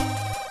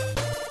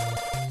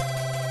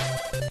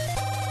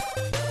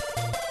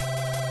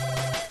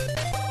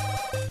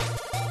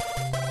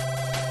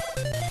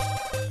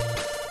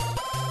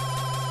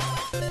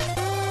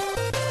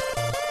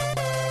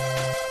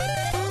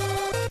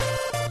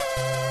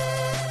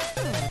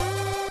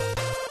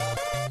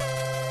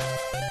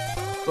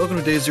Welcome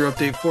to Day Zero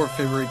Update for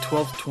February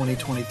 12th,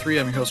 2023.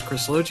 I'm your host,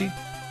 Chris Logi.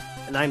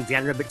 And I'm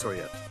Deandra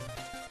Victoria.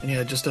 And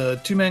yeah, just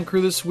a two-man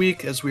crew this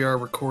week as we are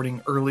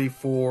recording early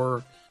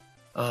for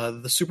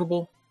the Super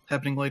Bowl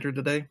happening later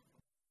today.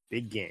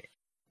 Big game.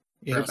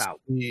 Yeah, so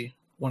we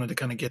wanted to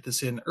kind of get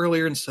this in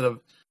earlier instead of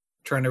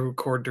trying to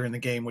record during the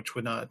game, which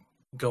would not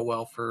go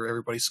well for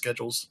everybody's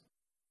schedules.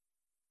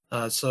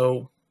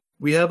 So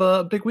we have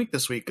a big week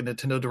this week. A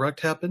Nintendo Direct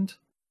happened.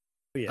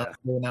 Yeah.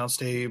 They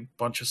announced a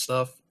bunch of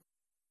stuff.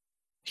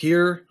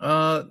 Here,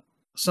 some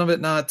of it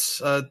not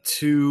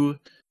too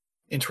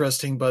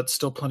interesting, but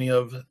still plenty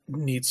of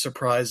neat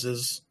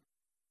surprises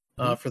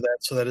for that.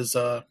 So that is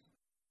a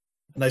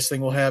nice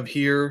thing we'll have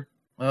here.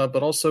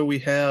 But also we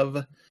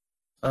have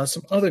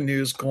some other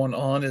news going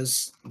on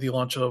as the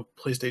launch of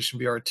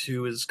PlayStation VR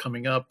 2 is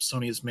coming up.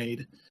 Sony has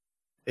made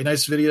a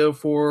nice video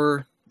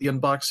for the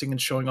unboxing and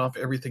showing off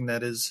everything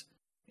that is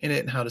in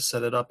it and how to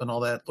set it up and all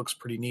that. Looks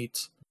pretty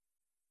neat.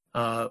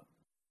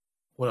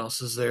 What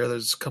else is there?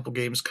 There's a couple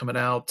games coming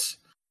out,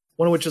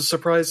 one of which is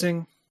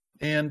surprising.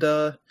 And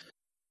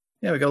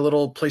we got a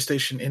little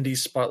PlayStation Indie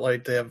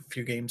Spotlight. They have a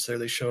few games there.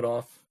 They showed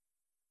off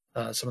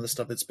some of the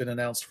stuff that's been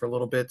announced for a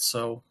little bit.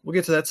 So we'll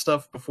get to that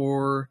stuff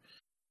before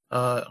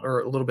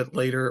or a little bit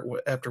later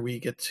after we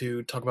get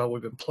to talk about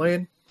what we've been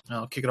playing.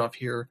 I'll kick it off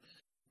here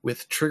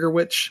with Trigger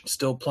Witch.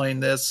 Still playing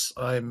this.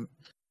 I'm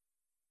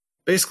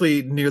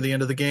basically near the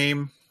end of the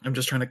game. I'm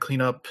just trying to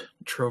clean up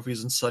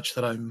trophies and such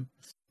that I'm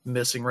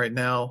missing right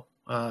now.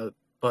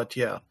 But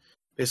yeah,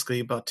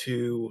 basically about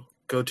to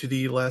go to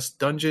the last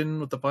dungeon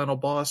with the final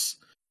boss.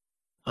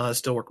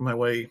 Still working my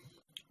way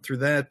through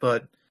that,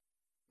 but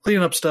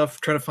cleaning up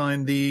stuff, trying to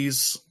find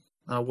these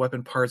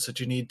weapon parts that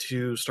you need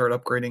to start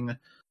upgrading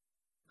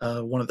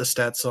one of the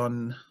stats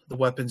on the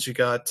weapons you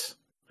got,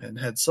 and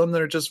had some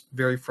that are just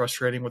very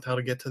frustrating with how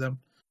to get to them.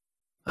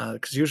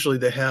 Because usually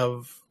they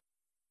have,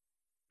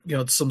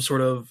 some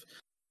sort of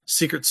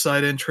secret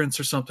side entrance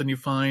or something you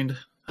find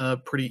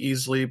pretty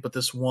easily, but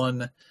this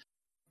one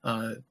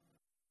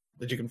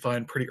that you can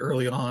find pretty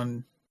early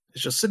on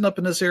is just sitting up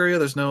in this area.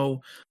 There's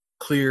no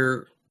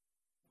clear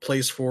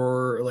place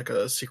for like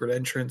a secret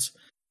entrance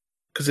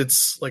because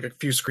it's like a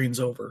few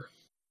screens over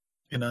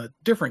in a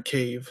different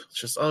cave. It's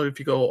just, if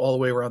you go all the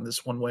way around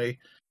this one way,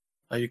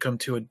 you come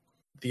to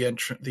the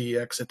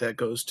exit that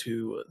goes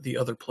to the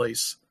other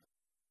place.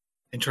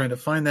 And trying to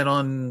find that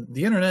on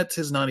the internet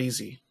is not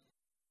easy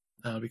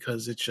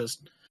because it's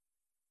just,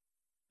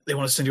 they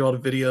want to send you all the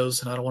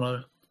videos and I don't want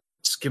to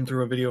skim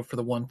through a video for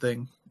the one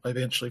thing. I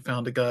eventually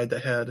found a guide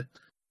that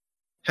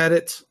had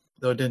it,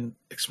 though it didn't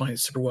explain it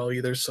super well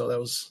either, so that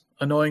was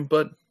annoying.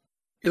 But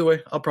either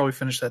way, I'll probably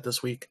finish that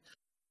this week.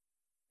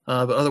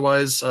 But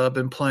otherwise, I've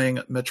been playing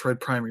Metroid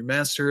Prime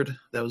Remastered.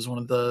 That was one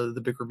of the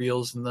big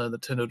reveals in the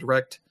Nintendo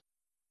Direct.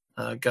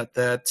 Got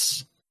that.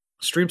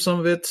 Streamed some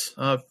of it.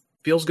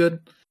 Feels good.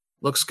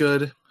 Looks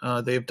good.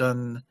 They've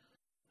done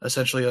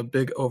essentially a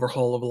big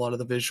overhaul of a lot of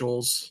the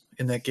visuals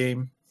in that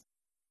game.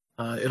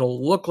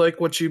 It'll look like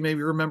what you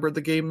maybe remember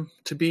the game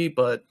to be,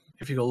 but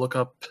if you go look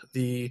up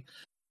the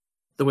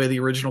way the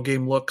original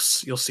game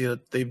looks, you'll see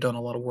that they've done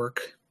a lot of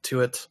work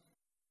to it.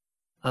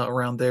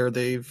 Around there,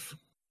 they've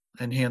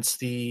enhanced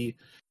the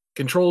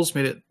controls,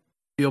 made it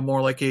feel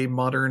more like a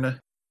modern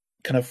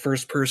kind of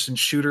first-person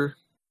shooter,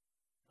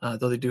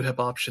 though they do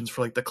have options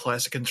for like the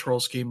classic control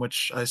scheme,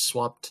 which I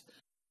swapped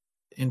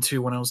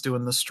into when I was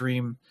doing the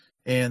stream,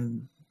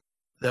 and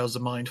that was a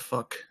mind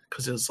fuck,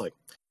 because it was like,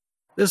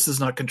 this does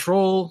not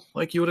control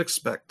like you would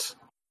expect.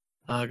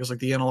 Because like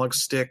the analog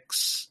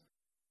sticks,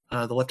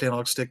 the left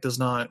analog stick does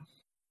not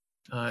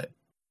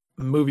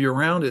move you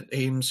around. It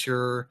aims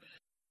your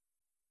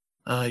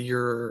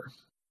gun,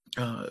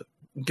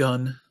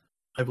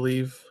 I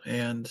believe.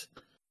 And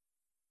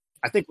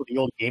I think with the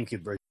old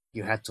GameCube version,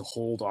 you had to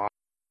hold on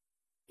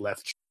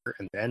left trigger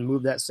and then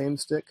move that same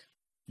stick.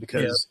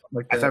 Because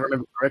if I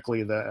remember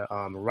correctly, the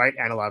right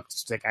analog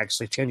stick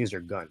actually changes your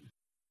gun.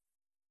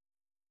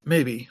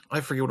 Maybe.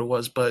 I forget what it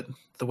was, but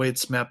the way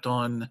it's mapped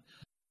on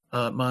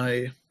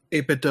my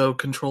 8BitDo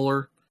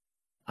controller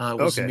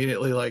was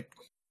immediately like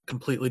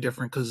completely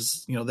different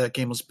because, that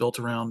game was built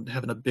around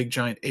having a big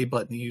giant A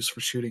button you use for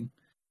shooting.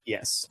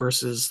 Yes.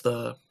 Versus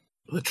the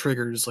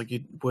triggers like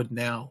you would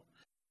now.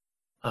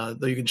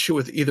 Though you can shoot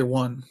with either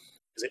one.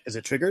 Is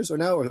it triggers or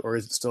now, or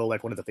is it still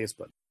like one of the face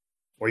buttons?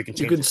 Or you can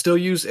change still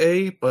use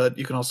A, but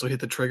you can also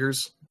hit the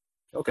triggers.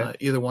 Okay.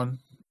 Either one.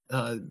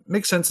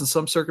 Makes sense in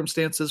some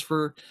circumstances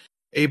for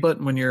A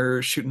button when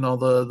you're shooting all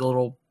the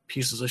little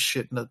pieces of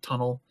shit in the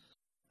tunnel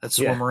that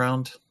swim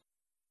around.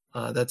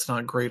 That's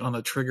not great on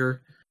a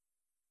trigger.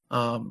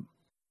 Some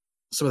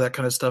of that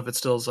kind of stuff, it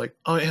still is like,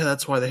 oh yeah,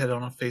 that's why they had it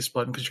on a face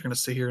button, because you're going to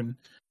sit here and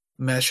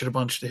mash it a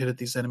bunch to hit at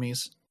these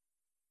enemies.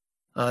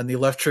 And the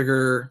left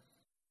trigger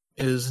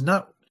is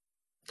not...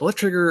 The left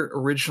trigger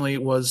originally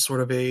was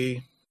sort of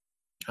a...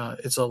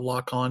 it's a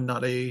lock-on,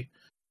 not a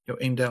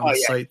aim down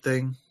sight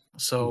thing.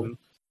 So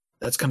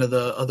that's kind of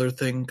the other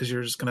thing, because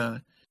you're just going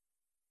to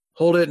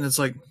hold it, and it's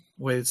like,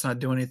 wait, it's not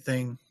doing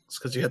anything. It's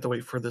because you have to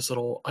wait for this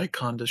little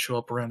icon to show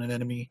up around an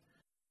enemy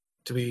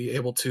to be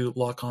able to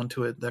lock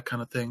onto it, that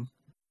kind of thing.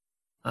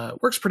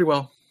 Works pretty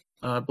well.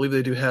 I believe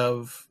they do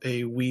have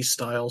a Wii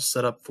style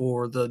setup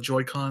for the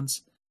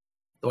Joy-Cons,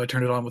 though I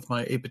turned it on with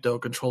my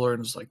 8BitDo controller and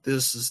was like,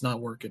 this is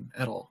not working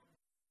at all.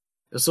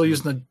 It's still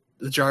using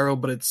the gyro,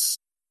 but it's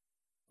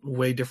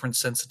way different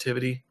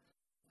sensitivity.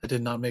 It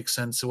did not make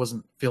sense. It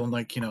wasn't feeling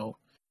like,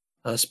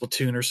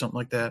 Splatoon or something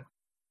like that.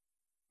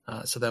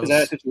 So that is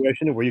that a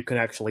situation where you can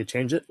actually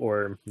change it,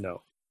 or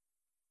no?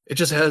 It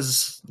just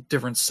has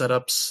different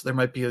setups. There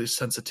might be a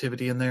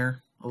sensitivity in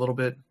there a little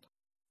bit,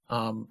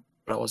 but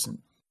I wasn't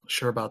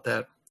sure about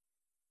that.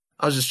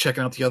 I was just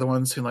checking out the other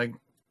ones and like,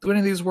 do any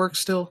of these work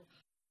still?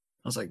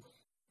 I was like,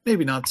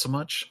 maybe not so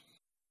much,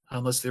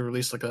 unless they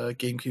release like a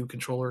GameCube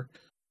controller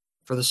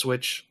for the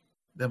Switch.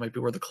 That might be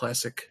where the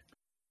classic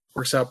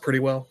works out pretty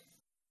well.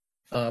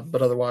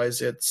 But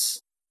otherwise,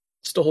 it's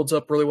still holds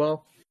up really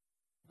well.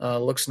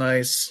 Looks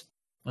nice,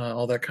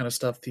 all that kind of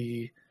stuff.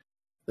 The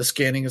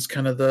scanning is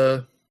kind of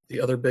the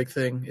other big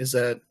thing, is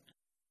that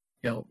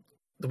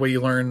the way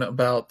you learn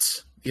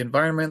about the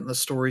environment and the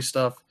story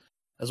stuff,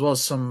 as well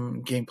as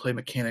some gameplay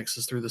mechanics,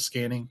 is through the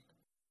scanning.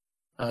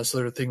 So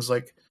there are things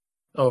like,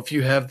 if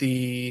you have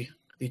the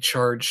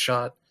charge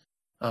shot,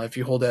 if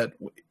you hold that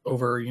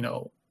over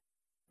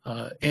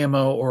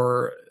ammo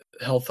or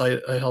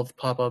health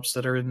pop-ups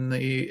that are in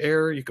the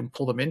air, you can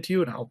pull them into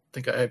you, and I don't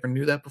think I ever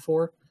knew that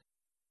before.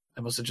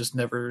 I must have just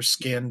never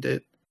scanned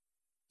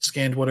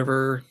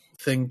whatever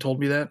thing told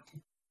me that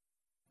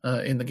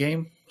in the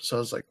game. So I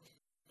was like,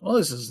 well,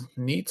 this is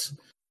neat,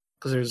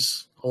 because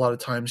there's a lot of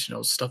times,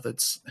 stuff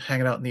that's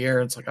hanging out in the air,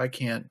 and it's like, I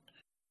can't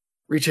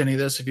reach any of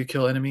this if you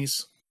kill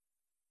enemies,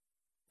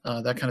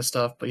 that kind of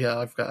stuff. But yeah,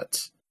 I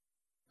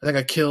think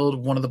I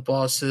killed one of the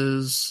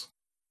bosses,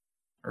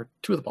 or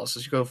two of the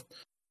bosses. You go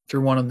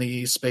through one on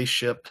the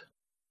spaceship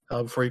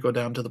before you go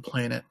down to the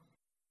planet.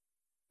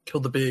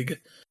 Killed the big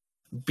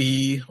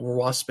bee or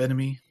wasp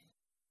enemy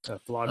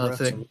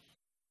thing,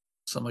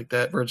 something like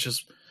that, where it's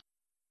just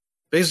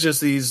basically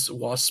just these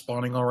wasps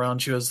spawning all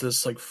around you as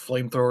this like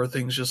flamethrower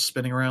thing's just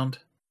spinning around.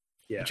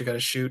 Yeah, that you got to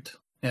shoot.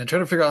 And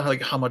trying to figure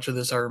out how much of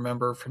this I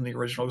remember from the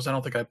original, because I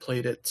don't think I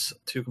played it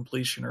to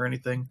completion or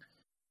anything.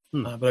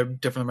 But I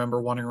definitely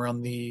remember wandering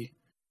around the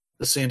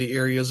sandy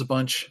areas a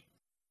bunch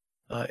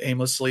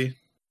aimlessly.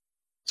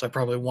 So I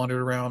probably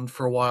wandered around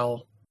for a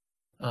while,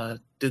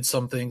 did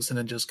some things, and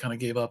then just kind of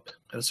gave up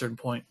at a certain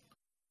point.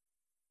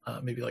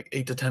 Maybe like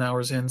 8 to 10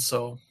 hours in.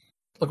 So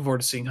looking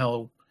forward to seeing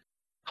how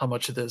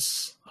much of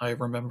this I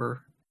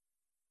remember.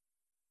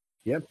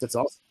 Yep, that's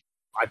awesome.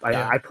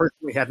 I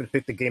personally haven't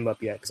picked the game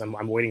up yet because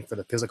I'm waiting for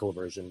the physical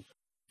version.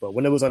 But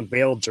when it was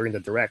unveiled during the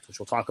Direct, which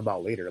we'll talk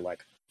about later,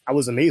 I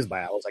was amazed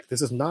by it. I was like,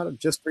 this is not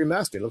just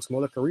remastered. It looks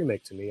more like a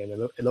remake to me, and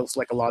it looks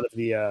like a lot of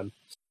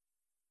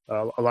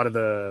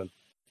the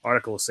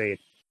articles say it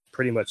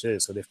pretty much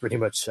is. So they've pretty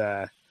much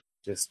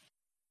just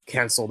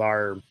canceled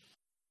our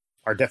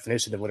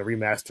definition of what a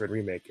remaster and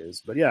remake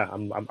is. But yeah,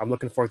 I'm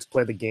looking forward to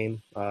play the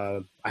game.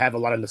 I have a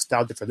lot of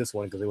nostalgia for this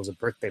one because it was a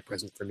birthday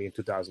present for me in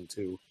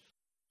 2002,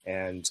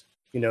 and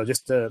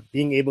just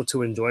being able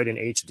to enjoy it in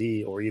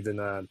HD or even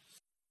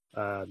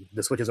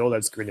the Switch's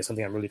OLED screen is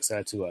something I'm really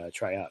excited to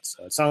try out.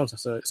 So it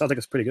sounds like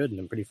it's pretty good,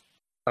 and it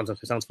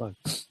sounds fun.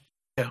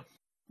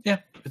 Yeah,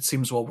 it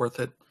seems well worth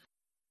it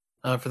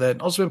for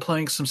that. Also been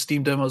playing some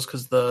Steam demos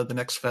because the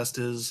Next Fest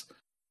is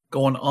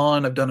going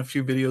on. I've done a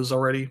few videos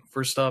already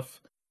for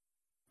stuff.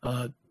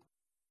 I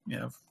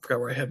forgot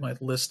where I had my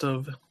list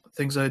of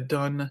things I'd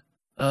done.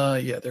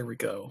 There we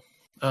go.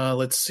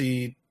 Let's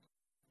see.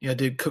 I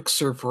did Cook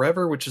Serve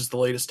Forever, which is the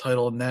latest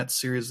title in that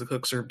series, the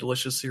Cook Serve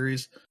Delicious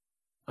series.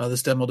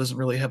 This demo doesn't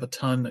really have a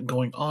ton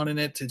going on in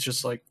it. It's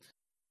just like,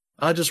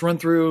 I just run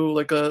through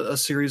like a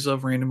series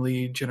of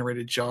randomly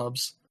generated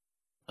jobs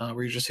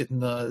where you're just hitting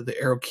the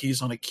arrow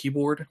keys on a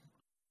keyboard,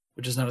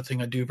 which is not a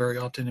thing I do very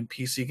often in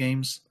PC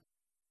games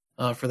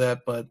for that,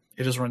 but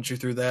it just runs you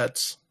through that.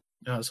 So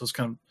it's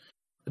kind of,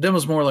 the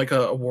demo's more like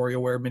a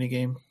WarioWare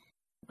minigame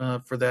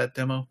for that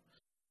demo.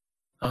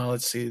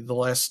 Let's see, The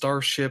Last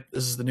Starship.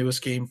 This is the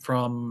newest game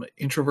from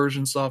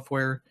Introversion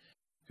Software,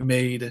 who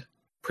made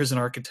Prison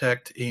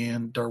Architect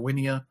and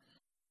Darwinia.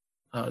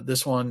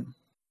 This one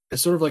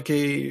is sort of like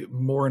a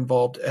more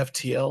involved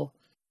FTL,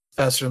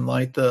 Faster Than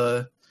Light,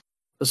 the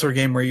sort of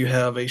game where you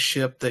have a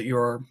ship that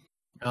you're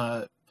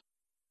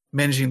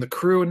managing the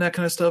crew and that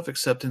kind of stuff,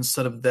 except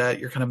instead of that,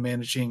 you're kind of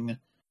managing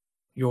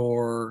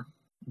your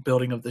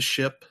building of the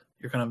ship.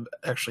 You're kind of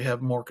actually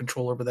have more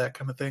control over that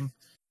kind of thing.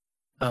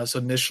 So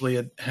initially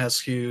it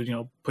asks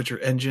you, put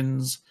your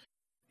engines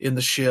in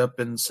the ship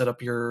and set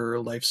up your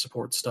life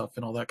support stuff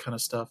and all that kind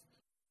of stuff.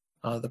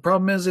 The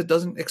problem is it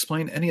doesn't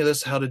explain any of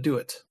this how to do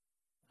it.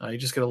 You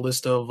just get a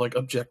list of like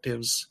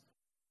objectives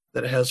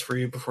that it has for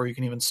you before you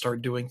can even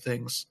start doing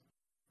things.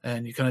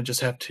 And you kind of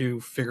just have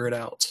to figure it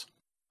out,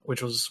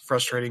 which was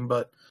frustrating.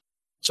 But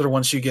sort of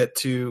once you get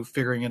to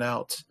figuring it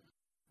out,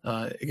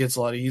 it gets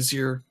a lot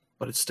easier,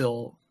 but it's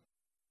still,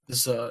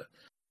 this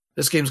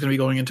game's going to be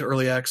going into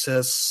early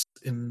access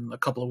in a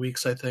couple of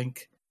weeks, I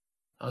think,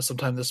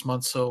 sometime this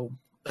month. So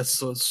that's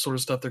the sort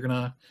of stuff they're going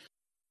to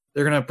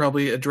they're going to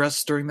probably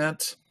address during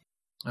that.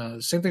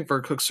 Same thing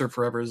for Cook Serve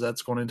Forever, is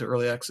that's going into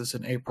early access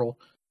in April.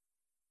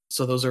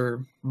 So those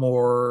are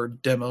more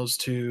demos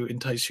to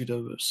entice you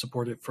to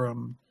support it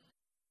from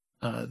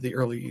the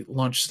early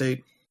launch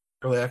state,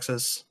 early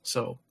access.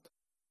 So,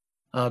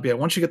 yeah,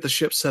 once you get the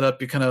ship set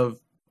up, you kind of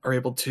are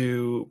able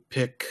to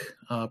pick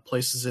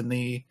places in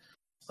the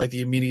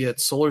immediate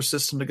solar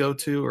system to go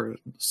to, or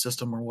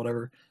system or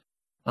whatever,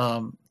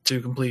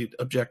 to complete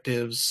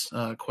objectives,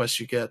 quests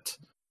you get,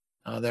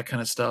 that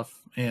kind of stuff.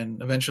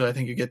 And eventually I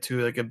think you get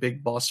to like a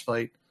big boss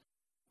fight,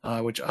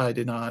 which I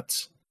did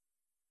not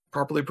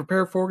properly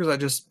prepare for, because I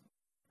just,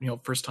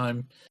 first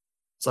time,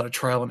 it's a lot of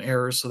trial and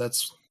error. So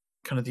that's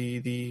kind of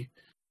the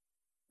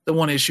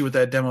one issue with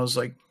that demo is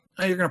like,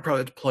 you're going to probably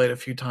have to play it a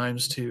few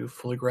times to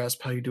fully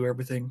grasp how you do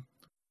everything.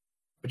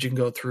 But you can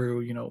go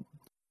through,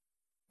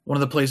 one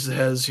of the places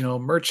has,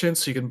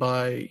 merchants, so you can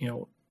buy,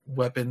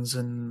 weapons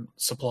and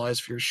supplies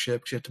for your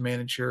ship. You have to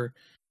manage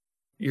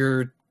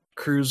your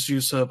crew's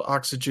use of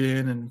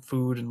oxygen and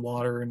food and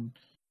water and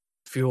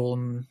fuel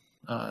and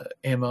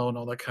ammo and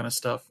all that kind of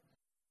stuff.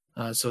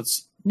 So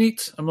it's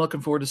neat. I'm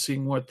looking forward to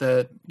seeing what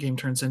that game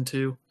turns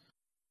into.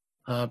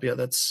 But yeah,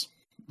 that's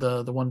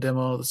the one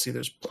demo. Let's see,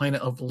 there's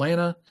Planet of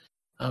Lana,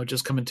 which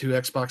is coming to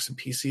Xbox and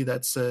PC.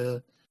 That's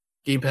a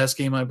Game Pass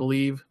game, I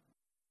believe.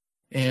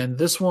 And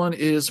this one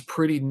is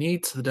pretty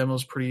neat. The demo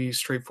is pretty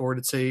straightforward.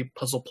 It's a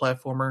puzzle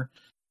platformer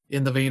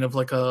in the vein of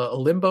like a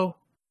Limbo,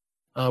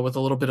 with a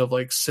little bit of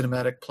like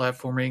cinematic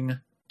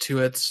platforming to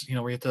it,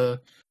 where you have to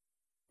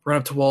run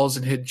up to walls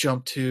and hit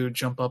jump to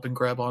jump up and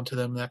grab onto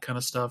them, that kind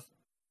of stuff.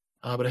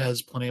 But it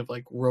has plenty of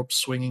like rope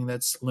swinging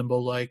that's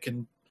Limbo-like,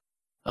 and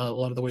a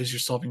lot of the ways you're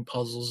solving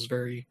puzzles is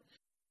very,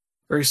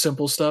 very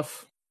simple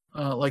stuff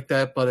like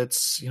that. But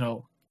it's,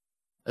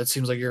 it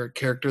seems like you're a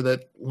character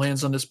that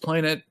lands on this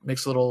planet,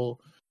 makes a little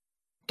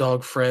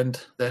dog friend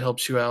that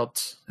helps you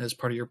out as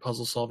part of your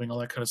puzzle solving, all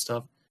that kind of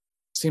stuff.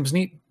 Seems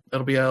neat.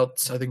 That'll be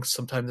out, I think,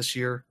 sometime this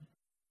year.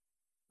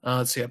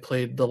 Let's see, I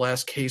played The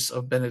Last Case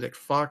of Benedict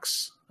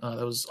Fox.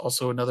 That was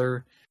also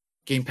another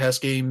Game Pass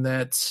game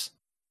that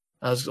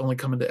is only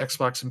coming to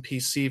Xbox and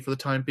PC for the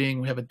time being.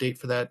 We have a date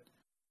for that.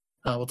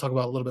 We'll talk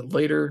about a little bit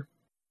later.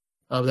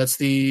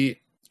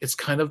 It's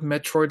kind of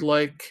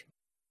Metroid-like,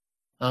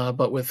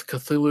 but with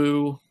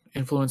Cthulhu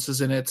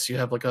influences in it. So you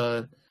have like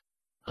a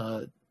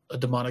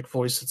demonic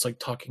voice that's like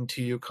talking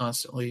to you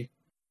constantly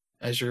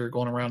as you're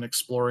going around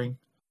exploring.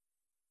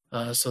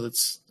 So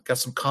that's got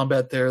some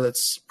combat there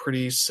that's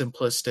pretty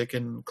simplistic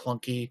and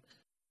clunky.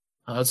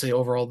 I'd say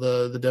overall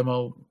the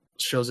demo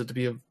shows it to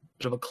be a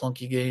bit of a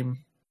clunky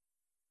game.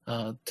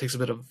 Takes a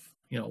bit of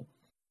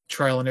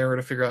trial and error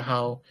to figure out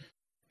how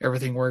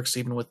everything works,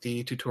 even with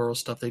the tutorial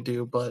stuff they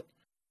do. But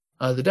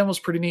the demo's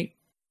pretty neat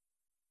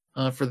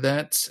for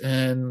that.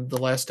 And the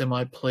last demo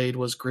I played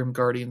was Grim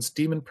Guardians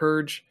Demon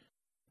Purge.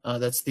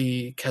 That's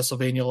the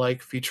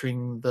Castlevania-like,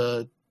 featuring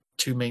the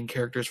two main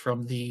characters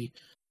from the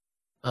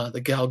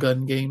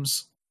Galgun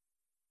games.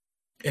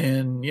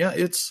 And yeah,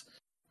 it's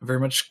very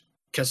much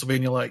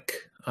Castlevania-like.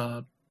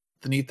 The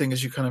neat thing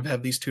is you kind of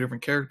have these two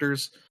different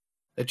characters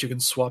that you can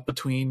swap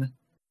between.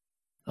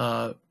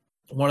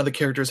 One of the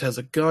characters has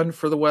a gun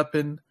for the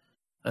weapon,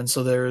 and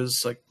so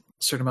there's like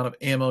a certain amount of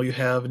ammo you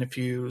have, and if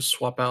you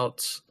swap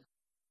out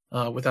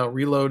without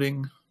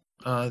reloading,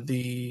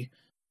 the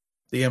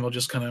ammo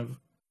just kind of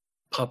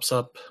pops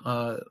up,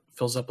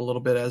 fills up a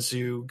little bit as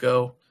you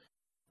go.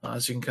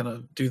 So you can kind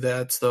of do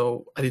that,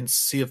 though I didn't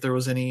see if there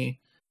was any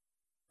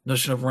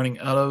notion of running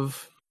out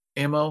of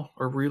ammo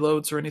or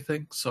reloads or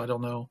anything, so I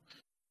don't know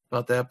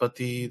about that. But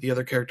the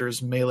other character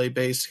is melee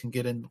based, can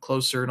get in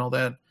closer and all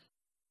that.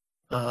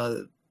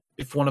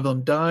 If one of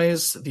them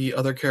dies, the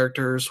other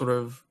character sort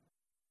of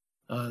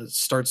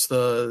starts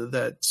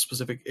that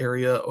specific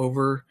area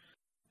over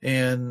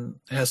and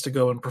has to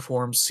go and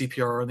perform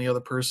CPR on the other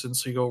person.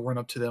 So you go run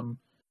up to them,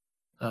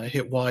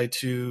 hit Y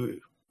to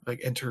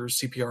like enter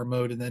CPR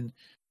mode, and then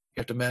you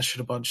have to mash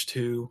it a bunch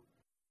to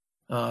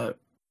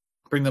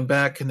bring them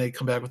back, and they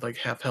come back with like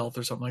half health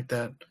or something like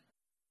that.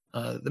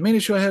 The main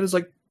issue I had is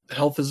like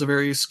health is a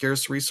very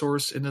scarce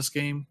resource in this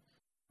game,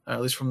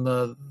 at least from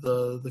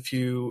the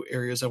few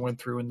areas I went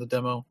through in the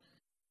demo.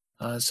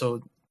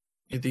 So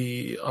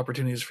the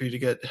opportunities for you to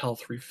get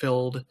health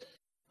refilled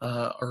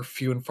are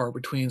few and far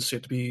between, so you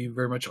have to be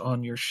very much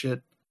on your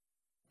shit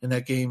in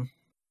that game,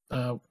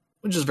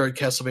 which is very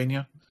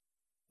Castlevania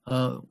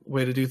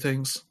way to do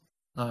things.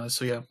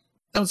 So yeah,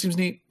 that one seems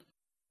neat.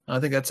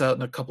 I think that's out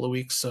in a couple of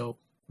weeks, so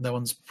that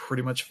one's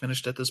pretty much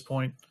finished at this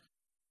point.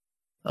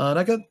 And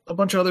I got a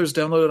bunch of others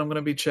downloaded I'm going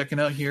to be checking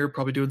out here,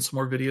 probably doing some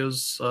more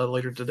videos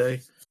later today.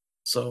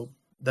 So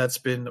that's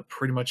been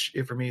pretty much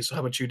it for me. So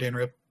how about you, Dan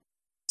Rip?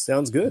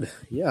 Sounds good.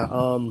 Yeah.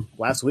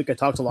 Last week I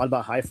talked a lot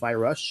about Hi-Fi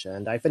Rush,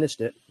 and I finished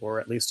it,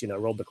 or at least,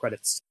 rolled the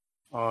credits.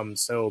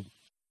 So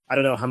I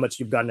don't know how much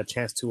you've gotten a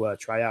chance to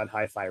try out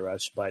Hi-Fi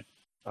Rush, but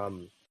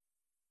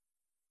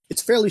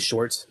it's fairly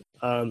short.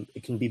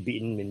 It can be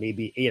beaten in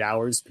maybe 8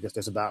 hours, because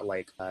there's about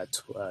I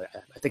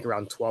think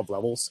around 12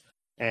 levels,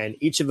 and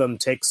each of them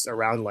takes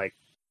around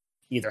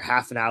either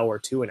half an hour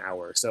to an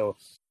hour. So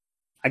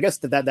I guess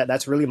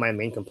that's really my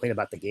main complaint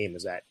about the game,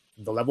 is that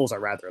the levels are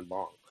rather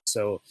long.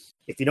 So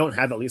if you don't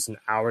have at least an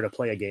hour to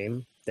play a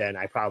game, then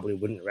I probably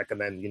wouldn't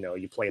recommend,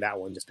 you play that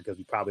one, just because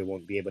you probably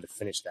won't be able to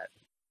finish that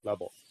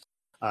level.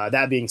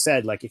 That being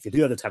said, like, if you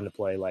do have the time to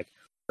play, like,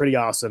 pretty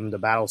awesome. The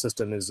battle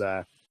system is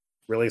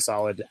really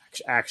solid,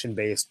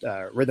 action-based,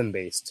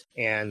 rhythm-based,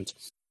 and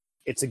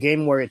it's a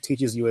game where it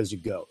teaches you as you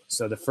go.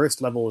 So the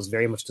first level is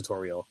very much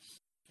tutorial,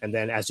 and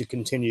then as you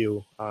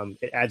continue,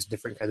 it adds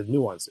different kinds of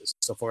nuances.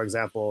 So, for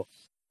example,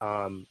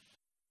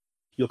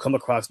 you'll come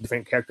across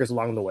different characters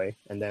along the way,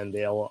 and then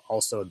they'll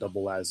also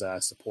double as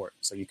support.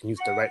 So you can use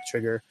the right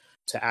trigger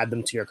to add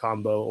them to your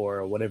combo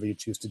or whatever you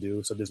choose to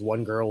do. So there's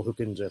one girl who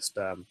can just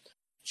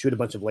shoot a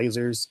bunch of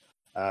lasers.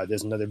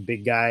 There's another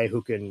big guy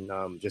who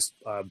can just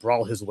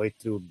brawl his way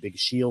through big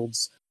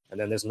shields. And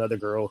then there's another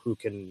girl who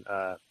can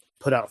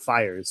put out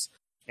fires.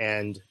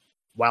 And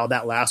while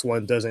that last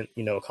one doesn't,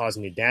 cause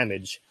any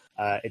damage,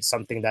 it's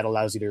something that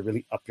allows you to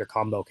really up your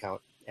combo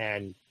count.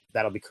 And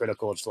that'll be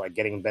critical to like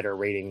getting better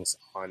ratings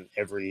on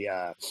every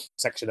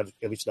section of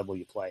each level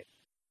you play.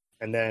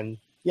 And then,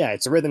 yeah,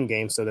 it's a rhythm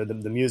game, so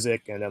the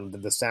music and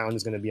the sound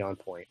is going to be on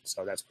point.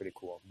 So that's pretty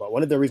cool. But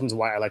one of the reasons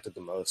why I liked it the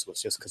most was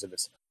just because of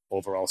its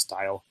overall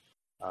style.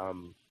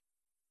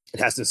 It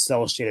has this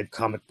cel-shaded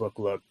comic book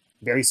look,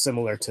 very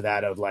similar to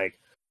that of like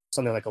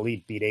something like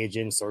Elite Beat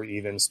Agents or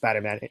even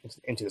Spider-Man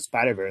Into the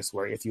Spider-Verse,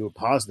 where if you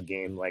pause the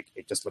game, like,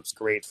 it just looks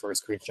great for a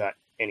screenshot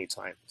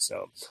anytime.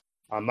 So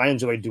I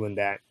enjoyed doing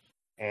that.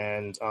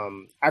 And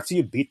after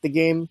you beat the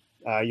game,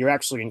 you're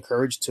actually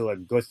encouraged to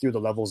like go through the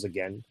levels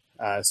again.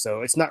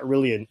 So it's not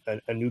really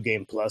a new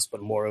game plus,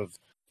 but more of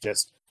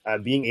just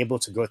being able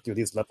to go through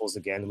these levels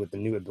again with the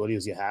new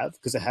abilities you have,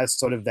 because it has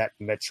sort of that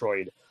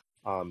Metroid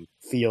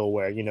feel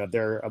where,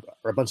 there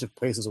are a bunch of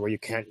places where you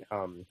can't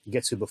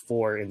get to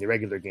before in the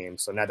regular game.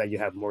 So now that you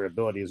have more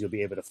abilities, you'll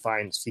be able to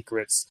find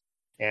secrets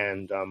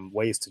and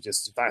ways to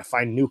just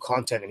find new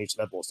content in each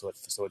level, so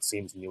it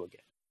seems new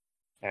again.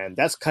 And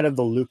that's kind of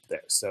the loop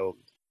there. So,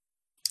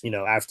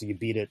 after you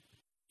beat it,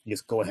 you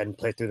just go ahead and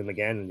play through them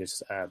again, and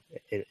just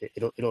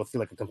it'll feel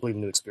like a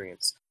completely new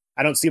experience.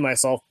 I don't see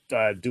myself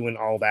doing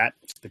all that,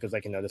 just because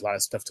there's a lot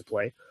of stuff to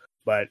play,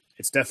 but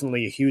it's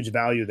definitely a huge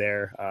value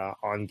there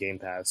on Game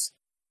Pass.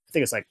 I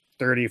think it's like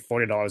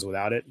 $30-$40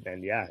 without it,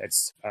 and yeah,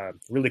 it's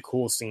really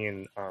cool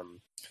seeing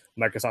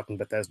Microsoft and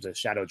Bethesda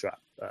shadow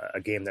drop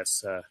a game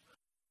that's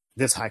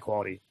this high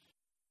quality.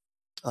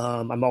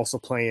 I'm also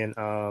playing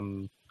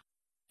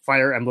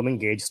Fire Emblem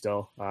Engage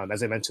still.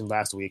 As I mentioned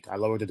last week, I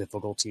lowered the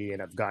difficulty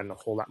and I've gotten a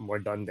whole lot more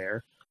done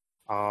there.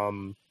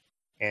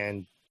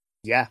 And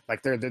yeah,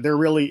 like there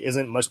really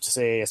isn't much to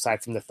say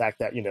aside from the fact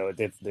that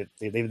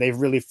they've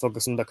really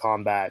focused on the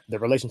combat. The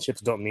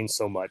relationships don't mean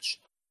so much,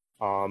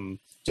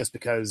 just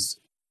because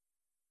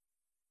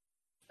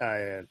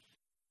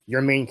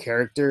your main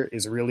character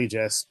is really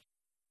just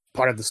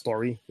part of the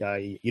story.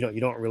 You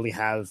don't really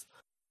have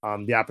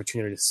the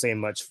opportunity to say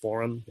much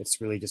for him.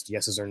 It's really just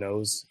yeses or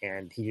nos,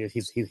 and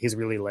he's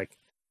really like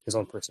his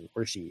own person,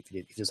 or she, if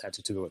you just had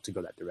to go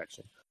that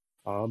direction.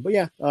 But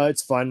yeah,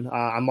 it's fun.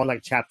 I'm on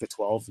like chapter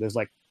 12. There's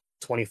like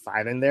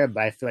 25 in there,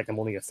 but I feel like I'm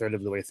only a third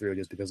of the way through,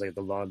 just because like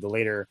the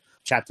later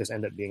chapters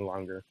end up being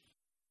longer.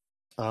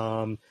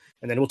 And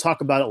then we'll talk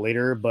about it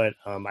later. But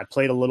I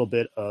played a little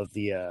bit of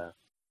the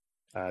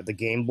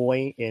Game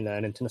Boy in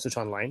Nintendo Switch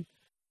Online,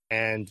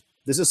 and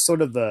this is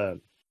sort of a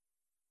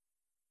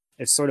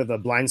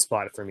blind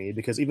spot for me,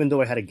 because even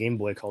though I had a Game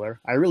Boy Color,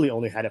 I really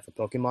only had it for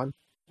Pokemon.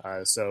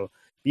 So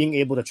being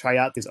able to try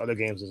out these other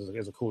games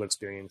is a cool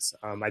experience.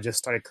 I just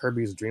started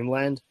Kirby's Dream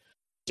Land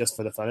just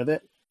for the fun of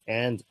it,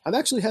 and I'm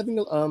actually having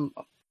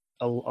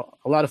a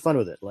lot of fun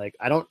with it. Like,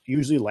 I don't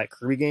usually like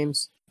Kirby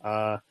games,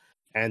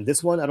 and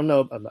this one, I don't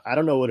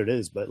know what it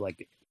is, but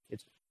like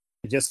it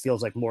just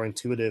feels like more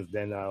intuitive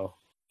than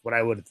what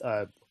I would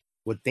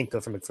think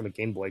of from a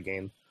Game Boy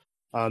game.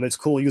 It's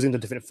cool using the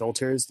different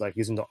filters, like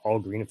using the all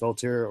green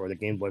filter or the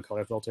Game Boy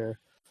Color filter.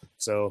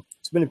 So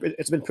it's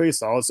been pretty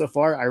solid so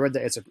far. I read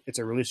that it's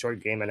a really short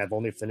game, and I've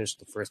only finished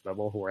the first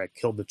level where I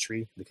killed the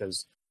tree,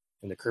 because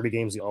in the Kirby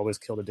games you always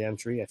kill the damn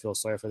tree. I feel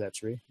sorry for that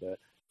tree, but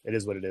it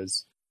is what it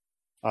is.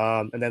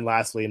 And then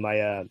lastly,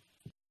 my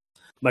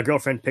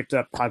girlfriend picked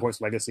up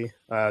Hogwarts Legacy.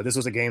 This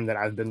was a game that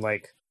I've been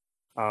like,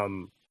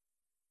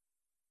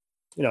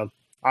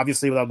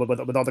 obviously, with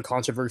all the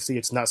controversy,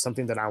 it's not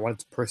something that I wanted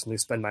to personally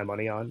spend my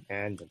money on,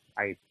 and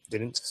I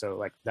didn't. So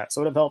like that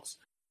sort of helps.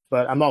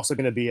 But I'm also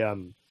going to be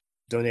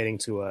donating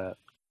to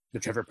the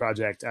Trevor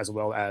Project, as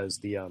well as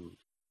the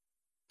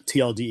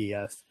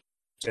TLDEF,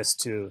 just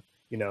to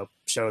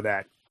show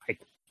that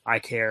I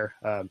care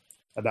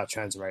about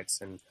trans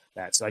rights and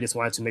that. So I just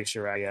wanted to make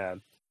sure I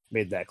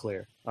made that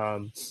clear.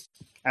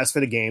 As for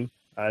the game,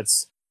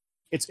 it's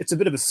a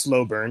bit of a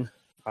slow burn.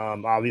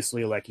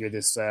 Obviously, like, you're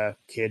this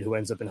kid who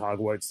ends up in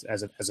Hogwarts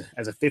as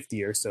a fifth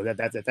year, so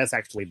that's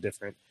actually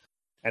different.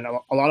 And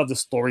a lot of the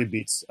story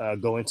beats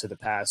go into the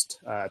past,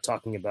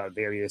 talking about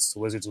various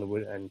wizards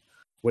and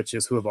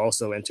witches who have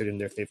also entered in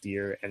their 5th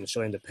year and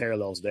showing the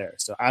parallels there.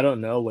 So I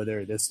don't know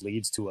whether this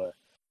leads to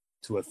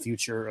a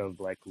future of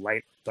like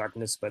light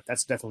darkness, but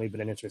that's definitely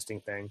been an interesting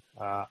thing.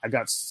 I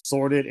got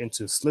sorted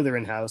into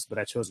Slytherin house, but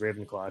I chose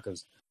Ravenclaw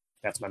because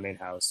that's my main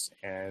house.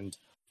 And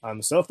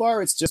so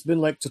far it's just been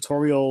like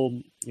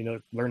tutorial,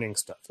 learning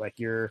stuff. Like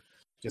you're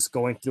just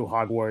going through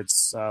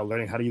Hogwarts,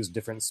 learning how to use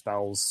different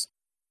spells.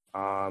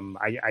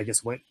 I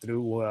just went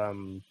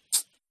through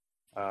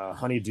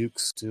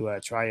Honeydukes to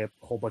try a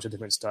whole bunch of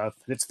different stuff.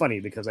 And it's funny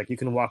because like you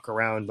can walk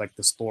around like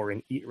the store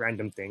and eat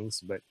random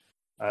things, but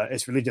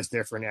it's really just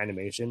there for an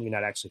animation. You're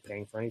not actually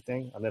paying for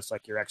anything unless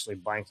like you're actually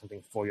buying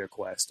something for your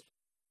quest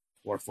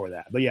or for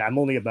that. But yeah, I'm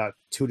only about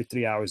 2 to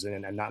 3 hours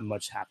in and not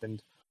much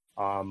happened.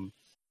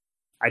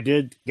 I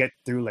did get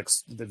through like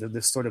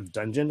this sort of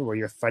dungeon where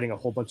you're fighting a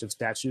whole bunch of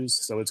statues.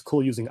 So it's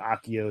cool using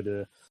Accio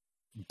to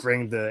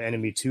bring the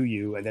enemy to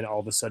you and then all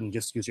of a sudden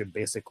just use your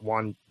basic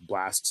wand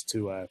blast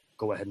to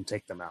go ahead and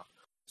take them out.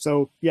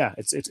 So yeah,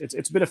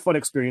 it's been a fun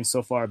experience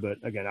so far, but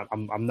again,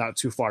 I'm not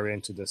too far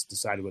into this to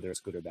decide whether it's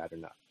good or bad or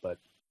not. But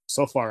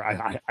so far,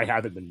 I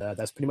haven't been bad.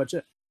 That's pretty much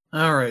it.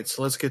 All right,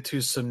 so let's get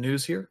to some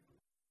news here.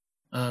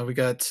 We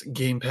got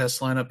Game Pass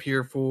lineup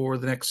here for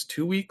the next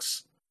 2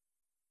 weeks,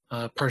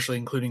 partially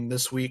including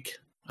this week.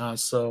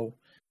 So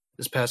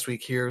this past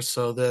week here.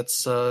 So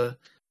that's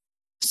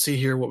see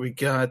here what we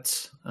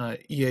got.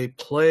 EA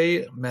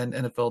Play,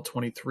 Madden NFL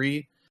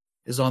 23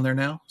 is on there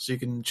now, so you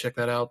can check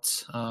that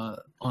out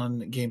on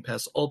Game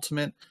Pass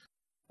Ultimate,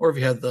 or if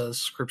you have the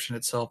subscription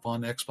itself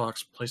on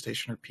Xbox,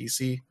 PlayStation, or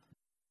PC.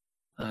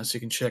 So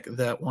you can check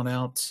that one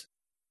out.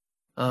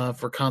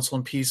 For console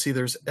and PC,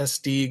 there's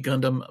SD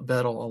Gundam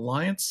Battle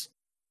Alliance.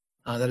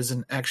 That is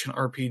an action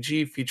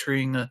RPG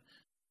featuring the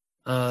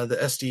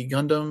SD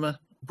Gundam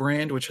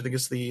brand, which I think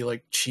is the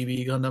like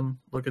chibi Gundam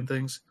looking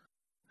things.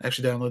 I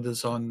actually downloaded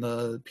this on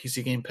the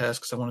PC Game Pass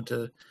because I wanted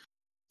to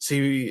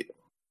see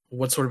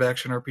what sort of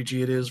action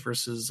RPG it is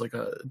versus like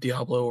a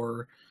Diablo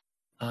or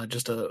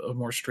just a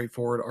more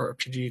straightforward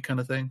RPG kind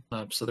of thing.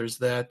 So there's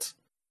that.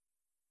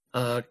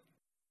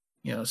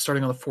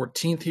 Starting on the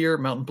 14th here,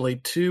 Mountain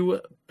Blade 2,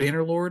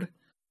 Bannerlord.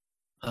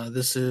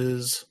 This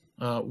is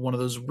one of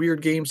those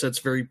weird games that's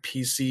very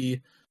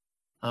PC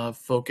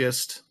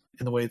focused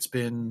in the way it's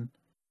been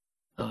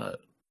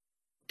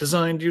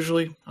designed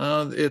usually.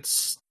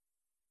 It's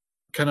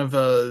kind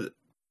of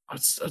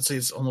I'd say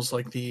it's almost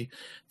like the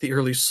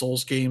early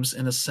Souls games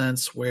in a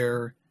sense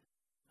where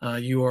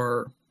you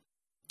are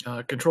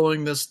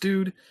controlling this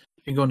dude.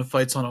 You can go into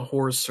fights on a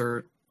horse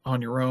or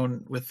on your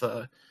own with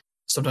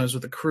sometimes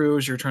with a crew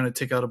as you're trying to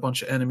take out a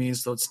bunch of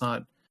enemies, though it's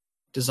not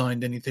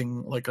designed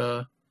anything like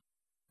a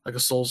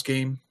Souls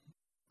game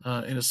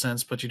in a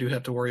sense, but you do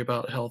have to worry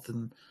about health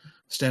and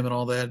stamina and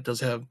all that. It does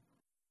have,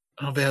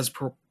 I don't know if it has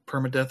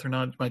permadeath or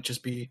not. It might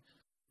just be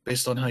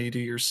based on how you do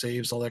your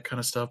saves, all that kind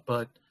of stuff,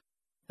 but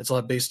it's a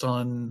lot based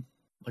on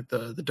like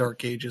the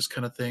Dark Ages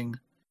kind of thing.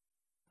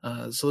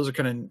 So those are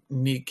kind of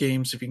neat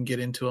games if you can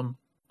get into them,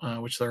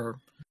 which there are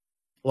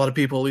a lot of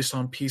people, at least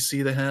on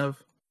PC, that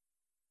have.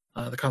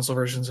 The console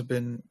versions have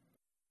been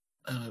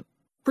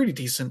pretty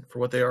decent for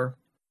what they are.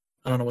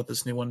 I don't know what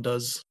this new one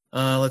does.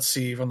 Let's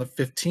see, on the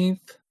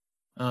 15th,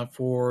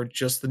 for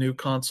just the new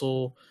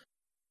console,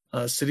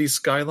 Cities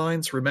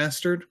Skylines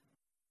Remastered.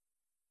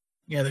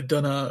 Yeah, they've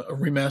done a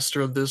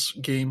remaster of this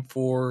game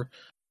for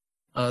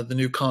the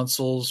new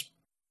consoles,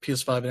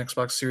 PS5 and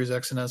Xbox Series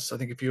X and S. I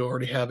think if you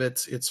already have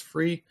it, it's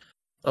free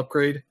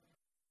upgrade.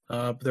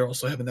 But they're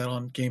also having that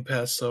on Game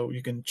Pass, so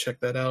you can check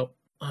that out.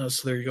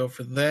 So there you go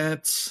for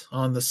that.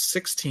 On the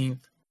 16th,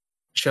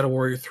 Shadow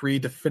Warrior 3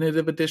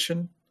 Definitive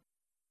Edition.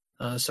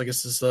 So I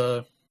guess this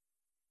is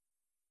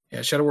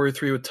Shadow Warrior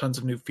 3 with tons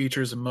of new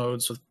features and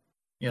modes with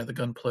the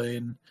gunplay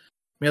and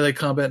melee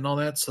combat and all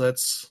that. So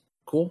that's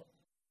cool.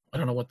 I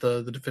don't know what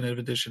the Definitive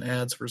Edition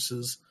adds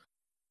versus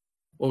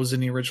what was in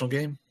the original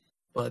game,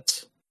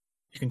 but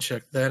you can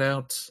check that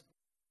out.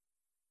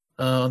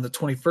 On the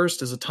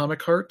 21st is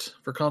Atomic Heart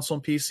for console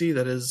and PC.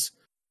 That is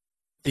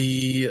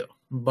the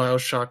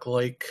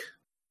BioShock-like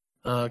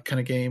kind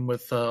of game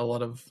with a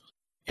lot of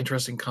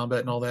interesting combat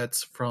and all that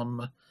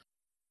from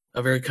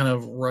a very kind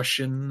of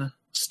Russian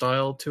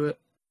style to it.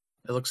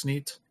 It looks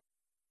neat.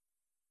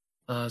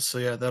 So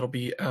yeah, that'll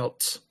be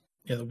out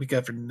the week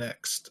after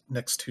next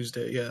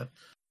Tuesday. Yeah,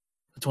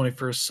 the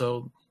 21st.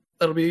 So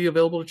that'll be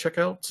available to check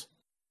out.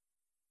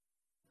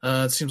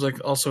 It seems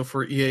like also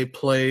for EA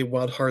Play,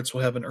 Wild Hearts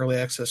will have an early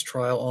access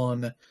trial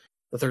on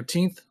the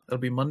 13th. That'll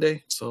be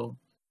Monday. So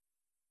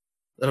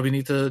that'll be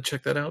neat to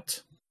check that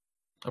out.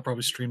 I'll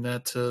probably stream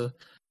that to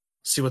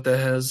see what that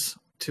has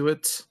to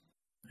it.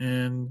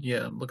 And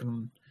yeah, I'm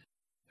looking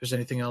if there's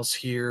anything else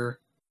here.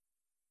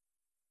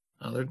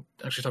 They're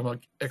actually talking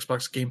about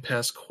Xbox Game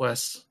Pass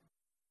Quests,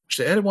 which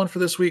they added one for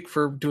this week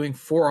for doing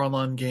 4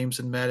 online games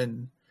in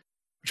Madden,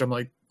 which I'm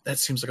like, that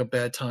seems like a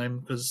bad time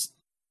because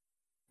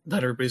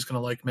not everybody's going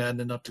to like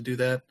Madden enough to do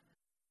that.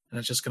 And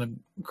it's just going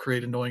to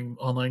create annoying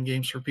online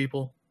games for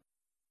people.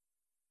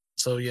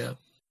 So yeah,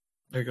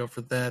 there you go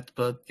for that.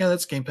 But yeah,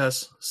 that's Game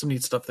Pass. Some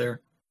neat stuff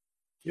there.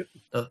 Yep.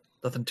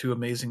 nothing too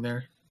amazing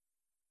there.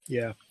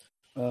 Yeah.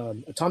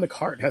 Atomic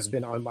Heart has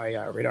been on my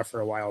radar for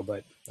a while,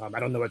 but I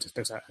don't know what to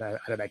expect out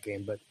of that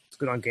game, but it's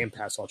good on Game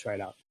Pass, so I'll try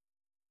it out.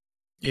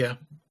 Yeah.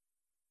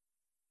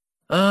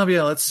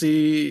 Yeah, let's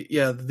see.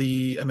 Yeah,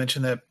 I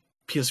mentioned that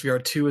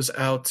PSVR 2 is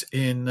out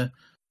in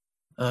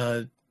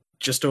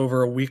just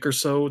over a week or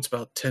so. It's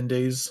about 10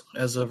 days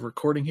as of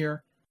recording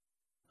here.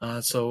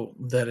 So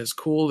that is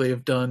cool. They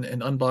have done an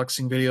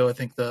unboxing video. I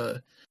think they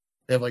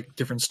have like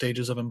different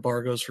stages of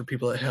embargoes for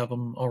people that have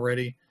them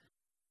already.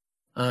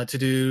 To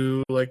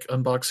do like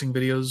unboxing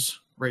videos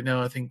right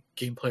now, I think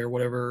gameplay or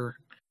whatever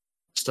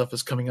stuff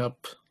is coming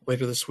up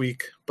later this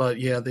week. But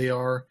yeah, they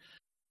are.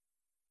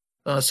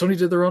 Sony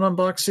did their own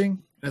unboxing,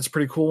 and it's a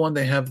pretty cool one.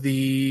 They have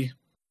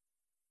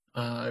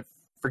I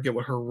forget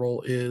what her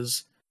role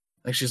is.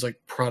 I think she's like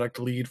product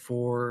lead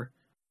for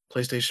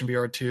PlayStation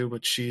VR 2,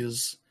 but she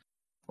is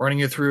running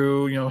you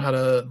through,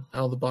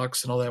 how the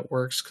box and all that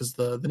works. Because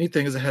the neat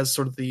thing is it has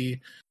sort of the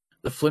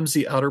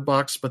flimsy outer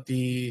box, but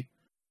the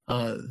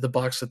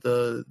box that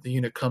the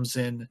unit comes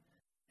in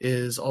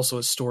is also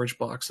a storage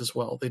box as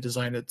well. They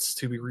designed it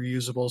to be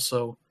reusable,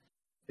 so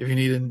if you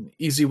need an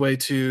easy way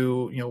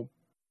to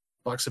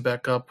box it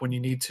back up when you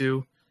need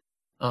to,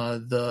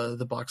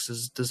 the box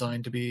is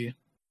designed to be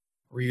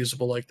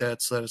reusable like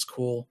that, so that is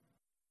cool.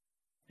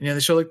 And yeah, they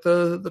show like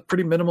the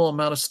pretty minimal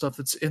amount of stuff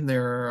that's in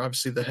there.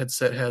 Obviously, the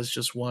headset has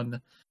just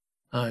one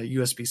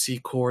USB-C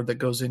cord that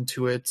goes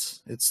into it.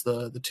 It's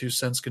the 2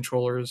 Sense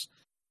controllers.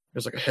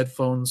 There's like a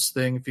headphones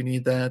thing if you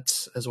need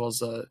that, as well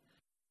as a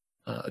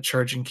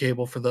charging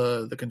cable for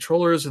the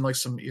controllers and like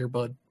some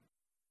earbud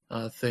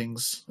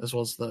things, as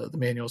well as the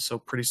manual. So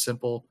pretty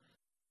simple,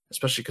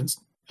 especially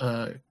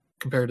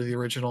compared to the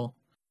original,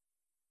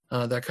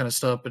 that kind of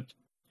stuff. But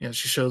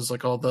she shows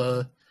like all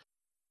the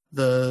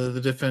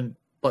different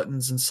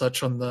buttons and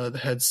such on the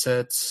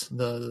headsets,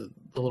 the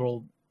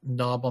little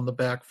knob on the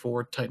back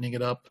for tightening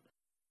it up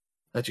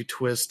that you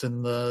twist,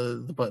 and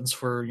the buttons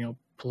for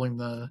pulling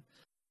the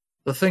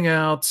thing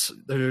out.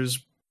 There's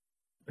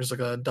like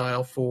a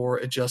dial for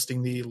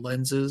adjusting the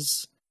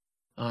lenses,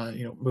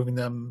 moving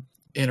them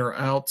in or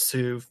out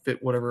to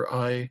fit whatever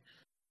eye,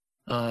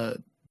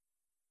 the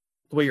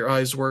way your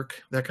eyes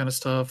work, that kind of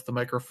stuff. The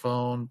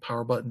microphone,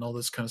 power button, all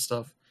this kind of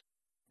stuff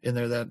in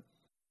there that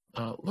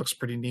looks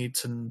pretty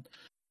neat. And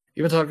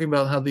even talking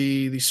about how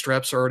the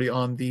straps are already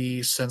on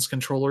the Sense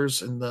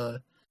controllers,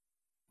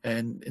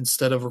 and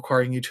instead of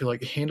requiring you to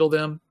like handle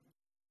them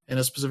in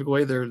a specific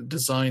way, they're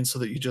designed so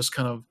that you just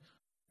kind of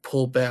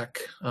pull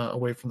back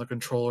away from the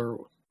controller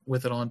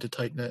with it on to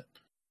tighten it,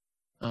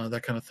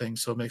 that kind of thing.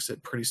 So it makes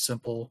it pretty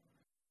simple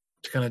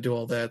to kind of do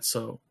all that.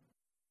 So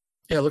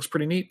yeah, it looks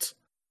pretty neat.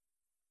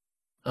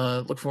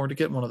 Look forward to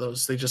getting one of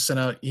those. They just sent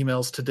out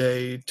emails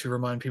today to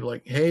remind people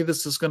like, hey,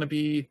 this is going to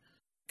be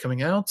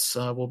coming out.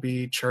 We'll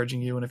be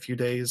charging you in a few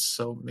days,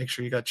 so make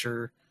sure you got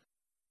your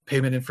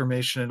payment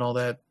information and all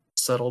that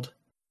settled.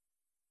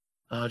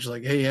 Just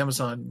like, hey,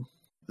 Amazon,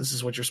 this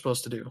is what you're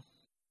supposed to do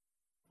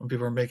when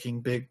people are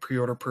making big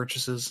pre-order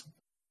purchases.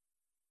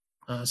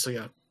 So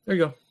yeah, there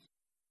you go.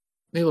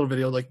 Neat little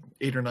video, like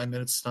 8 or 9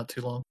 minutes, not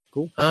too long.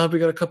 Cool. We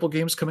got a couple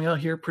games coming out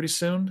here pretty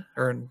soon,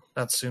 or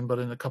not soon, but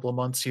in a couple of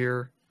months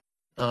here.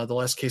 The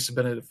Last Case of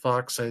Benedict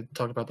Fox, I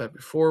talked about that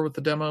before with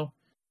the demo.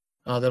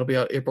 That'll be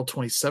out April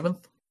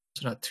 27th,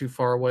 so not too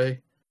far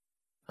away.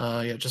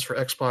 Just for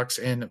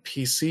Xbox and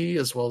PC,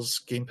 as well as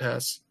Game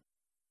Pass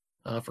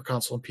for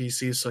console and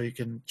PC, so you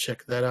can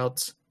check that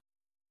out.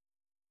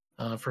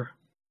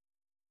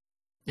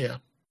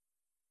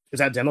 Is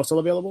that demo still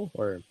available,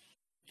 or?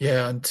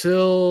 Yeah,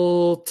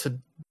 until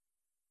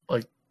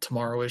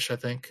tomorrow-ish, I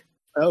think.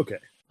 Okay.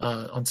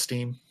 On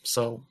Steam.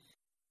 So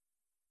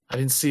I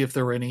didn't see if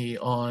there were any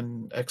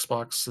on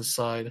Xbox's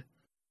side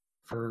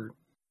for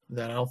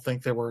that. I don't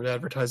think they were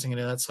advertising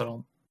any of that, so I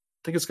don't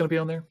think it's going to be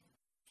on there.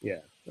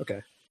 Yeah,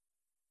 okay.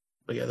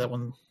 But yeah, that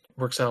one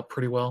works out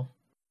pretty well.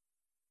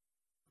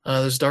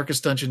 There's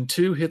Darkest Dungeon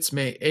 2 hits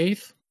May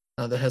 8th.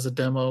 That has a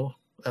demo.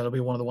 That'll be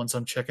one of the ones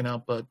I'm checking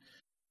out, but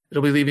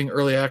it'll be leaving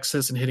early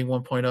access and hitting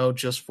 1.0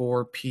 just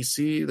for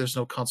PC. There's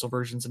no console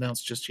versions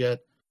announced just yet,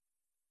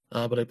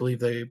 but I believe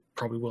they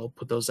probably will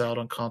put those out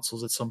on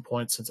consoles at some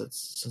point since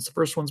the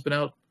first one's been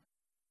out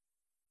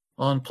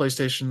on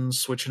PlayStation,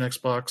 Switch, and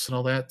Xbox and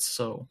all that.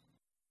 So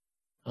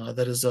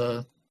that is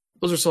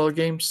those are solid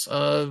games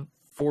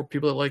for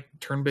people that like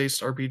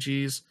turn-based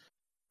RPGs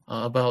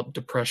about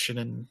depression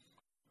and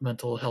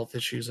mental health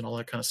issues and all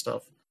that kind of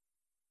stuff.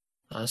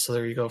 So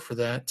there you go for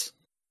that.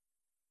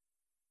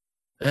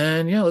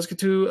 And yeah, let's get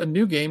to a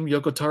new game.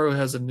 Yoko Taro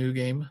has a new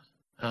game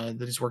that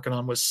he's working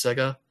on with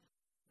Sega.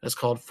 It's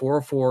called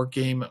 404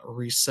 Game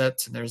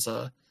Reset, and there's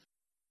a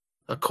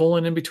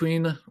colon in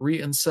between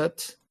re and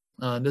set.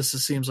 This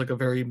seems like a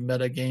very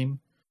meta game.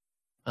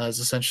 It's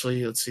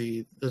essentially, let's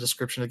see the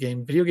description of the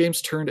game. Video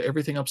games turned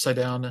everything upside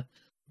down.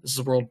 This is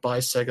a world by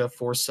Sega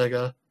for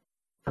Sega.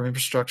 From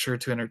infrastructure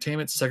to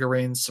entertainment, Sega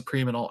reigns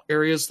supreme in all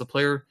areas. The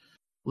player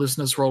lives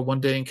in this world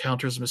one day,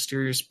 encounters a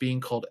mysterious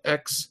being called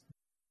X,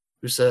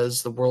 who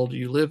says the world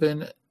you live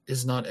in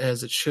is not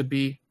as it should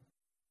be.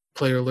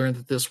 player learn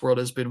that this world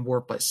has been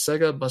warped by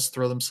Sega, must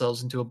throw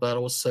themselves into a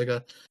battle with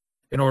Sega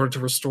in order to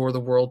restore the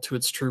world to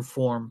its true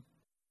form.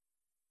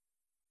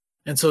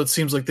 And so it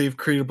seems like they've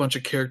created a bunch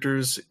of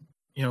characters,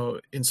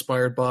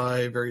 inspired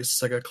by various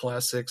Sega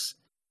classics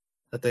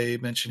that they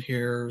mention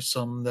here.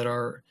 Some that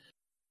are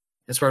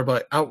inspired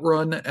by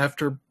Outrun,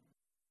 After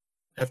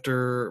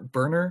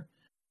Burner,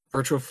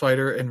 Virtua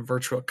Fighter, and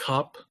Virtua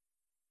Cop,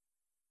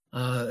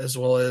 as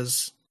well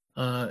as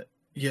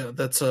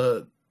that's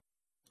a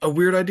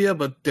weird idea,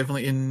 but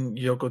definitely in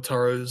Yoko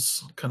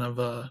Taro's kind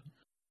of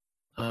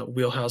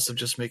wheelhouse of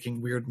just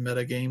making weird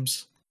meta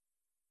games.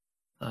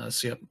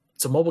 It's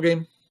a mobile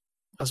game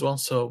as well,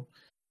 so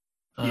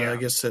I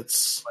guess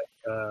it's like,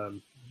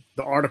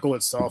 the article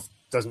itself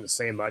doesn't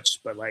say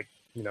much, but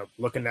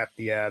looking at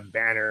the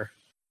banner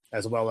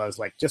as well as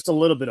just a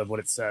little bit of what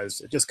it says,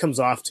 it just comes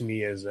off to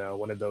me as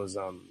one of those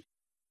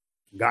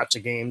gotcha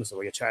games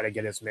where you try to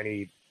get as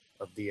many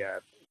of the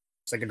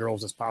Sega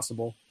girls as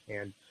possible,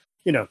 and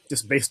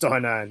just based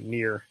on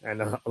Nier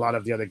and a lot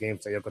of the other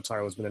games that Yoko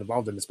Taro has been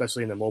involved in,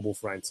 especially in the mobile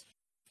front.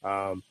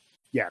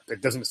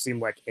 It doesn't seem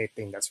like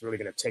anything that's really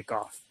going to take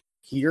off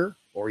here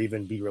or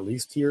even be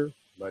released here,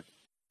 but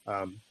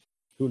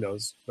who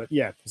knows? But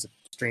yeah, he's a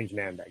strange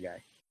man, that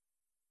guy.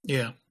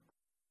 Yeah,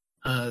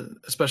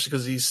 especially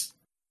because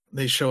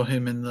they show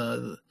him in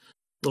the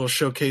little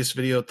showcase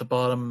video at the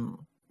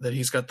bottom that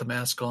he's got the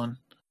mask on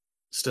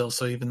still,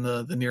 so even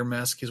the Nier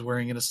mask he's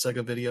wearing in a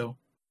Sega video.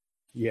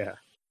 Yeah.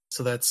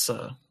 So that's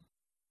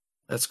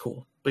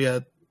cool. But yeah,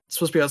 it's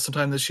supposed to be out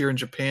sometime this year in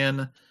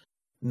Japan.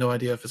 No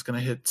idea if it's going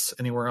to hit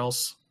anywhere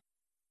else.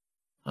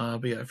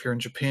 But yeah, if you're in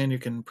Japan, you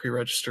can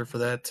pre-register for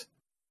that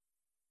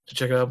to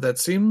check it out. That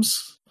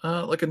seems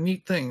like a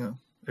neat thing.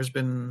 There's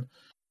been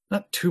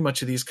not too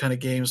much of these kind of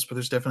games, but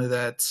there's definitely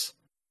that.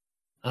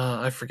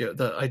 I forget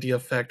the Idea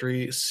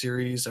Factory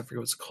series. I forget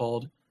what it's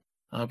called,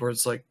 where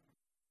it's like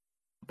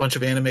a bunch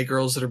of anime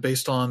girls that are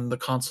based on the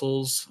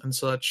consoles and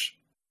such.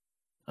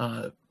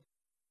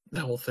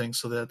 That whole thing.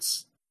 So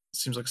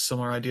seems like a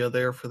similar idea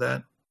there for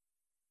that.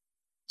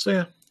 So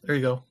yeah, there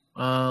you go.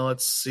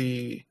 Let's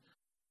see.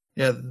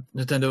 Yeah,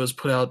 Nintendo has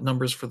put out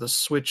numbers for the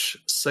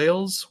Switch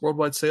sales,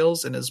 worldwide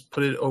sales, and has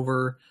put it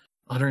over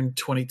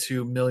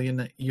 122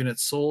 million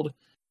units sold,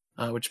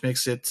 which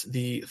makes it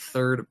the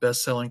third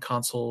best-selling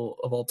console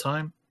of all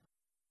time,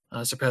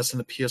 surpassing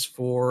the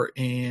PS4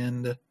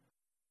 and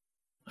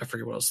I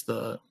forget what else.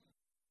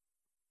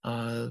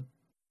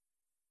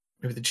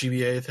 Maybe the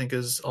GBA, I think,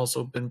 has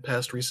also been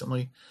passed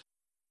recently.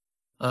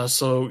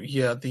 So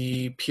yeah,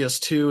 the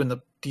PS2 and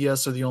the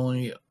DS are the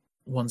only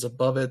ones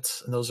above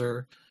it, and those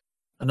are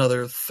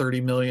another 30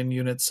 million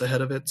units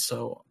ahead of it.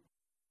 So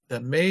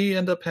that may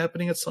end up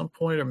happening at some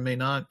point, or may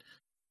not.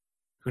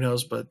 Who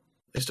knows? But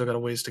they still got a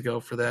ways to go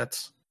for that,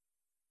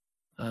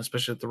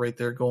 especially at the rate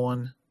they're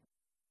going.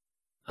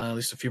 At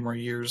least a few more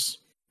years.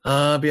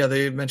 But yeah,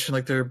 they mentioned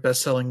their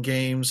best-selling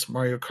games.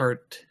 Mario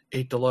Kart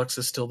 8 Deluxe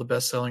is still the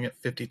best-selling at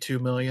 52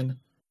 million.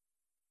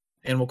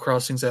 Animal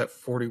Crossing's at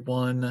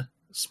 41.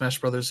 Smash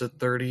Brothers at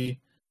 30.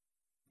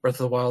 Breath of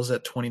the Wild is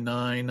at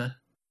 29.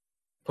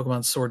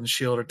 Pokemon Sword and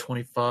Shield are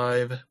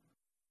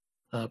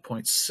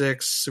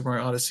 25.6. Super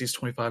Mario Odyssey is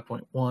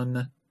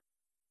 25.1.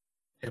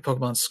 Yeah,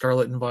 Pokemon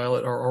Scarlet and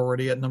Violet are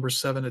already at number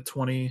 7 at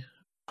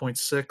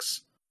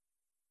 20.6.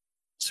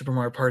 Super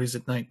Mario Party's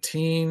at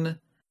 19.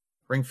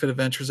 Ring Fit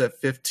Adventures at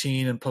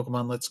 15, and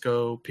Pokemon Let's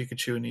Go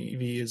Pikachu and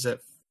Eevee is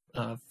at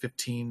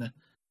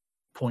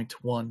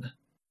 15.1.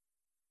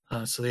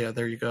 So yeah,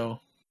 there you go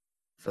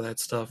for that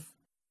stuff.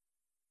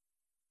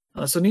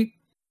 So neat.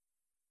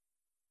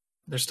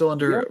 They're still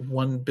under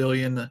 1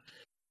 billion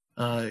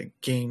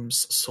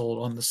games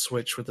sold on the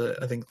Switch.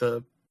 I think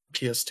the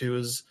PS2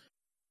 is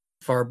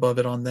far above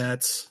it on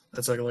that.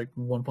 That's like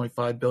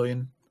 1.5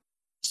 billion,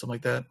 something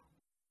like that.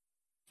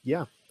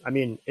 Yeah, I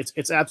mean,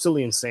 it's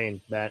absolutely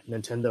insane that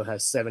Nintendo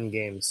has 7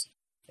 games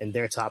in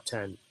their top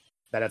 10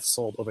 that have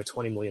sold over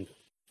 20 million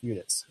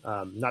units.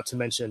 Not to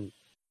mention,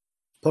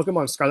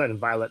 Pokemon Scarlet and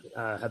Violet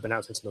have been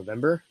out since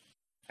November,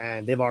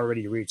 and they've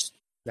already reached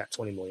that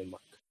 20 million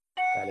mark.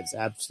 That is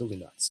absolutely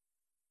nuts,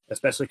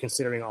 especially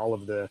considering all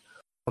of the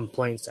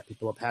complaints that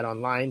people have had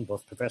online,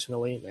 both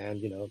professionally and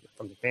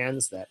from the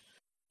fans, that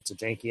it's a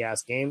janky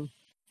ass game.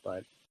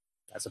 But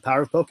that's the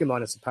power of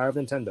Pokemon. It's the power of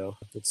Nintendo.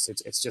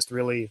 It's just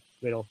really,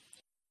 I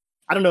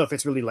don't know if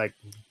it's really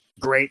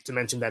great to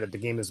mention that the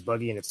game is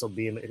buggy and it's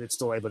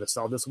still able to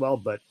sell this well,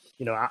 but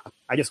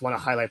I just want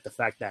to highlight the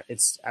fact that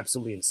it's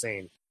absolutely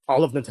insane.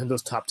 All of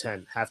Nintendo's top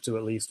 10 have to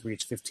at least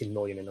reach 15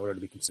 million in order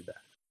to be considered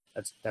that.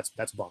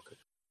 That's bonkers.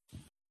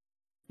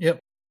 Yep.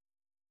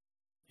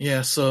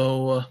 Yeah.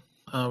 So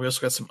we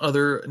also got some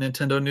other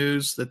Nintendo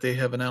news that they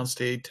have announced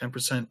a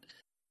 10%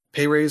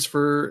 pay raise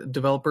for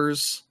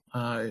developers.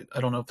 I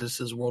don't know if this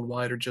is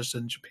worldwide or just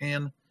in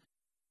Japan,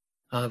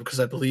 because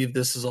I believe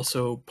this is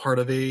also part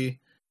of a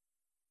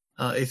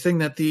thing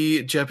that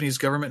the Japanese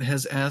government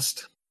has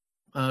asked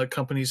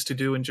companies to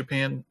do in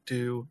Japan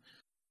to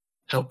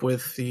help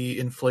with the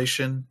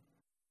inflation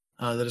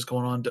that is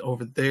going on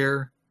over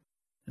there.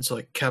 And so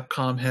like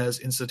Capcom has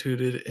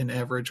instituted an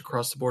average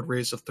across the board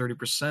raise of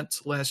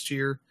 30% last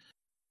year.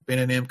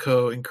 Bandai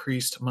Namco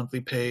increased monthly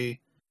pay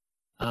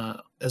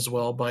as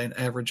well by an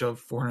average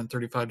of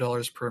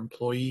 $435 per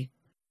employee.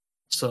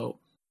 So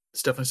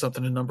it's definitely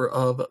something a number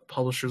of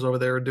publishers over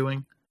there are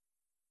doing.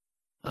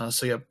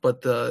 So yeah,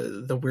 but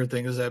the weird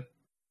thing is that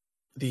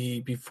the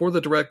day before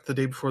the Direct, the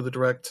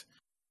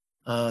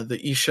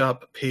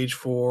eShop page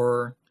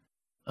for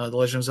The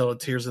Legend of Zelda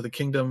Tears of the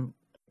Kingdom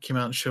came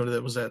out and showed that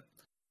it was at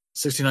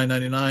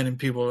 $69.99, and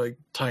people are like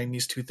tying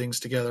these two things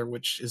together,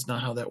 which is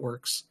not how that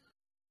works.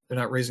 They're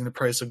not raising the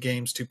price of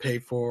games to pay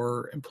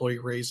for employee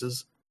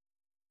raises.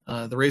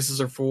 The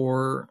raises are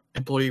for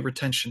employee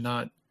retention,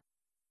 not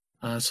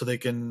so they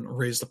can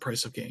raise the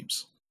price of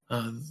games.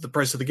 The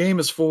price of the game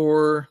is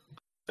for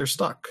their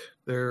stock,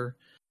 their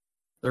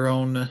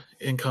own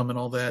income and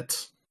all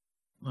that.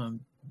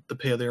 The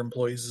pay of their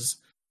employees is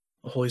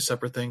a wholly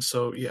separate thing.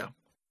 So yeah,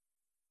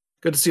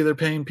 good to see they're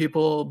paying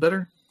people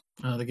better.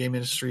 The game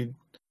industry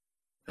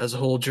as a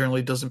whole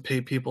generally doesn't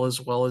pay people as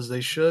well as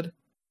they should.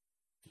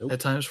 Nope. At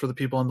times for the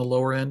people on the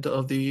lower end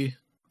of the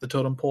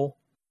totem pole.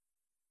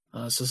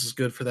 So this is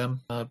good for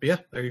them. But yeah,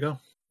 there you go.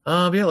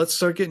 Let's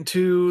start getting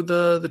to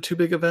the two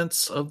big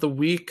events of the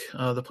week.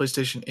 The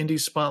PlayStation Indie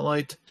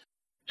Spotlight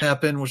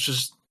happened, which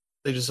is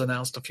they just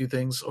announced a few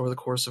things over the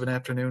course of an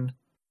afternoon.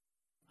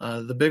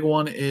 The big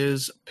one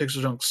is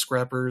Pixel Junk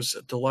Scrappers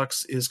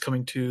Deluxe is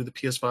coming to the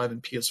PS5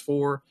 and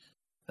PS4,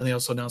 and they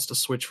also announced a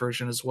Switch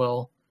version as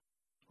well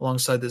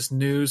alongside this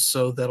news,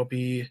 so that'll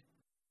be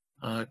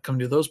coming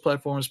to those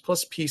platforms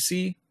plus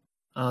PC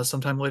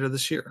sometime later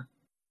this year.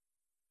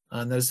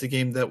 And that is the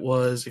game that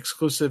was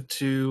exclusive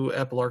to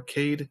Apple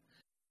Arcade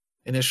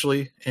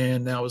initially,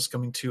 and now is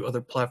coming to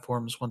other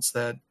platforms once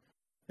that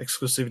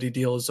exclusivity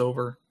deal is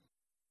over.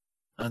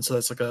 And so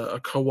that's like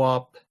a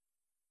co-op,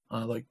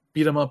 like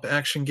beat-em-up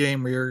action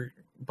game where you're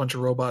a bunch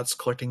of robots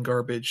collecting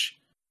garbage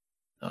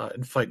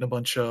and fighting a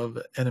bunch of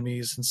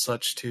enemies and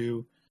such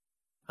to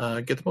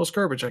get the most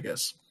garbage, I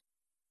guess.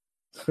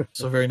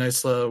 So a very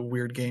nice,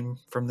 weird game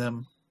from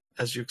them,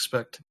 as you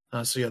expect.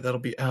 So yeah, that'll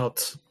be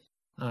out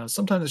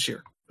sometime this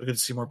year. We're going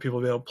to see more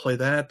people be able to play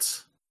that.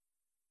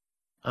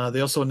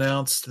 They also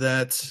announced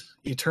that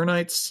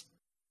Eternights,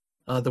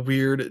 the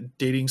weird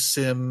dating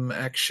sim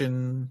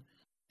action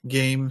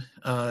game,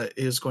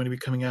 is going to be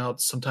coming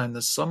out sometime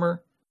this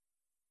summer.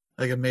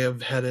 I think it may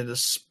have had a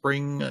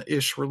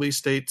spring-ish release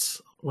date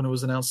when it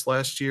was announced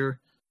last year,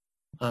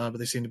 but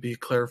they seem to be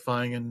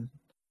clarifying and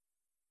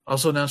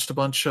also announced a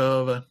bunch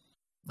of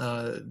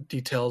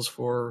details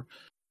for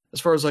as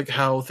far as like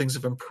how things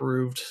have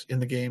improved in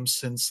the game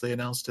since they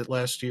announced it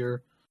last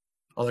year,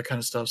 all that kind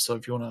of stuff. So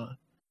if you want to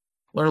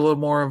learn a little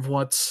more of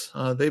what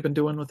they've been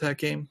doing with that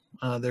game,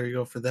 there you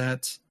go for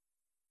that.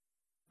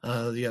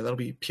 That'll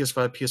be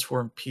PS5,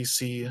 PS4, and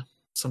PC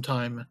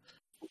sometime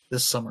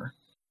this summer.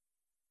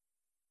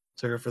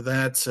 So here for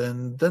that.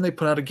 And then they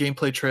put out a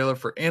gameplay trailer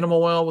for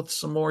Animal Well with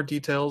some more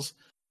details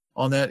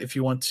on that if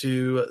you want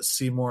to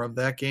see more of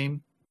that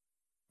game.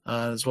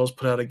 As well as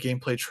put out a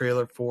gameplay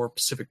trailer for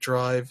Pacific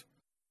Drive,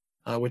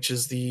 which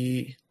is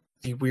the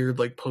weird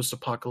like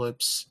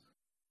post-apocalypse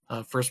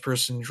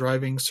first-person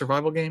driving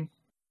survival game.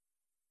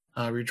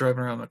 Where you're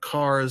driving around in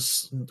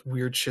cars,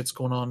 weird shit's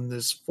going on in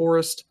this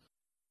forest,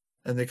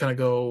 and they kind of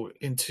go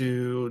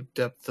into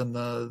depth in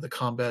the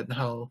combat and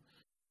how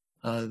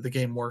the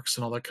game works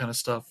and all that kind of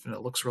stuff, and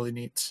it looks really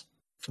neat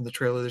from the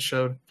trailer they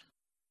showed.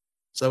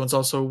 So that one's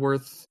also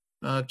worth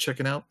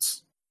checking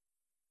out.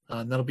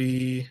 And that'll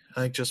be,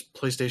 I think, just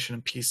PlayStation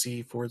and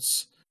PC for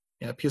its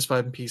PS5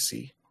 and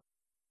PC.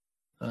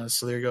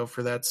 So there you go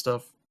for that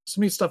stuff.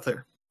 Some neat stuff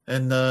there.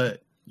 And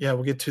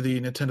we'll get to the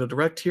Nintendo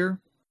Direct here.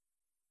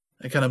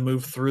 I kind of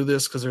move through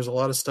this because there's a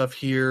lot of stuff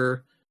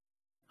here.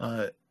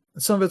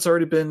 Some of it's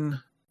already been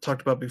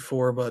talked about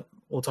before, but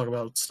we'll talk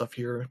about stuff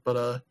here.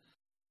 But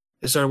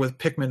it started with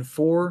Pikmin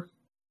 4,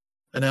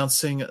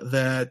 announcing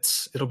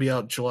that it'll be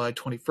out July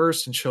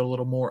 21st and show a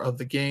little more of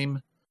the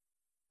game.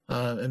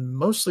 And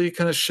mostly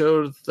kind of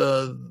showed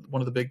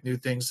one of the big new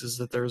things is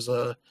that there's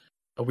a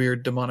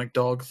weird demonic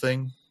dog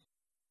thing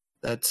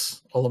that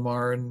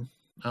Olimar and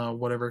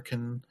whatever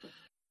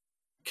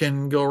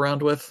can go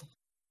around with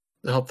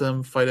to help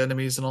them fight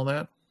enemies and all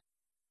that.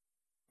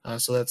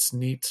 So that's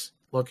neat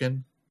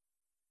looking.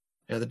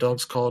 Yeah, the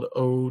dog's called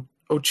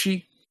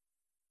Ochi.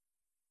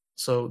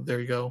 So there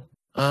you go.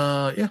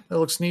 That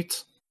looks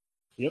neat.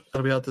 Yep.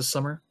 That'll be out this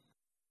summer.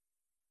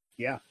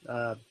 Yeah.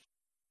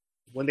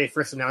 When they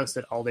first announced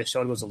it, all they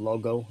showed was a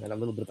logo and a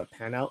little bit of a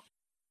pan out.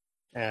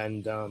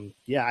 And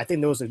I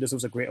think this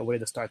was a great way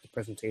to start the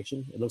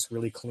presentation. It looks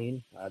really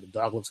clean. The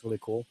dog looks really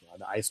cool.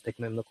 The ice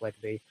Pikmin look like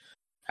they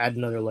add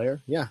another layer.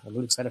 Yeah, I'm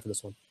really excited for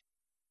this one.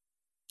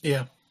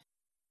 Yeah.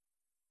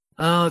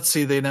 Let's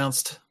see. They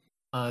announced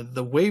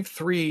the Wave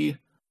 3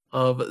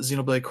 of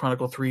Xenoblade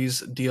Chronicle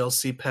 3's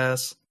DLC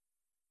pass,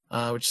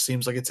 which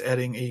seems like it's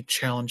adding a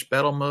challenge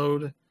battle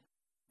mode,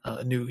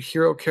 a new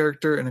hero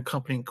character and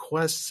accompanying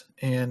quests,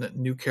 and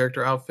new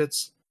character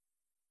outfits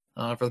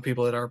for the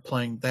people that are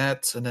playing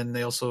that. And then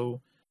they also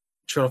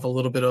showed off a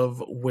little bit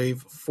of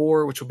Wave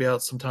 4, which will be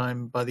out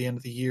sometime by the end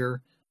of the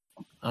year.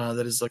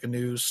 That is like a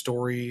new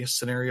story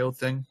scenario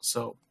thing.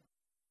 So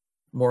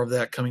more of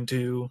that coming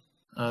to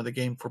the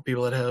game for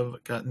people that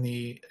have gotten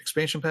the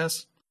expansion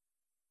pass.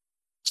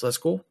 So that's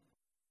cool.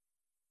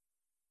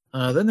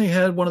 Then they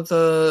had one of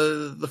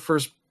the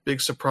first big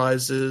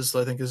surprises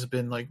I think has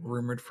been like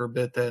rumored for a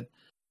bit, that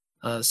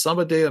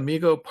Samba de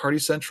Amigo Party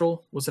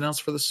Central was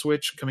announced for the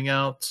Switch, coming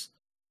out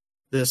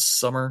this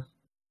summer.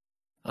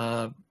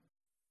 And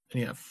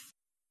yeah,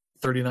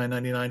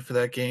 $39.99 for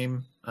that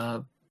game.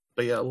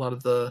 But yeah, a lot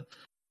of the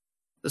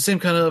same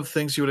kind of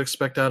things you would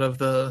expect out of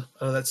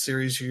that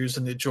series. You're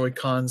using the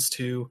Joy-Cons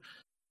to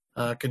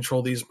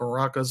control these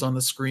maracas on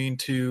the screen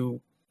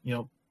to,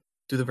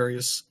 do the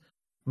various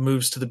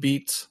moves to the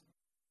beat.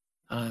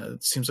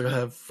 It seems like I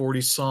have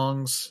 40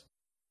 songs,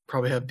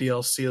 probably have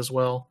DLC as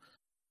well,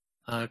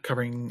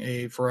 covering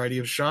a variety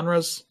of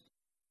genres.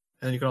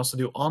 And you can also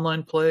do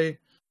online play,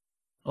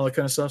 all that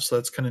kind of stuff, so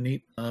that's kind of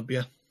neat. But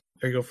yeah,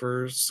 there you go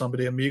for Samba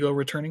de Amigo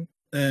returning.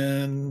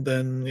 And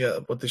then, yeah,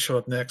 what they showed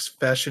up next,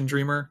 Fashion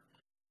Dreamer.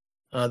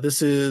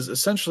 This is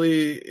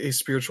essentially a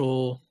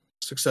spiritual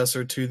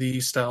successor to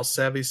the Style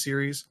Savvy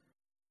series.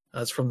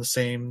 It's from the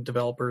same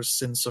developers,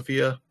 Sin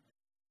Sophia.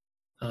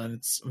 And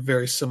it's a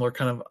very similar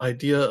kind of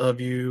idea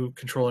of you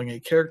controlling a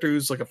character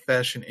who's like a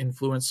fashion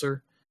influencer,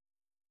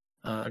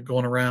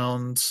 going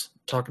around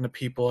talking to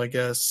people, I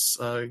guess,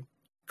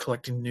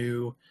 collecting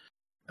new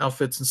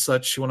outfits and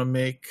such you want to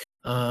make.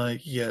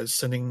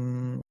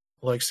 Sending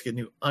likes to get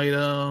new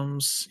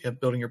items,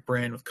 building your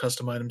brand with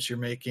custom items you're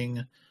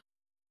making,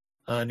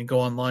 and you go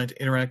online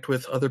to interact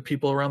with other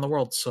people around the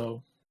world.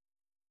 So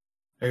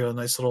there you go, a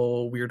nice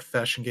little weird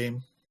fashion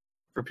game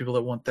for people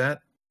that want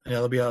that. Yeah,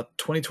 it'll be out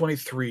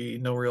 2023.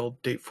 No real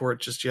date for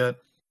it just yet,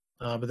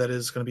 but that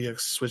is going to be a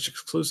Switch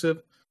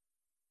exclusive.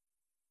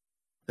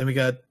 Then we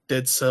got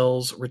Dead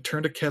Cells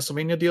Return to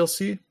Castlevania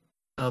DLC.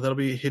 That'll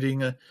be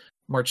hitting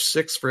March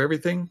 6th for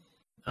everything.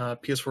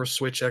 PS4,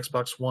 Switch,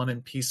 Xbox One,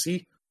 and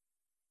PC.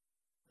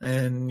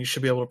 And you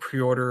should be able to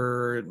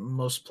pre-order at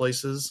most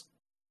places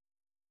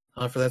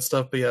for that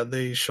stuff. But yeah,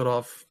 they showed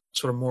off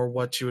sort of more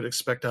what you would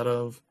expect out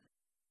of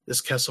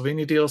this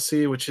Castlevania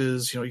DLC, which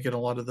is, you get a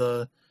lot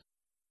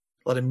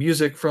of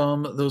music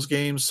from those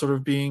games sort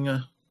of being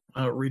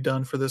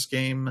redone for this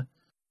game.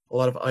 A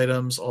lot of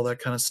items, all that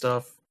kind of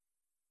stuff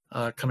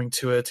coming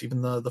to it.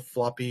 Even the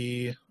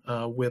floppy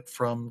whip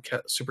from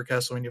Super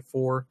Castlevania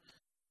 4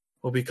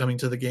 will be coming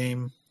to the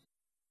game.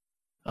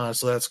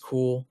 So that's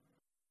cool.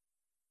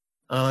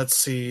 Let's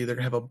see. They're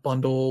going to have a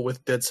bundle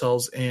with Dead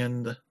Cells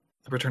and the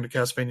Return to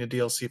Castlevania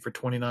DLC for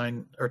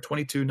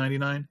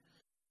 $22.99.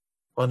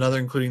 While another,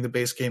 including the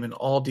base game and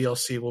all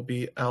DLC, will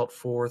be out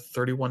for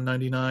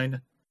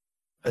 $31.99.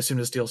 I assume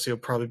this DLC will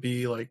probably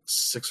be like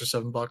 $6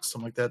 or $7,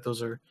 something like that.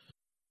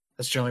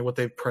 That's generally what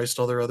they've priced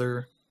all their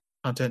other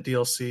content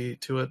DLC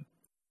to it.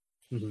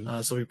 Mm-hmm.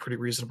 So it'll be pretty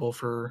reasonable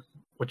for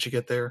what you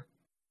get there.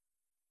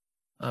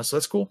 So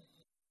that's cool.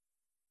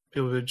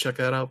 People would check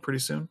that out pretty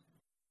soon.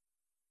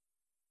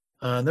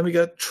 And then we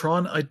got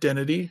Tron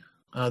Identity.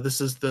 This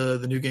is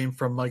the new game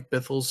from Mike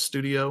Bithel's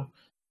studio.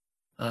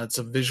 It's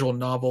a visual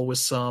novel with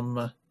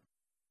some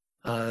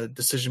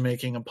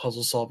decision-making and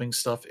puzzle-solving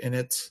stuff in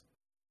it.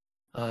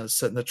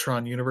 Set in the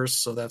Tron universe,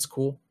 so that's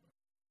cool.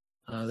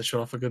 They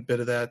showed off a good bit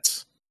of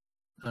that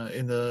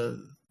in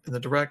the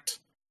direct.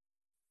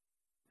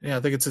 Yeah, I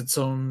think it's its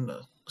own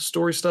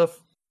story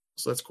stuff,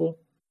 so that's cool.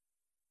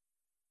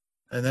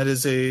 And that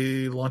is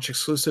a launch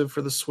exclusive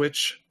for the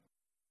Switch.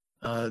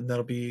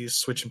 That'll be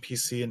Switch and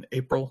PC in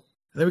April.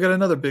 And then we got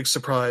another big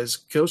surprise,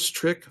 Ghost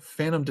Trick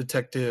Phantom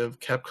Detective.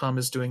 Capcom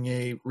is doing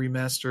a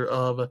remaster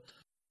of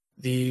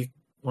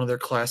one of their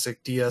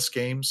classic DS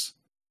games.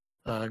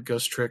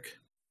 Ghost Trick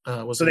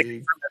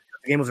the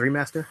game was a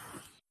remaster?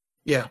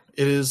 Yeah,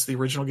 it is the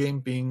original game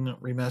being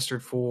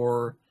remastered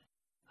for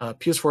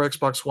PS4,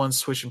 Xbox One,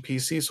 Switch, and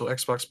PC. So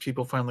Xbox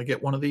people finally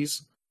get one of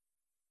these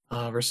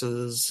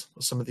versus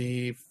some of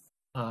the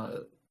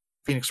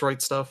Phoenix Wright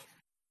stuff.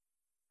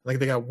 I think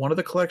they got one of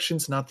the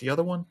collections, not the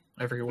other one.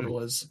 I forget what it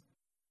was.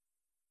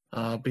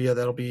 But yeah,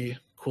 that'll be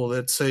cool.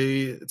 It's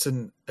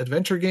an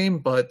adventure game,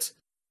 but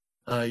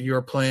you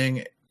are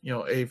playing,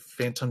 a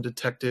phantom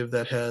detective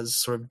that has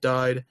sort of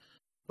died,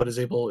 but is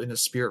able in a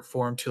spirit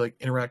form to like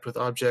interact with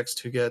objects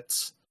to get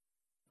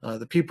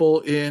the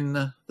people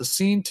in the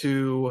scene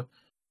to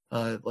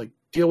like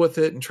deal with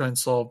it and try and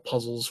solve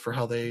puzzles for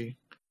how they,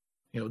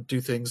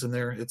 do things in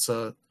there. It's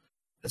a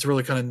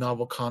really kind of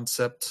novel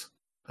concept,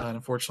 and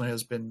unfortunately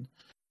has been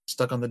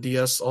stuck on the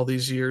DS all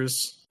these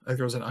years. I think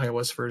there was an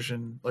iOS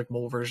version, like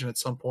mobile version at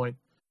some point.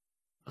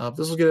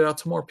 This will get it out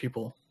to more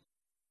people.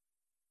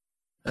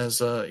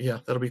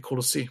 That'll be cool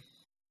to see.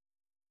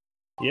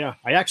 Yeah,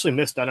 I actually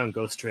missed out on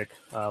Ghost Trick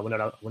when it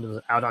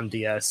was out on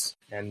DS,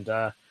 and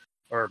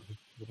or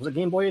was it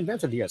Game Boy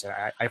Advance or DS?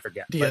 I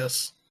forget.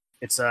 DS.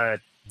 But it's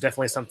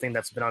definitely something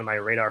that's been on my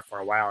radar for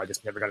a while. I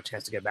just never got a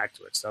chance to get back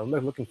to it, so I'm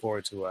looking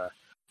forward to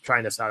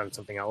trying this out on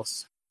something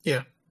else.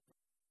 Yeah,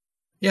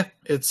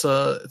 it's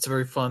a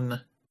very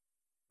fun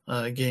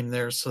game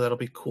there, so that'll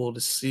be cool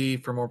to see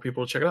for more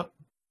people to check it out.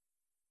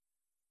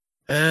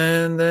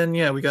 And then,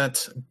 yeah, we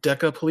got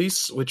Deca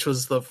Police, which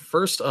was the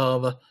first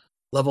of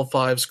Level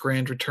 5's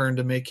grand return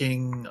to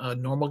making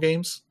normal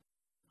games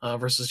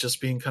versus just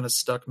being kind of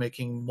stuck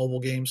making mobile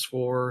games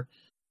for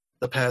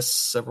the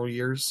past several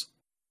years,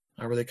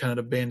 where they kind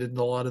of abandoned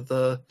a lot of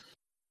the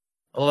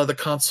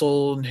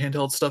console and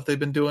handheld stuff they've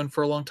been doing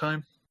for a long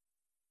time.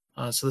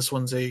 So this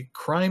one's a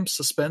crime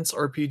suspense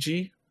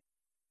RPG.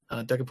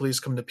 Deca Police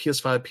coming to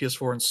PS5,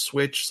 PS4, and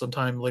Switch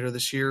sometime later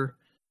this year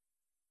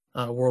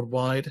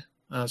worldwide.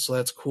 So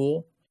that's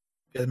cool.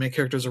 Yeah, the main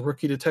character is a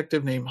rookie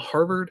detective named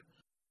Harvard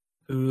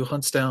who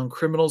hunts down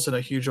criminals in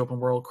a huge open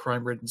world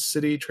crime-ridden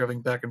city,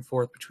 traveling back and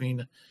forth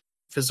between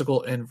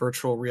physical and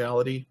virtual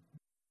reality.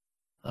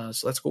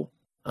 So that's cool.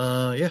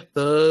 Yeah,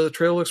 the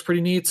trailer looks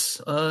pretty neat,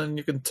 and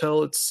you can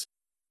tell it's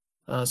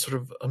sort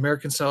of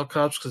American-style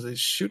cops because they're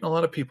shooting a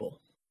lot of people.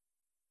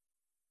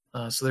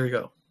 So there you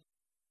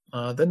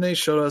go. Then they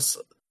showed us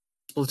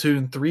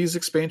Splatoon 3's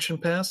expansion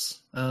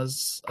pass.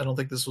 As I don't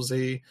think this was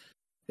a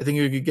thing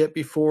you could get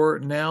before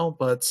now,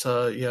 but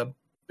yeah,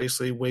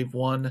 basically Wave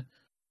 1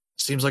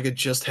 seems like it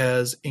just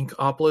has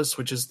Inkopolis,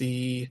 which is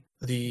the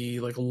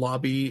like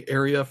lobby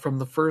area from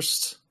the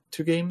first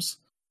two games.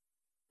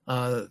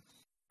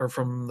 Or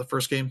from the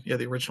first game, yeah,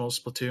 the original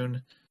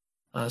Splatoon.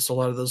 So a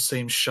lot of those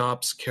same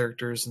shops,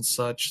 characters, and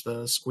such.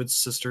 The Squid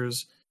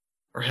Sisters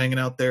are hanging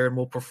out there and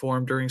will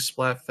perform during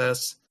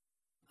Splatfest.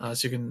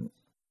 So you can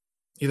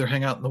either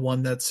hang out in the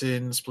one that's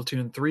in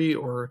Splatoon 3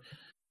 or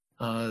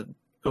go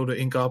to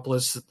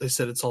Inkopolis. They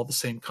said it's all the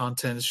same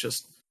content. It's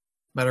just a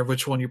matter of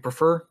which one you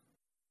prefer.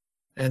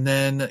 And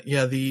then,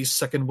 yeah, the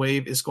second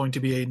wave is going to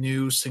be a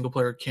new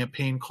single-player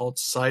campaign called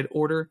Side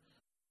Order.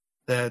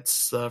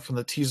 That's from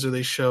the teaser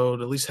they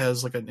showed, at least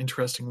has like an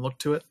interesting look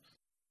to it.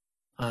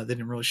 They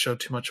didn't really show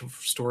too much of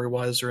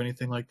story-wise or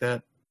anything like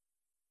that.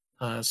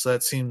 So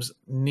that seems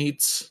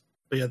neat.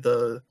 But yeah,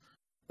 the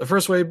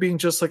first wave being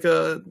just like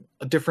a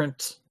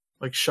different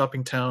like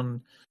shopping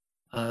town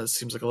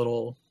seems like a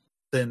little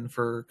thin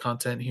for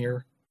content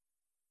here.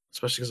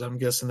 Especially because I'm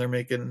guessing they're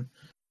making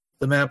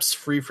the maps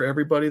free for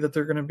everybody that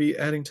they're going to be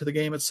adding to the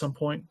game at some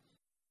point.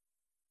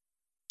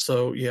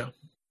 So yeah,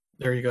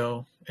 there you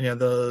go. And yeah,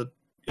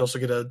 you also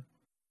get a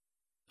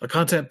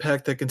content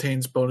pack that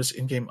contains bonus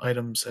in-game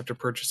items after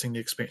purchasing the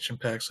expansion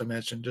pack. So I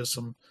imagine just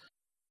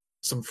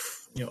some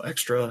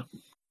extra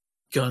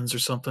guns or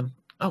something,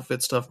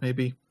 outfit stuff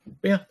maybe.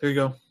 But yeah, there you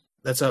go.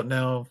 That's out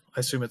now.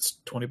 I assume it's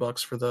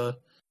 $20 for the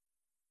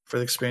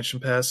expansion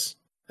pass.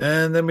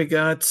 And then we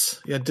got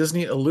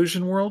Disney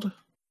Illusion World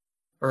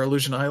or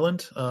Illusion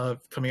Island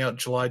coming out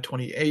July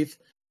 28th.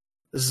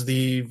 This is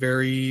the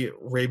very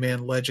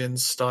Rayman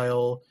Legends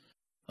style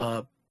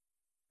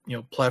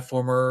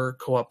platformer,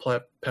 co-op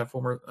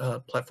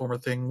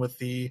platformer thing with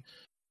the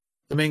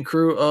main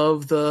crew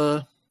of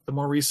the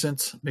more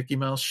recent Mickey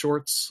Mouse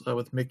shorts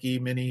with Mickey,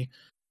 Minnie,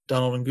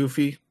 Donald, and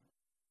Goofy.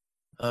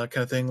 Kind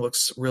of thing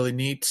looks really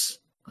neat.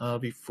 It'll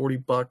be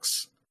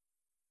 $40.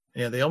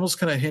 Yeah, they almost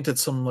kind of hinted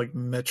some like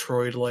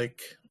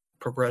Metroid-like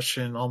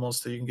progression,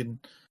 almost that you can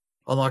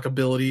unlock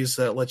abilities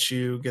that let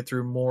you get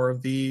through more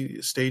of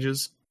the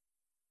stages,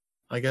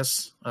 I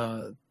guess.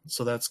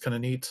 So that's kind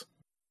of neat.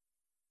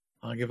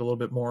 Give a little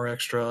bit more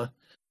extra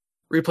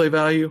replay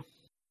value.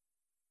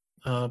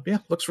 Yeah,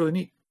 looks really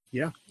neat.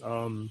 Yeah.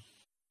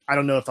 I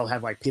don't know if I'll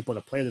have like people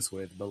to play this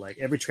with, but like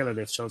every trailer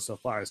they've shown so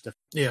far is different.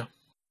 Yeah,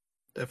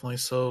 definitely.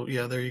 So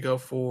yeah, there you go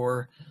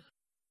for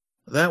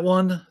that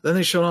one. Then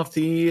they showed off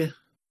the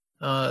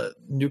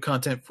new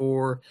content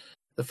for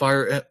the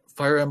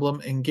Fire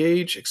Emblem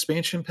Engage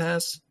expansion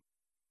pass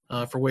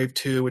for Wave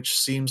 2, which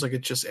seems like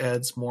it just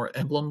adds more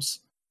emblems.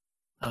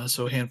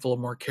 So a handful of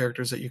more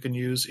characters that you can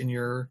use in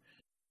your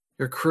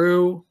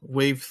crew.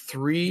 Wave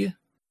 3.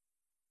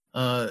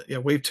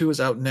 Wave 2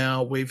 is out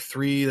now. Wave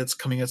 3, that's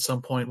coming at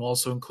some point, will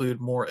also include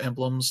more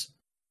emblems,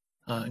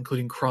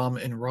 including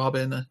Chrom and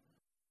Robin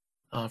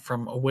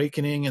from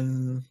Awakening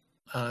and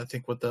I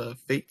think with the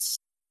Fates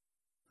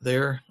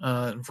there.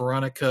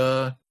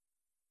 Veronica,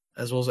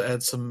 as well as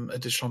add some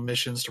additional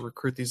missions to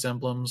recruit these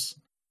emblems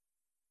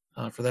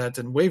for that.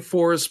 And Wave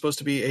 4 is supposed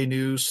to be a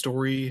new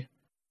story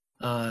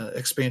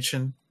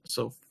expansion.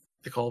 So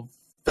they call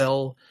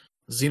Fel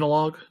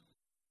Xenologue.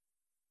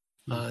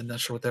 Not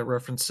sure what that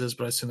reference is,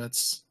 but I assume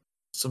that's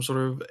some sort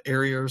of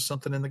area or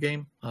something in the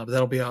game. But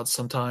that'll be out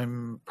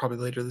sometime probably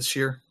later this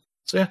year.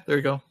 So yeah, there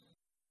you go.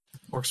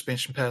 More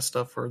expansion pass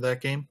stuff for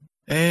that game.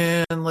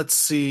 And let's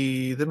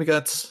see. Then we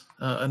got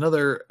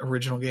another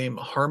original game,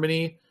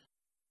 Harmony,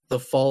 The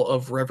Fall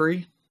of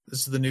Reverie. This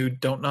is the new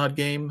Don't Nod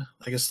game.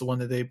 I guess the one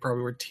that they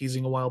probably were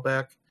teasing a while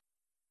back.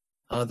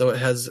 Though it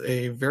has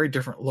a very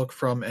different look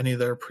from any of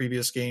their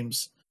previous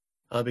games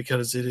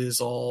because it is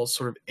all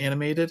sort of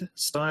animated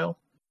style.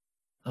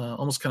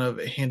 Almost kind of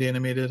a hand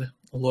animated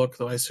look,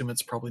 though I assume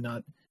it's probably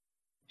not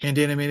hand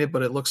animated,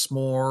 but it looks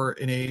more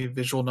in a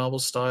visual novel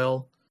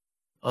style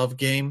of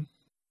game.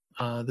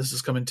 This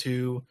is coming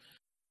to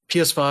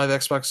PS5,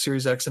 Xbox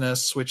Series X and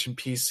S, Switch, and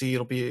PC.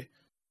 It'll be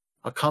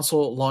a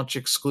console launch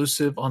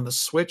exclusive on the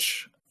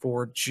Switch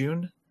for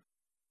June.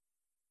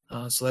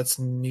 So that's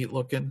neat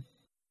looking.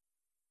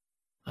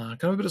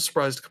 Kind of a bit of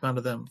surprise to come out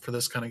of them for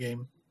this kind of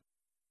game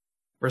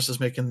versus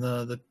making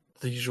the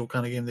usual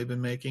kind of game they've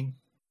been making.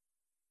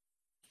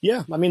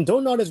 Yeah, I mean,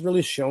 Don't Nod has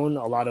really shown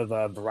a lot of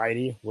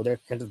variety with their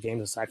kinds of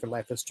games aside from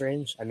Life is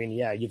Strange. I mean,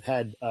 yeah, you've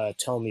had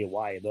Tell Me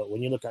Why, but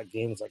when you look at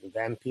games like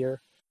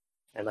Vampire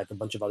and like a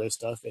bunch of other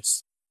stuff,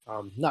 it's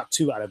not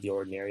too out of the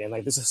ordinary. And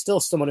like this is still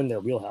somewhat in their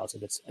wheelhouse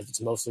if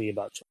it's mostly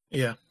about.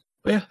 Yeah,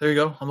 but yeah, there you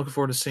go. I'm looking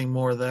forward to seeing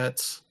more of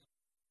that.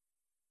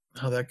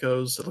 How that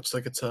goes. It looks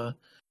like it's going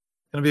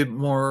to be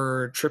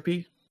more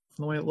trippy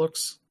from the way it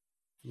looks.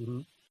 Mm-hmm.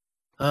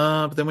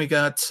 But then we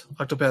got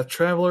Octopath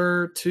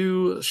Traveler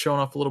 2 showing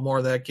off a little more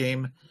of that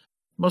game.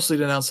 Mostly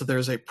to announce that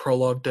there's a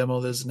prologue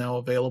demo that is now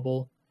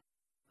available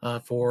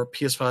for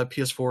PS5,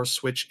 PS4,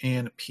 Switch,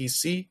 and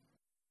PC.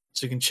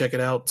 So you can check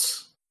it out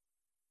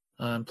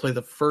and play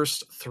the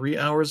first 3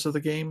 hours of the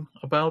game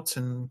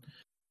and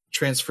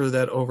transfer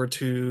that over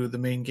to the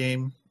main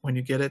game when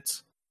you get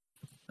it.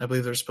 I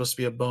believe there's supposed to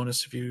be a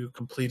bonus if you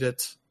complete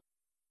it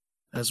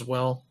as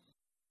well.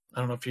 I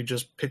don't know if you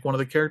just pick one of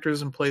the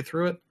characters and play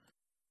through it.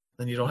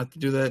 Then you don't have to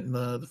do that in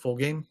the full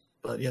game.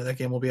 But yeah, that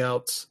game will be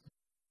out,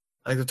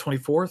 I think, the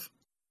 24th.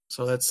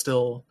 So that's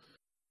still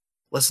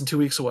less than 2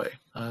 weeks away.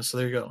 So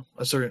there you go.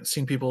 I've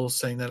seen people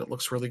saying that it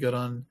looks really good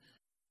on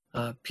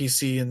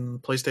PC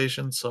and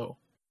PlayStation. So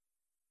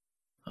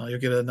you'll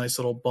get a nice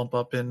little bump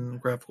up in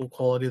graphical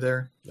quality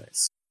there.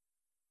 Nice.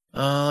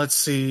 Let's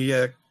see.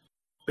 Yeah,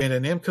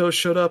 Bandai Namco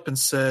showed up and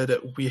said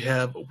We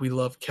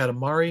Love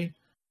Katamari,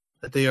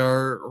 that they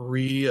are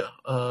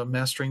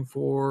remastering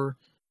for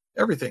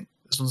everything.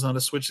 This one's not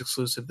a Switch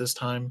exclusive this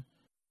time.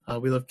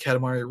 We Love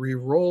Katamari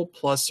Re-Roll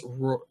plus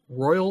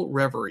Royal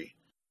Reverie.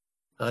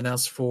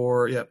 Announced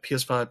for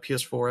PS5,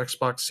 PS4,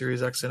 Xbox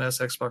Series X and S,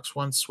 Xbox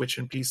One, Switch,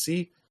 and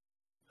PC.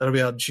 That'll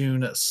be out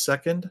June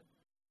 2nd.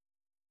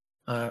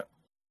 June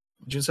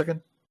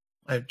 2nd?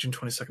 I have June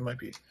 22nd, might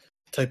be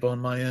a typo on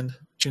my end.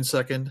 June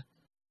 2nd.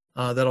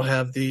 That'll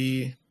have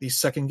the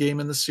second game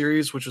in the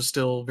series, which was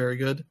still very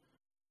good.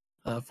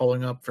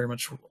 Following up very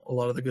much a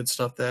lot of the good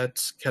stuff that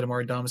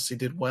Katamari Damacy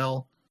did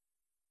well.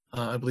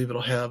 I believe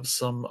it'll have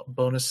some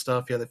bonus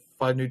stuff. Yeah, the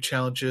 5 new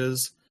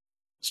challenges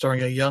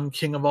starring a young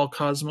king of all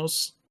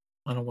cosmos.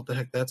 I don't know what the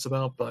heck that's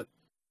about, but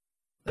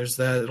there's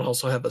that. It'll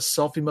also have a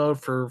selfie mode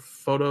for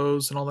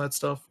photos and all that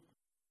stuff.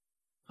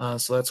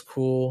 So that's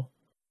cool.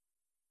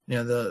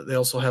 Yeah, they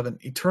also have an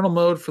eternal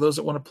mode for those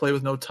that want to play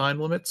with no time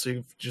limit. So if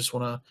you just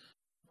want to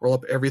roll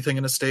up everything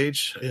in a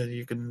stage,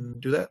 you can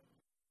do that.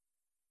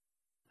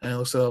 And it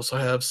looks like they also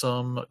have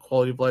some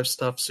quality of life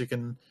stuff, so you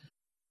can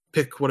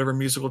pick whatever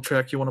musical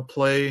track you want to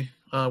play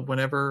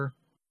whenever.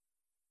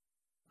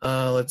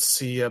 Let's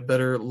see,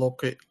 better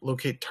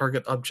locate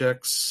target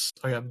objects.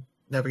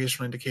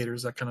 Navigational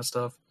indicators, that kind of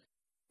stuff.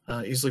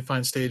 Easily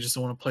find stages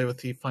and want to play with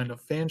the Find a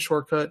Fan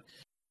shortcut.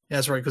 Yeah,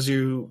 that's right, because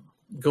you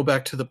go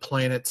back to the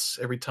planets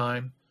every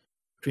time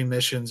between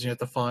missions. You have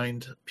to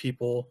find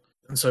people.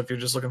 And so if you're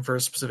just looking for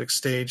a specific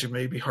stage, it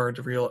may be hard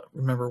to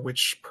remember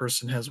which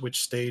person has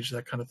which stage,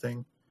 that kind of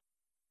thing.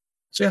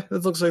 So yeah,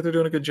 it looks like they're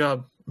doing a good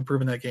job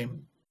improving that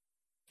game.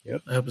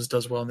 Yep. I hope this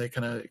does well and they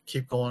kind of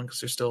keep going, because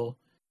there's still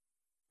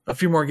a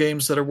few more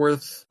games that are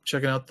worth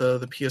checking out. The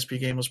PSP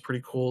game was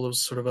pretty cool. It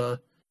was sort of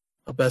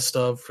a best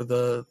of for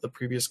the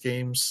previous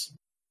games.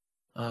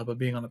 But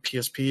being on a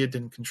PSP, it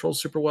didn't control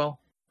super well.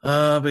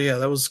 But yeah,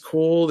 that was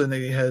cool. Then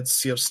they had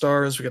Sea of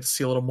Stars. We got to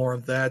see a little more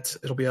of that.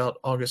 It'll be out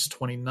August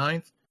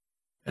 29th.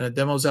 And a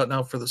demo's out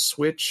now for the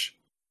Switch.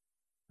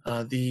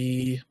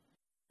 The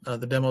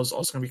demo is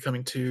also going to be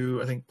coming to,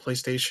 I think,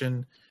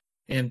 PlayStation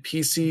and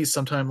PC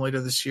sometime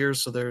later this year.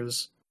 So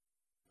there's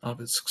if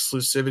it's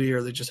exclusivity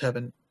or they just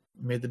haven't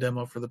made the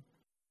demo for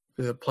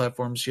the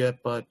platforms yet.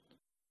 But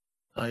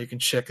you can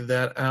check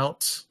that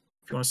out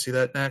if you want to see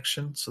that in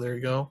action. So there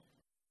you go.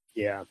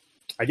 Yeah,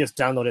 I just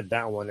downloaded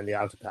that one and the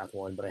Octopath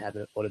one, but I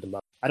haven't loaded them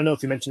up. I don't know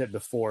if you mentioned it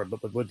before,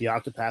 but with the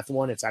Octopath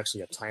one, it's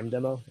actually a time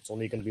demo. It's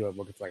only going to be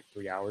working for like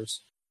 3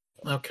 hours.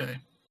 Okay.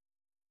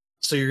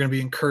 So you're going to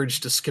be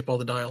encouraged to skip all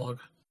the dialogue.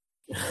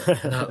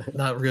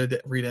 not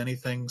read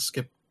anything,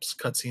 skip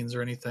cutscenes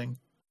or anything.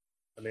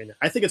 I mean,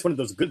 I think it's one of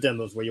those good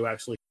demos where you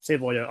actually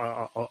save all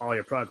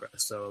your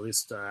progress. So at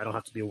least I don't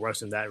have to be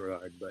worse in that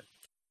regard. But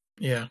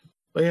yeah,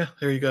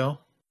 there you go.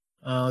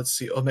 Let's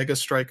see, Omega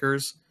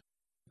Strikers,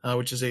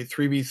 which is a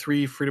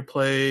 3v3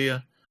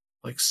 free-to-play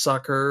like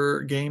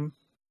soccer game.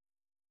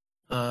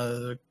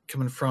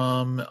 Coming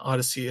from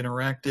Odyssey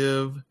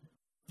Interactive.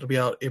 It'll be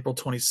out April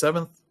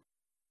 27th.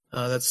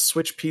 That's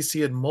Switch,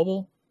 PC, and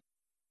mobile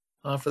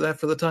for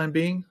the time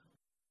being.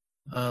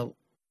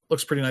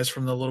 Looks pretty nice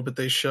from the little bit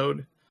they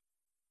showed.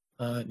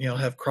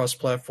 Have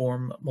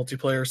cross-platform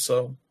multiplayer,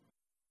 so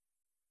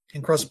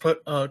and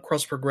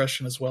cross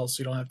progression as well,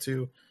 so you don't have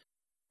to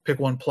pick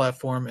one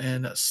platform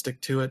and stick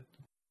to it.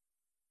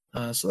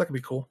 So that could be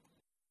cool.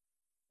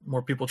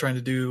 More people trying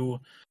to do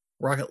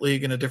Rocket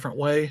League in a different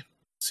way.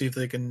 See if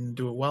they can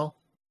do it well.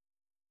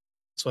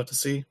 So we'll have to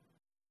see.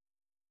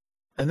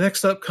 And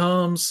next up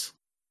comes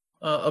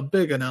a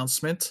big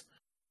announcement.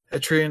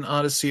 Etrian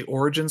Odyssey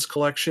Origins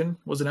Collection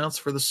was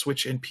announced for the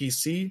Switch and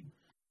PC,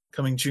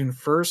 coming June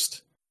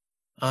 1st.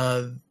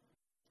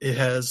 It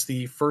has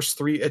the first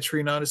 3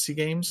 Etrian Odyssey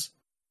games,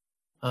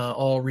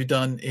 all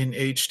redone in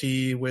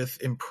HD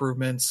with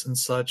improvements and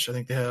such. I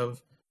think they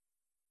have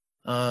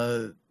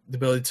the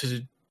ability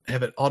to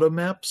have it auto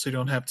map, so you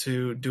don't have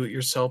to do it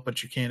yourself,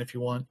 but you can if you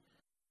want.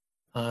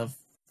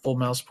 Full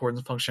mouse support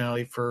and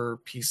functionality for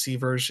PC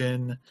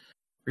version,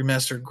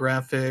 remastered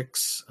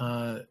graphics,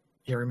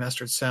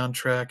 remastered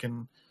soundtrack,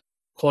 and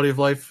quality of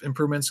life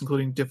improvements,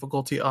 including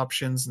difficulty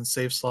options and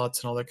save slots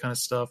and all that kind of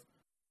stuff.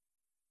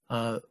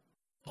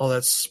 All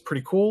that's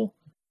pretty cool.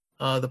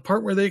 The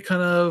part where they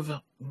kind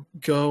of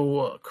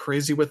go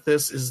crazy with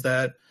this is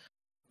that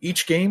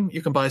each game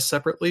you can buy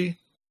separately,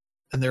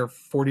 and they're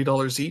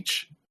 $40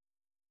 each.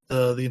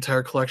 The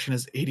entire collection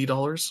is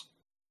 $80.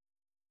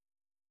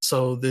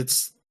 So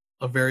it's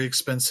a very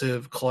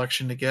expensive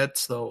collection to get.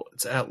 So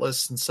it's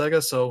Atlas and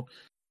Sega, so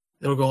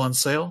it'll go on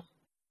sale.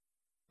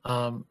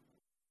 And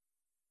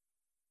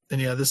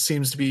yeah, this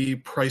seems to be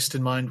priced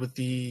in mind with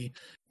the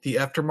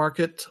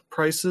aftermarket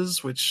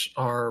prices, which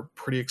are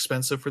pretty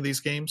expensive for these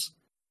games.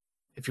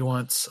 If you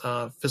want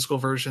physical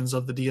versions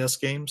of the DS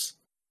games,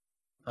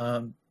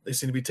 they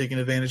seem to be taking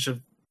advantage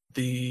of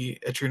the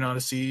Etrian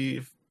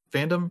Odyssey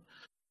fandom.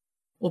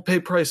 Will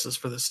pay prices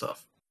for this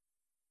stuff.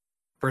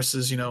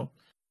 Versus,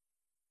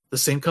 the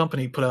same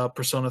company put out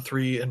Persona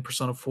 3 and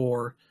Persona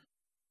 4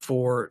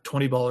 for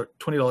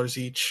 $20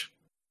 each.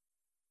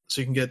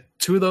 So you can get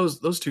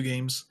those two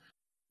games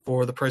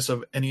for the price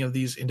of any of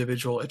these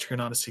individual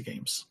Etrian Odyssey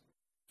games.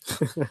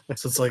 So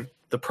it's like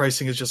the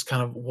pricing is just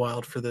kind of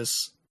wild for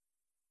this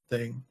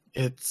thing.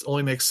 It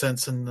only makes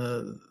sense in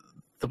the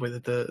way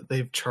that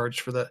they've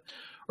charged for that,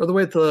 or the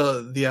way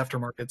that the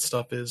aftermarket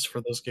stuff is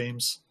for those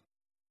games.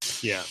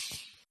 Yeah,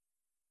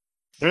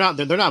 they're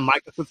not my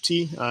cup of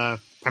tea.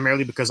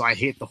 Primarily because I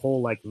hate the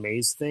whole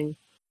maze thing.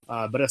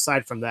 But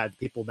aside from that,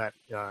 people that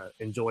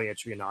enjoy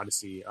Etrian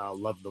Odyssey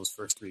love those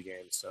first 3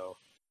 games. So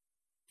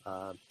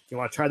if you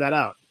want to try that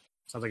out,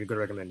 sounds like a good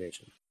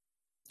recommendation.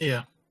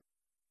 Yeah.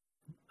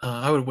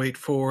 I would wait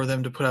for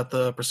them to put out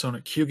the Persona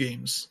Q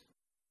games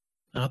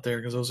out there,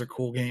 because those are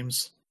cool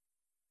games.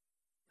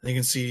 And you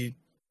can see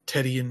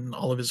Teddy in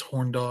all of his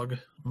horn dog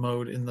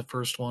mode in the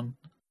first one.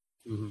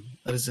 Mm-hmm.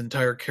 That his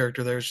entire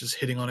character there is just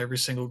hitting on every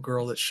single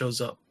girl that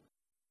shows up.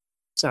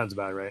 Sounds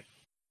about right.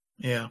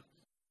 Yeah.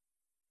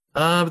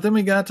 But then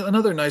we got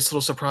another nice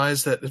little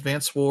surprise that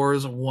Advance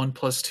Wars 1+2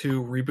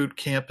 Reboot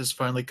Camp is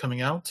finally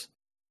coming out.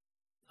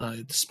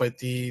 Despite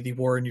the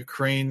war in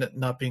Ukraine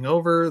not being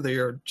over, they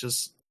are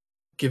just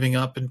giving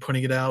up and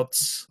putting it out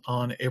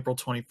on April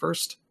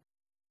 21st.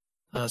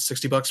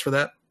 $60 for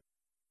that.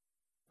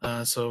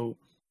 So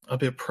a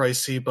bit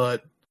pricey,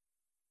 but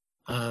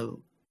those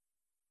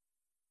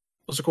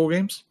are cool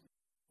games.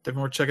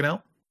 Definitely worth checking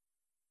out.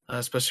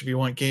 Especially if you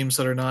want games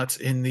that are not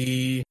in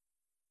the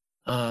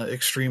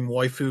extreme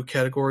waifu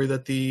category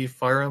that the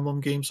Fire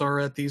Emblem games are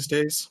at these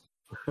days.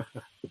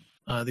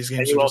 These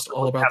games are just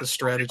all about the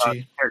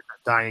strategy.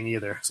 Dying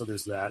either, so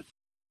there's that.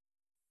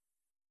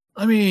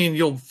 I mean,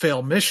 you'll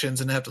fail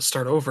missions and have to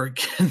start over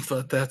again,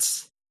 but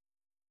that's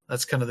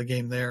kind of the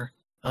game there.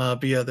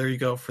 But yeah, there you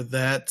go for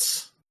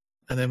that.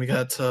 And then we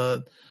got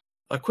a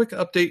quick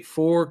update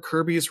for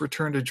Kirby's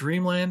Return to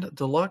Dreamland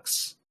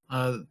Deluxe.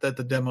 That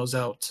the demo's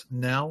out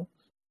now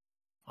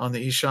on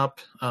the eShop.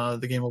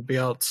 The game will be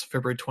out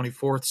February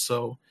 24th,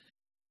 so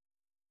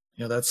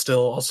that's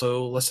still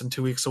also less than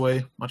 2 weeks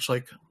away, much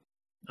like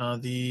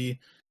the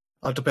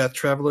Octopath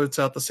Traveler. It's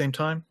out at the same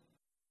time.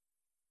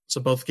 So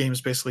both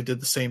games basically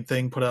did the same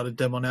thing, put out a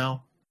demo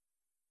now,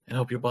 and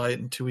hope you buy it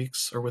in 2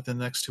 weeks or within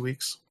the next 2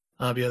 weeks.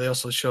 But yeah, they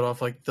also showed off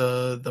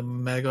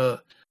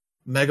the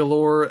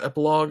Megalore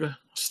epilogue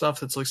stuff.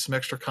 That's like some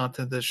extra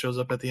content that shows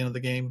up at the end of the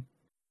game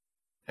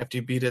after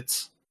you beat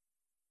it.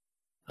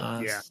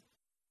 Yeah.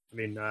 I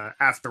mean,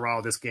 after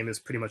all, this game is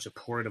pretty much a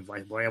port of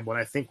what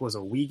I think was a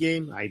Wii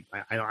game. I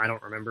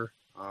don't remember.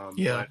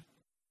 Yeah.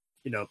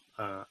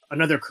 But,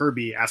 another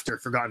Kirby after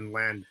Forgotten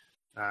Land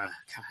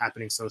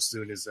happening so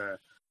soon is a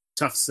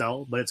tough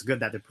sell, but it's good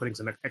that they're putting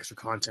some extra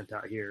content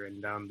out here.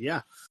 And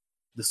yeah,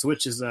 the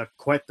Switch is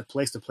quite the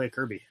place to play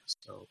Kirby.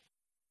 So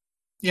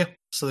yeah,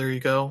 so there you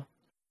go.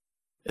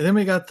 And then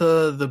we got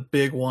the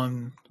big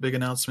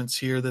announcements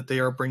here that they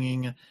are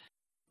bringing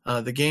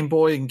the Game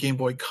Boy and Game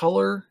Boy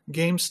Color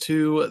games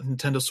to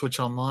Nintendo Switch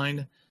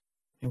Online,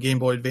 and Game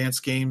Boy Advance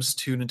games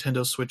to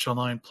Nintendo Switch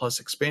Online Plus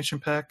expansion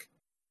pack.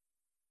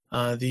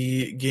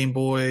 The Game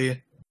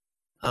Boy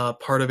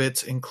part of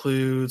it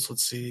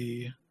includes,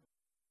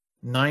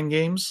 9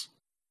 games.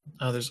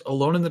 There's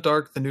Alone in the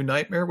Dark, The New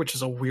Nightmare, which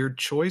is a weird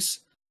choice.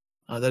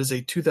 That is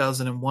a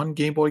 2001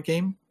 Game Boy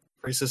game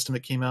for a system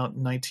that came out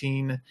in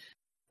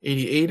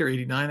 1988 or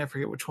 89, I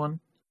forget which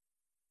one.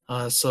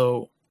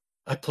 So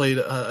I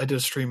did a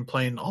stream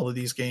playing all of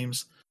these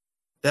games.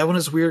 That one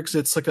is weird because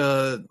it's like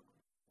a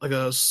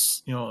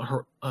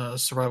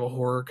survival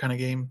horror kind of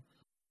game.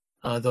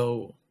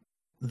 Though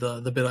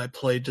the bit I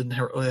played didn't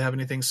really have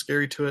anything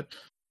scary to it.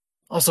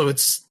 Also,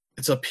 it's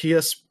a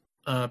PS2,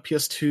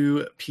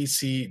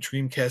 PC,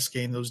 Dreamcast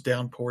game that was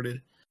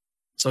downported,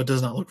 so it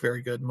does not look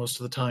very good most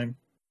of the time.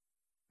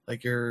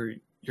 Like your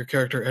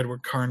character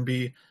Edward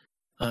Carnby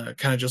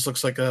kind of just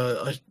looks like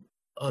a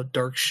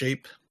dark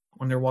shape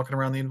when they're walking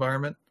around the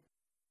environment.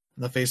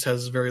 And the face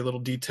has very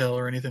little detail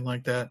or anything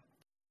like that.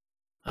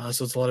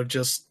 So it's a lot of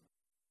just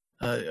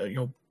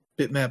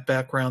bitmap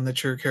background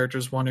that your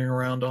character's wandering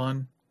around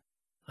on,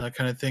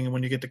 kind of thing. And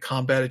when you get to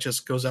combat, it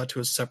just goes out to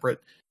a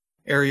separate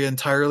area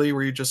entirely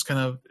where you're just kind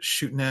of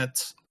shooting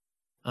at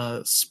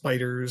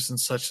spiders and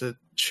such that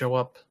show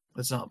up.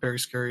 It's not very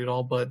scary at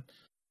all, but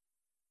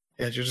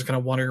yeah, you're just kind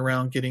of wandering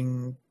around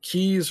getting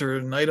keys or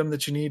an item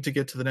that you need to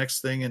get to the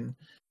next thing. And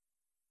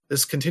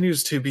this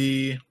continues to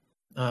be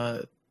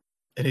an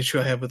issue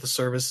I have with the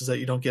service, is that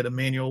you don't get a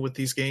manual with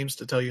these games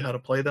to tell you how to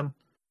play them.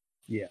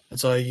 Yeah. And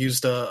so I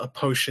used a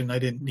potion. I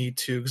didn't need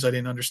to because I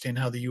didn't understand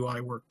how the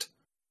UI worked.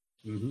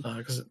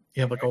 Because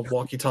you have like a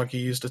walkie-talkie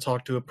you use to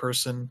talk to a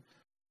person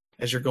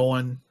as you're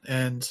going,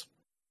 and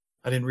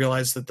I didn't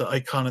realize that the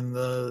icon in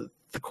the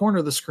corner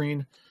of the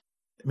screen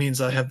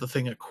means I have the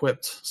thing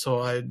equipped.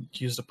 So I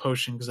used a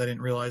potion because I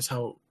didn't realize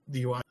how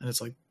the UI. And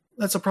it's like,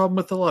 that's a problem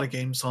with a lot of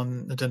games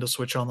on Nintendo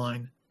Switch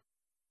Online.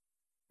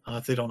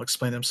 If they don't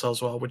explain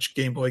themselves well, which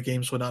Game Boy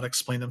games would not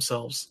explain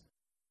themselves,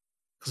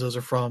 because those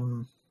are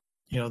from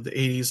the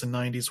 80s and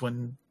 90s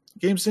when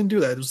games didn't do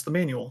that. It was the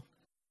manual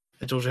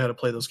that told you how to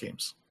play those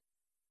games.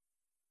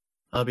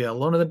 But yeah,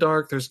 Alone in the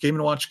Dark. There's Game &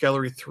 Watch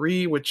Gallery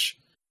 3, which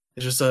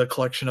is just a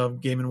collection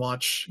of Game &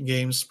 Watch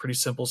games, pretty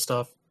simple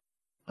stuff.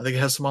 I think it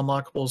has some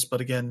unlockables,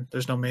 but again,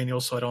 there's no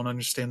manual, so I don't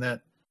understand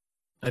that.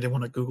 I didn't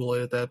want to Google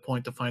it at that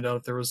point to find out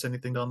if there was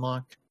anything to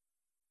unlock.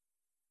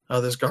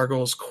 There's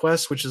Gargoyle's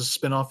Quest, which is a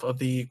spin-off of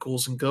the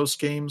Ghouls and Ghosts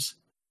games.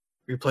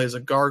 You play as a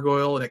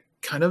gargoyle, and it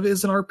kind of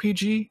is an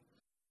RPG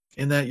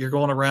in that you're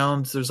going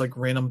around. There's like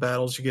random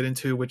battles you get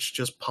into, which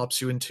just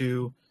pops you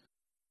into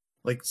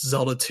like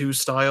Zelda 2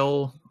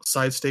 style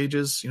side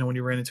stages. When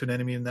you ran into an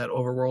enemy in that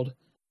overworld,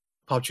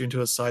 popped you into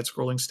a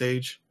side-scrolling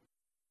stage,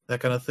 that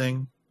kind of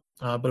thing.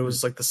 But it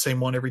was like the same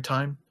one every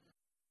time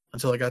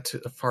until I got to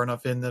far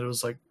enough in that it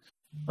was like,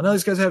 well, now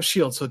these guys have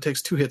shields, so it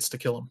takes 2 hits to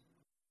kill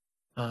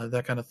them.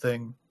 That kind of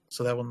thing.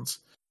 So that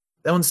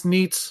one's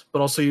neat,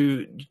 but also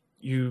you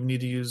need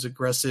to use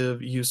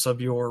aggressive use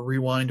of your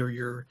rewind or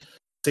your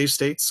save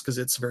states, because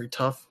it's very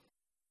tough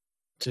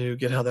to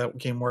get how that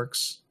game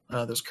works.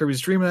 There's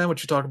Kirby's Dream Land,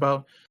 which you talk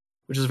about,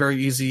 which is a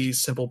very easy,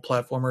 simple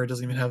platformer. It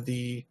doesn't even have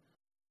the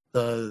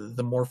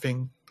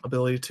morphing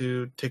ability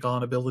to take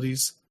on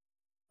abilities.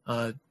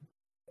 And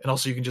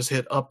also you can just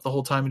hit up the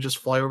whole time and just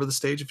fly over the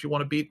stage if you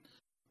want to beat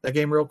that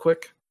game real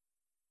quick.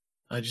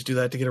 I just do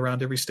that to get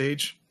around every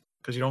stage,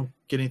 because you don't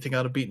get anything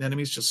out of beating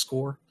enemies, just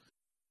score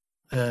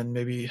and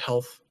maybe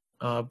health.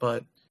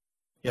 But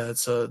yeah,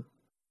 it's a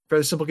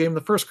very simple game.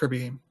 The first Kirby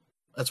game,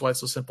 that's why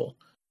it's so simple.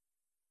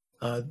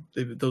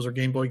 Those are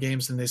Game Boy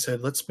games, and they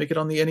said, let's make it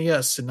on the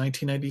NES in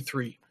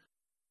 1993.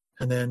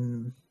 And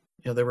then,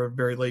 there were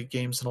very late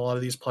games in a lot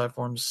of these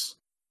platforms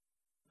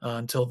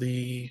until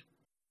the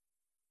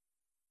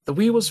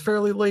Wii was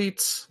fairly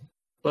late,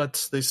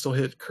 but they still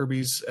hit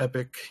Kirby's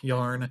Epic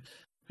Yarn,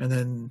 and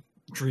then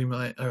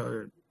Dreamland,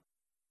 or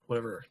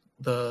whatever,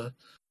 the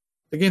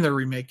game they're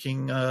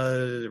remaking,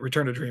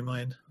 Return to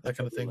Dreamland, that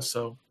kind of thing.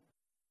 So,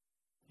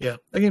 yeah,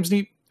 that game's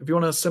neat. If you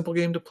want a simple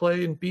game to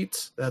play and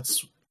beat,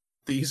 that's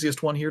the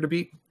easiest one here to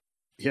beat.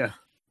 Yeah.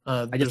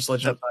 I just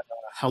Legend.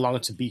 How long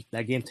to beat.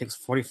 That game takes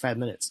 45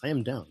 minutes. I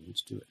am down.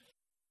 Let's do it.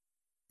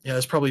 Yeah,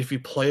 it's probably if you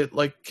play it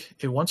like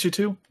it wants you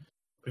to.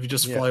 If you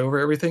just fly over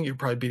everything, you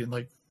probably beat it in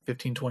like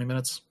 15, 20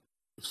 minutes.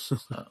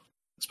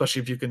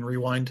 Especially if you can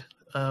rewind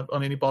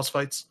on any boss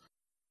fights.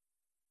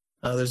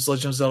 There's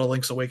Legend of Zelda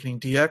Link's Awakening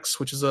DX,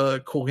 which is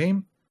a cool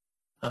game.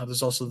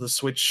 There's also the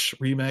Switch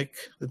remake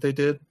that they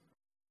did.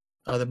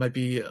 That might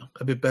be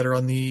a bit better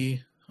on the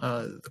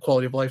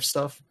quality of life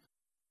stuff.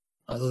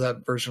 Although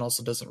that version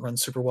also doesn't run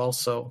super well.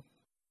 So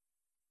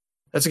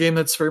that's a game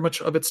that's very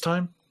much of its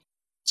time.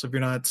 So if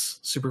you're not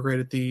super great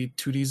at the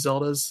 2D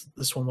Zeldas,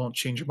 this one won't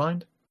change your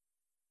mind.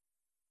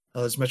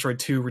 There's Metroid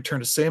 2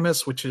 Return to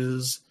Samus, which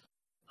is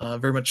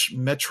very much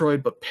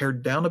Metroid, but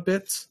pared down a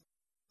bit.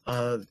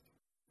 In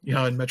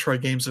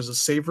Metroid games, there's a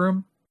save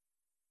room.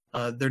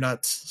 They're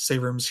not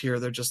save rooms here.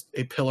 They're just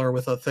a pillar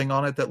with a thing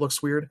on it that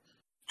looks weird.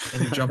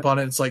 And you jump on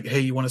it, it's like, hey,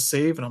 you want to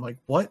save? And I'm like,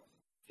 what?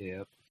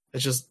 Yeah.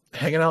 It's just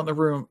hanging out in the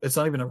room. It's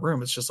not even a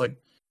room. It's just like,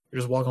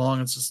 you're just walking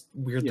along. It's this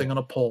weird thing on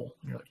a pole.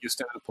 You're like, you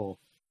stand on a pole.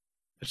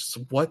 It's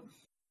just, what?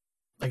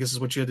 I guess is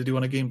what you had to do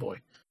on a Game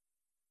Boy.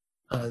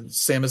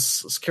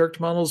 Samus's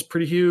character model is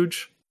pretty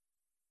huge.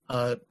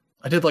 I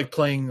did like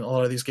playing a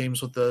lot of these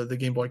games with the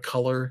Game Boy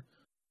Color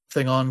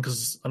thing on,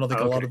 because I don't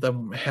think a lot of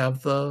them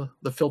have the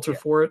filter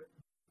for it,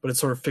 but it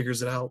sort of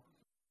figures it out.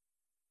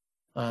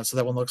 So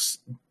that one looks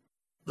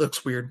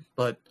weird,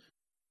 but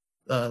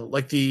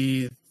like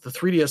the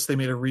 3DS, they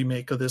made a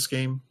remake of this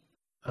game.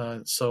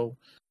 So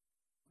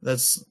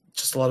that's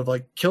just a lot of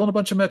like killing a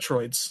bunch of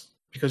Metroids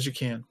because you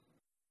can.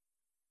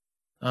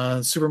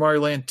 Super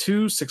Mario Land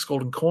 2, 6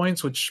 golden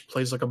coins, which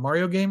plays like a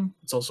Mario game.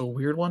 It's also a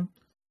weird one.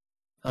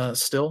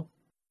 Still.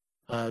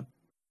 I'm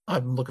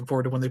looking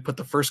forward to when they put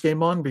the first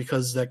game on,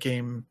 because that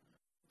game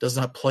does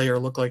not play or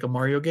look like a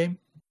Mario game.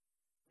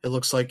 It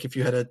looks like if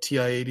you had a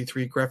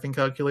TI-83 graphing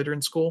calculator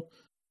in school,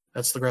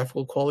 that's the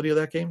graphical quality of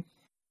that game.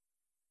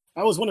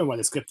 I was wondering why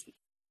they skipped it.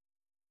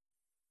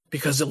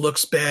 Because it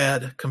looks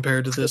bad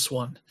compared to this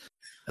one.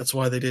 That's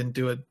why they didn't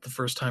do it the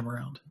first time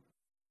around.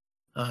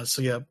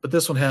 But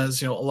this one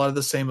has, a lot of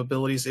the same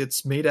abilities.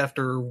 It's made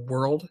after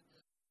World,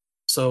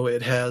 so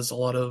it has a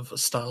lot of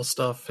style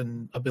stuff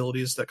and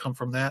abilities that come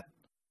from that.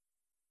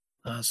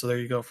 So there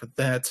you go for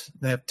that.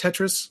 They have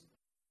Tetris.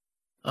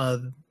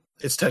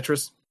 It's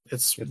Tetris.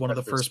 It's one of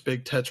the first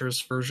big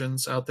Tetris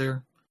versions out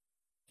there.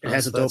 It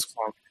has a dope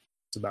song.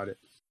 That's about it.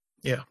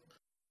 Yeah.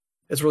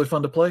 It's really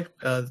fun to play.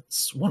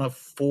 It's one of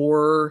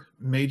 4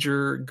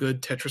 major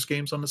good Tetris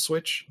games on the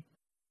Switch.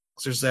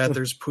 There's that.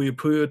 There's Puyo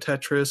Puyo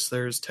Tetris.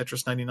 There's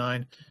Tetris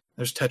 99.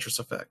 There's Tetris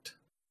Effect.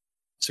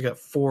 So you got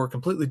 4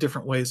 completely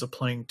different ways of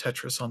playing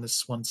Tetris on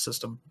this one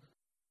system.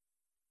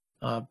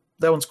 That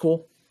one's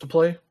cool to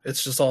play.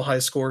 It's just all high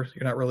score.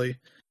 You're not really...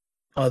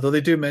 though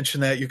they do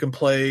mention that you can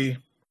play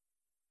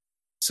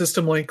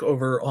System Link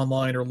over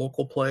online or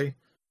local play.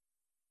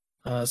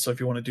 So if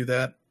you want to do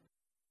that.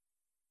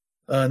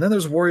 And then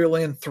there's Wario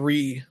Land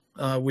 3,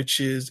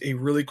 which is a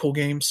really cool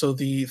game. So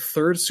the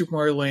third Super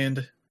Mario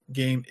Land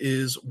game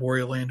is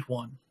Wario Land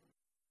 1.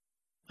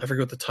 I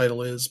forget what the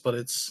title is, but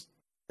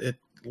it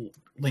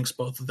links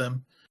both of them.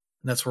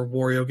 And that's where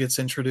Wario gets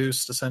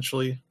introduced,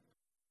 essentially.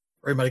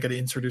 Or he might have got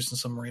introduced in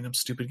some random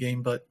stupid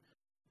game, but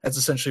that's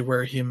essentially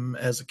where him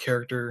as a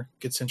character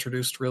gets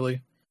introduced,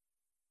 really.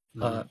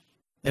 And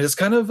it's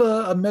kind of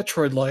a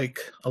Metroid-like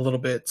a little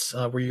bit,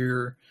 where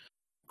you're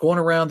going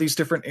around these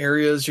different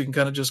areas. You can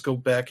kind of just go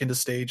back into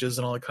stages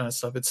and all that kind of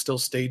stuff. It's still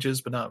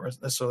stages, but not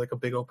necessarily like a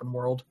big open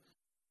world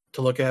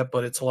to look at,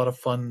 but it's a lot of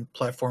fun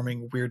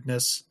platforming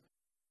weirdness.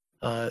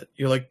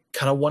 You like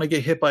kind of want to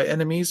get hit by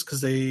enemies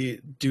because they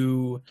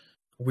do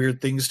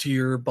weird things to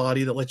your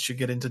body that lets you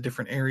get into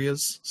different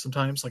areas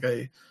sometimes. Like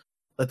I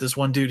let this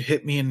one dude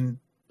hit me, and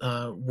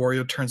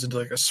Wario turns into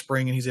like a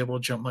spring, and he's able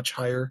to jump much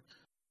higher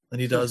than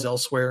he does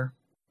elsewhere,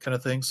 kind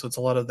of thing. So it's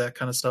a lot of that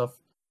kind of stuff.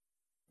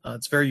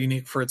 It's very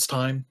unique for its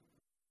time.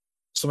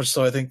 So much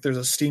so, I think there's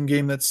a Steam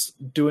game that's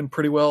doing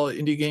pretty well, an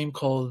indie game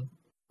called,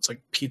 it's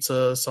like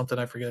Pizza something,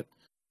 I forget.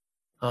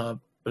 But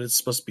it's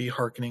supposed to be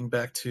harkening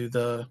back to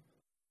the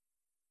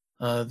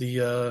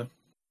Wario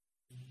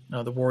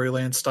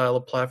Land style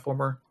of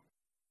platformer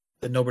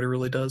that nobody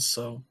really does.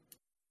 So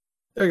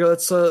there you go.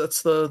 That's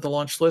the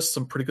launch list.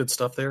 Some pretty good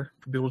stuff there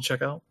for people to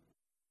check out.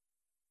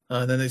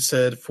 And then they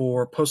said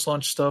for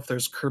post-launch stuff,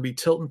 there's Kirby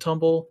Tilt and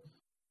Tumble,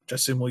 which I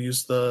assume we'll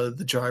use the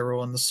gyro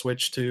on the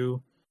Switch to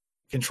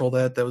control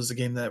that. That was the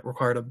game that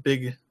required a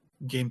big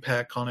game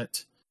pack on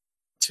it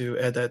to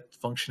add that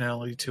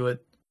functionality to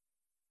it.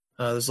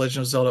 There's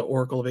Legend of Zelda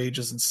Oracle of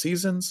Ages and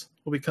Seasons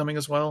will be coming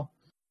as well.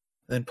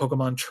 And then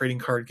Pokemon Trading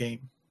Card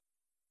Game.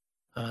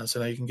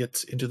 So now you can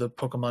get into the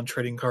Pokemon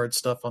trading card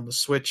stuff on the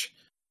Switch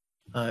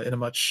in a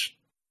much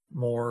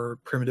more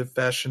primitive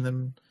fashion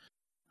than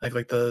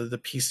like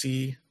the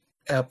PC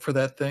app for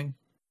that thing.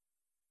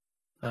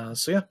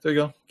 So yeah, there you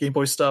go. Game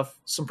Boy stuff.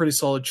 Some pretty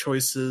solid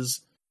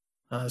choices.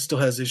 Still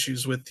has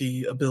issues with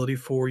the ability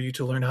for you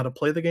to learn how to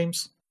play the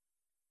games.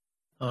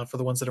 For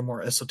the ones that are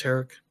more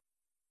esoteric.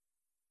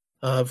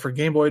 For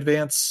Game Boy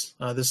Advance,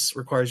 this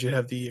requires you to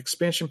have the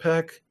expansion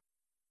pack.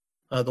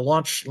 The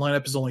launch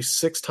lineup is only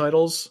 6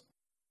 titles.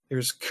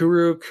 There's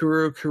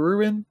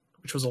Kuruin,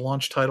 which was a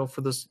launch title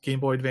for this Game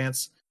Boy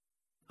Advance,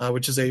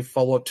 which is a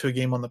follow-up to a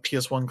game on the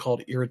PS1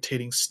 called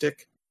Irritating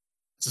Stick.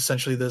 It's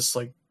essentially this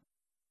like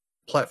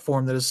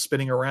platform that is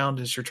spinning around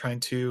as you're trying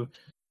to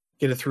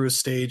get it through a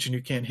stage and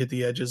you can't hit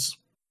the edges.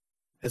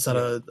 It's not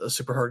a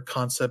super hard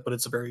concept, but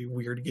it's a very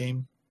weird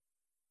game.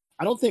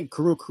 I don't think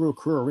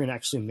Kuruin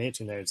actually made it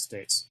to the United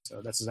States.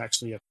 So this is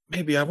actually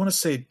maybe, I want to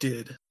say it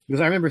did.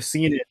 Because I remember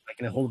seeing it like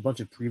in a whole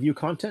bunch of preview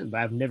content, but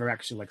I've never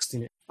actually like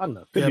seen it. I don't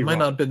know. It might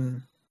not have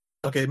been.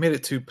 Okay, it made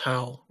it to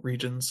PAL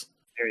regions.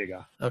 There you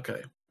go.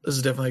 Okay. This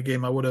is definitely a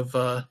game I would have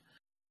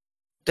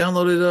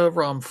downloaded a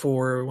ROM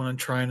for when I'm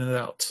trying it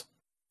out.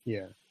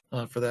 Yeah.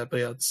 For that. But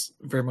yeah, it's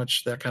very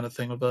much that kind of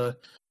thing of a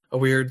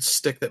weird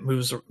stick that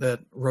moves, that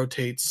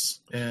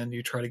rotates, and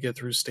you try to get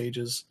through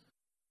stages.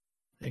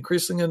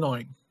 Increasingly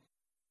annoying.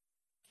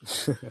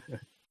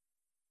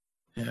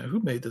 Yeah, who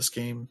made this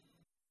game?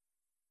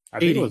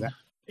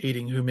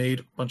 Aiding, who made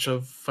a bunch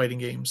of fighting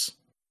games.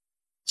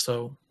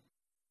 So,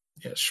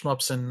 yeah,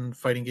 shmups and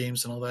fighting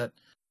games and all that.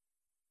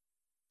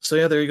 So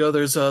yeah, there you go.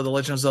 There's The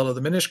Legend of Zelda: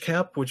 The Minish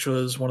Cap, which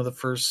was one of the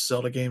first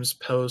Zelda games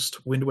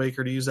post Wind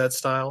Waker to use that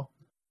style.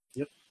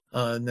 Yep.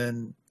 And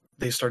then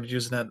they started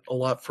using that a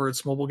lot for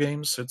its mobile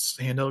games, its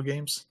handheld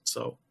games.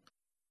 So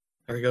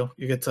there you go.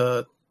 You get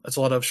that's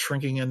a lot of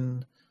shrinking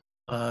and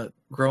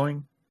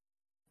growing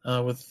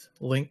with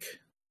Link,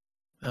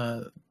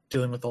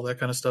 dealing with all that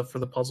kind of stuff for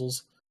the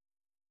puzzles.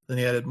 Then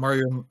he added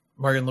Mario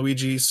and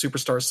Luigi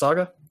Superstar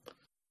Saga,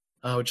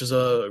 which is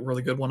a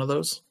really good one of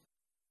those.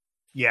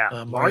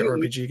 Yeah, Mario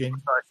RPG game.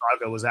 Superstar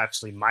Saga was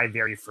actually my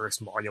very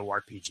first Mario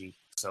RPG,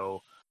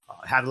 so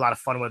I had a lot of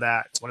fun with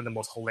that. It's one of the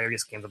most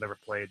hilarious games I've ever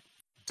played.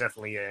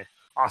 Definitely a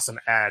awesome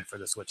ad for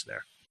the Switch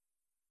there.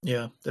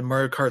 Yeah, then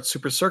Mario Kart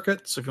Super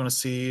Circuit. So if you want to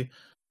see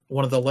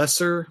one of the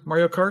lesser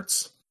Mario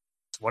Karts,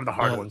 it's one of the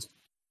hard ones.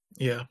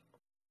 Yeah,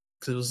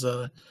 because it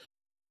was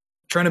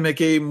trying to make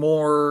a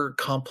more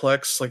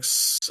complex, like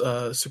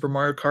Super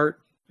Mario Kart,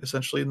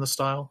 essentially in the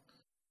style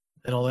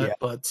and all that. Yeah.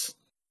 But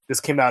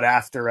this came out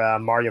after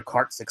Mario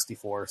Kart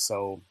 64,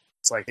 so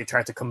it's like they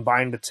tried to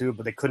combine the two,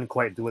 but they couldn't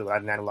quite do it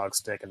without an analog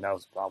stick, and that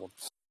was the problem.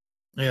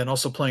 Yeah, and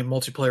also playing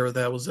multiplayer with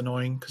that was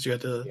annoying because you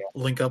had to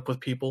link up with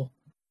people.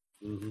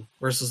 Mm-hmm.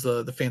 Versus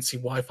the fancy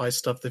Wi-Fi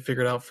stuff they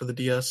figured out for the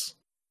DS.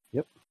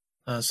 Yep.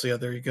 So yeah,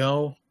 there you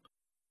go.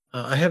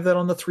 I have that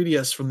on the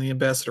 3DS from the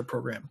Ambassador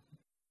program.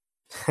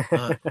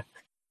 They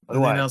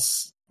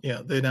announced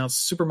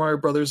Super Mario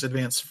Brothers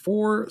Advance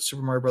 4,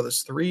 Super Mario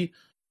Brothers 3,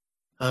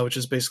 which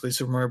is basically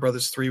Super Mario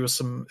Brothers 3 with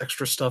some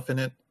extra stuff in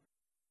it.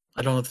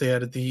 I don't know if they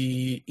added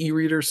the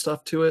e-reader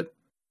stuff to it,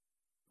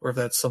 or if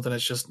that's something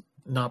that's just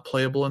not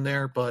playable in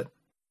there, but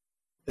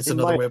it's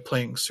another way of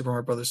playing Super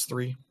Mario Brothers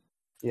 3.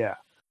 Yeah.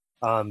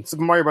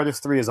 Super Mario Bros.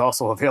 3 is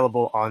also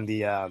available on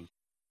the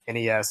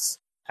NES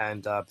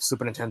and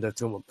Super Nintendo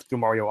through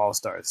Mario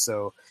All-Stars.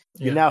 So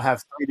you now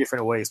have 3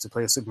 different ways to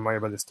play Super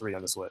Mario Bros. 3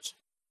 on the Switch.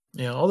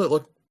 Yeah, all that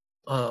look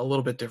a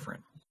little bit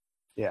different.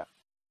 Yeah.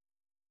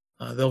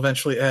 They'll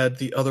eventually add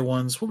the other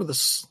ones. What were the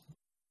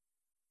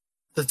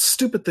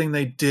stupid thing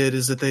they did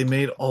is that they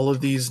made all of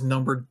these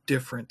numbered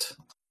different.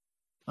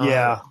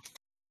 Yeah.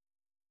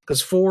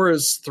 Because 4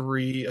 is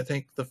 3. I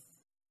think the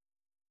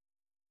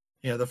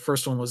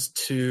first one was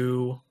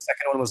 2.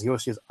 Second one was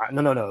Yoshi's.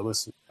 No. It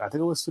was, I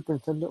think it was Super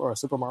Nintendo or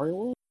Super Mario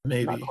World.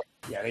 Maybe.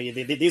 Yeah,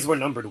 these were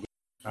numbered.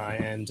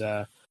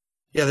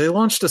 They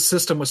launched a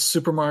system with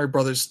Super Mario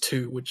Brothers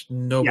 2, which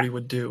nobody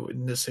would do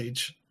in this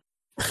age.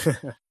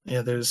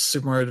 There's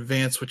Super Mario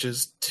Advance, which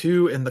is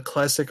 2, and the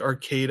classic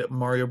arcade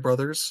Mario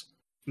Brothers.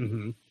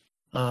 Mm-hmm.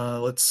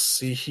 Let's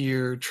see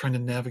here. Trying to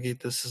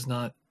navigate this is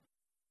not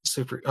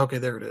super. Okay,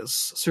 there it is.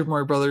 Super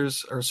Mario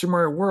Brothers or Super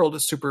Mario World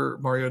is Super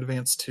Mario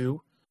Advance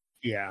 2.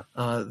 Yeah.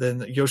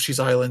 Then Yoshi's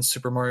Island,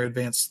 Super Mario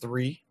Advance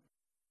 3.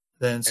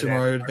 Then Super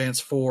Mario Advance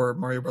 4,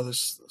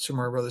 Super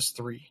Mario Brothers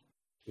 3.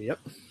 Yep.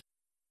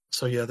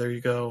 So yeah, there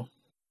you go.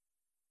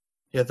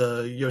 Yeah,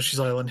 the Yoshi's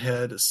Island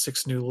had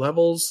 6 new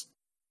levels,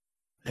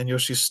 and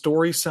Yoshi's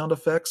Story sound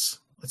effects.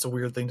 That's a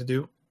weird thing to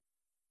do.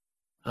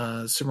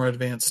 Super Mario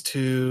Advance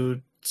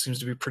 2 seems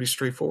to be pretty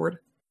straightforward.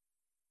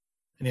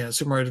 And yeah,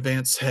 Super Mario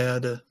Advance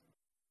had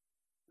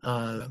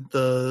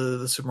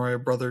the Super Mario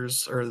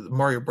Brothers or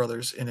Mario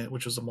Brothers in it,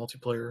 which was a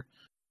multiplayer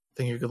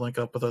thing you could link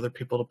up with other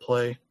people to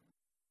play.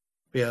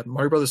 But yeah,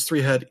 Mario Brothers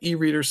 3 had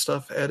e-reader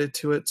stuff added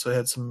to it, so it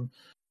had some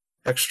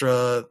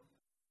extra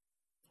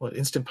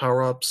instant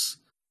power-ups,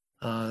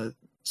 some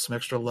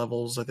extra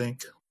levels, I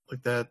think,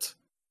 like that.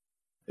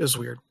 It was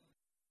weird.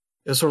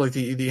 It was sort of like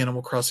the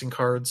Animal Crossing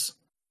cards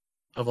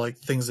of like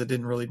things that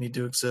didn't really need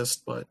to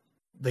exist, but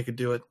they could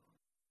do it.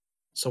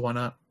 So why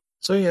not?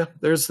 So yeah,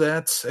 there's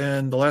that,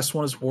 and the last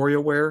one is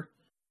WarioWare,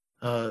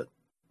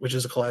 which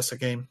is a classic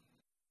game.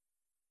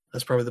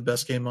 That's probably the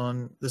best game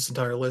on this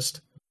entire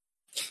list.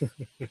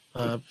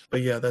 But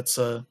yeah, that's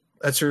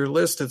your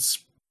list.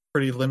 It's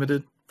pretty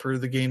limited for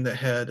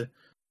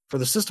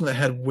the system that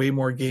had way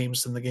more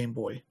games than the Game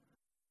Boy,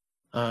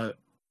 or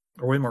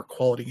way more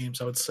quality games,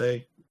 I would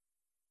say.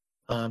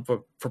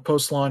 But for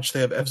post-launch,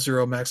 they have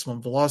F-Zero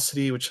Maximum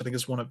Velocity, which I think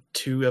is one of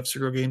 2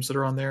 F-Zero games that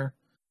are on there.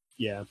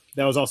 Yeah,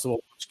 that was also a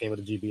launch game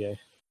with the GBA.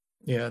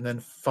 Yeah, and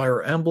then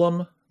Fire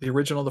Emblem, the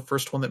original, the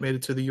first one that made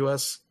it to the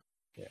US,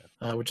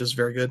 which is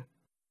very good.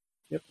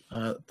 Yep.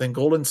 Then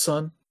Golden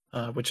Sun,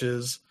 which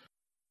is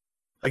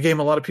a game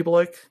a lot of people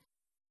like.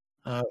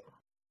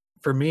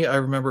 For me, I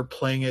remember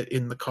playing it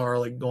in the car,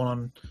 like going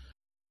on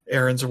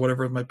errands or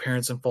whatever with my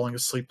parents and falling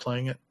asleep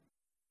playing it.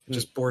 It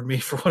just bored me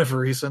for whatever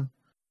reason.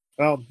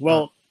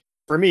 Well,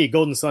 for me,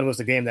 Golden Sun was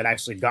the game that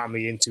actually got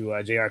me into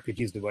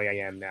JRPGs the way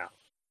I am now.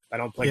 I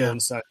don't play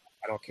Golden Sun.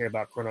 I don't care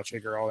about Chrono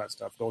Trigger, all that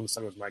stuff. Golden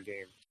Sun was my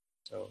game.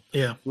 So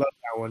yeah, love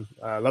that one.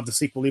 Love the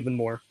sequel even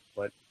more.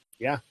 But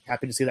yeah,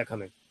 happy to see that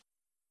coming.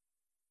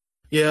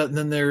 Yeah, and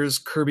then there's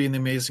Kirby and the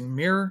Amazing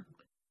Mirror,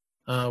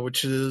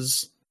 which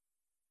is,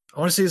 I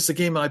want to say it's the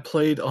game I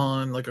played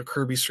on like a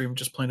Kirby stream,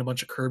 just playing a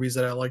bunch of Kirbys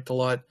that I liked a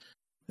lot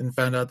and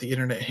found out the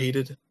internet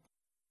hated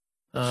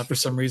for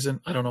some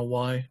reason. I don't know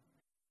why,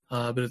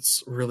 but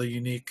it's really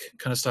unique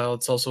kind of style.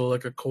 It's also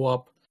like a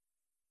co-op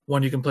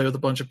one you can play with a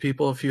bunch of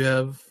people if you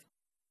have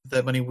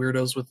that many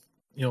weirdos with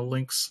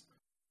links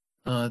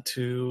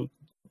to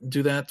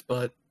do that.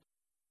 But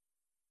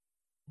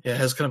yeah, it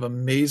has kind of a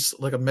maze,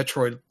 like a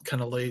Metroid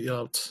kind of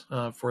layout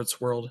for its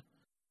world.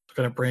 It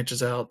kind of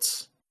branches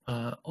out,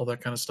 all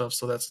that kind of stuff.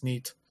 So that's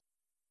neat.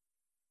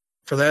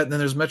 For that, and then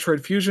there's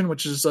Metroid Fusion,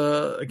 which is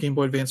a Game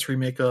Boy Advance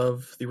remake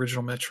of the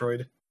original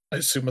Metroid. I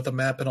assume with a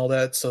map and all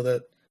that, so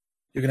that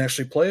you can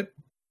actually play it.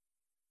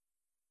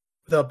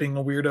 without being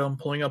a weirdo and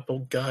pulling up a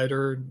guide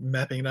or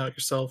mapping it out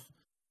yourself.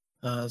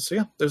 So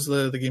yeah, there's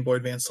the Game Boy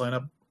Advance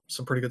lineup.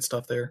 Some pretty good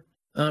stuff there.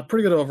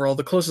 Pretty good overall.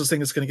 The closest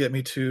thing is going to get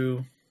me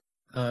to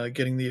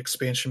getting the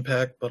expansion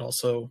pack, but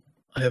also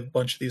I have a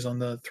bunch of these on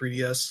the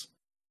 3DS,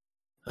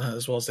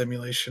 as well as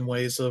emulation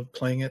ways of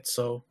playing it.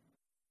 So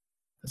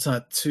it's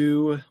not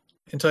too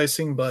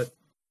enticing, but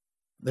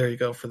there you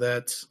go for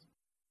that.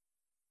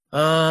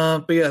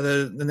 But yeah,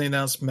 then they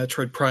announced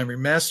Metroid Prime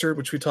Remastered,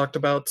 which we talked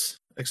about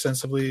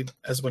extensively,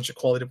 has a bunch of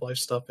quality of life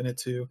stuff in it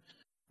to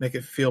make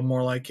it feel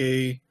more like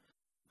a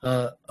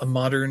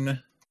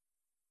modern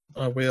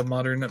way a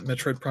modern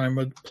Metroid Prime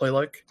would play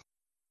like.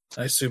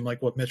 I assume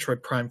like what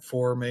Metroid Prime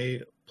 4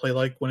 may play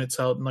like when it's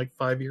out in like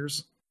 5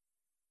 years.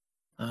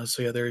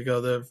 So yeah, there you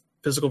go. The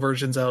physical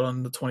version's out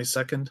on the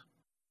 22nd.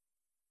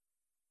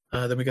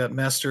 Then we got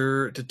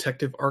Master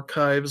Detective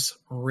Archives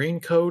Rain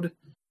Code.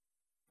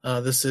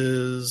 This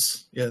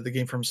is the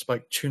game from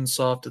Spike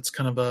Chunsoft. It's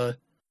kind of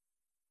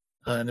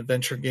an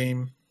adventure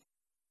game.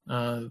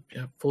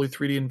 Fully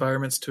 3D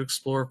environments to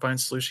explore, find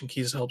solution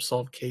keys to help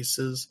solve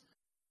cases.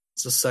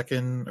 It's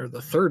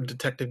the third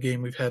detective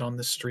game we've had on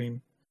this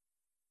stream.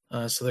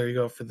 So there you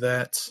go for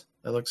that.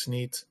 That looks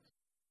neat.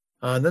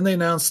 And then they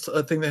announced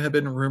a thing that had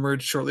been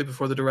rumored shortly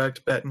before the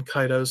Direct, Baten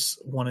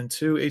Kaitos 1 and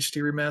 2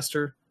 HD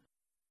Remaster,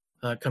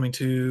 coming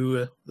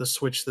to the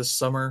Switch this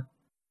summer.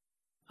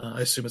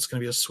 I assume it's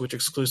going to be a Switch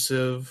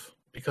exclusive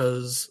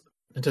because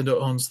Nintendo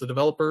owns the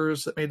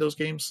developers that made those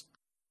games,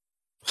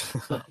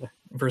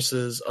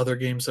 versus other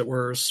games that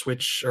were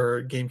Switch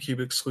or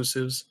GameCube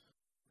exclusives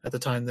at the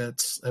time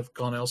that have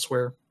gone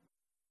elsewhere.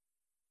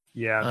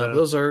 Yeah,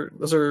 those are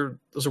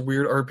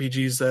weird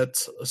RPGs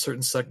that a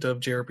certain sect of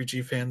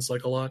JRPG fans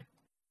like a lot.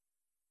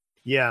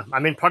 Yeah, I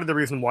mean, part of the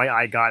reason why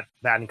I got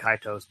Baten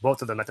Kaitos,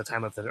 both of them at the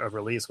time of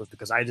release, was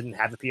because I didn't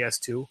have a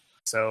PS2,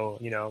 so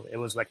it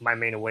was like my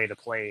main way to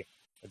play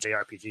a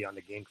JRPG on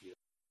the GameCube.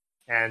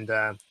 And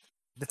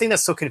the thing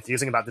that's so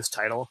confusing about this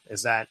title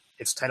is that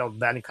it's titled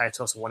Baten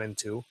Kaitos 1 and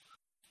 2,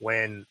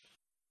 when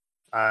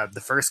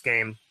the first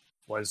game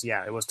was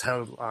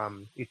titled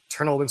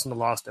Eternal Winds from the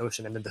Lost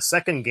Ocean, and then the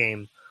second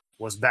game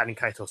was Baten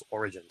Kaitos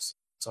Origins.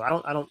 So I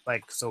don't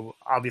like. So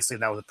obviously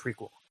that was a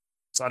prequel.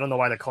 So I don't know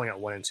why they're calling it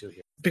 1 and 2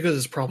 here. Because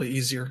it's probably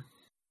easier.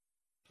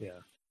 Yeah.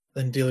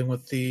 Than dealing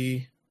with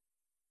the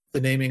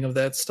naming of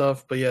that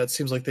stuff. But yeah, it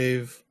seems like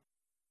they've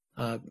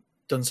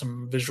done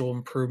some visual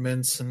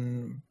improvements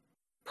and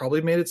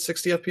probably made it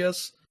 60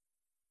 FPS.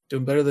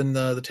 Doing better than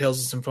the Tales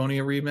of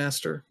Symphonia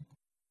remaster.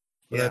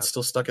 But that's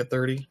still stuck at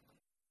 30.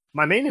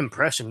 My main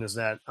impression is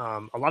that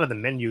a lot of the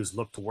menus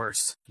looked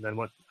worse than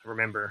what I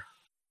remember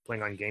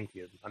playing on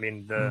GameCube. I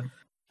mean, the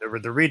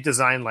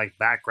redesigned like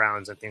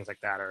backgrounds and things like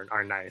that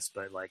are nice,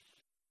 but like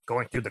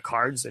going through the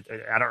cards,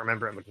 I don't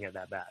remember it looking at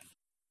that bad.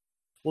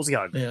 We'll see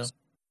how it goes.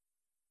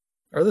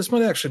 Yeah. Or this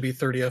might actually be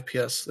 30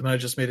 FPS. They might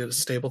have just made it a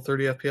stable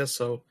 30 FPS,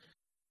 so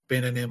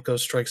Bandai Namco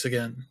strikes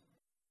again.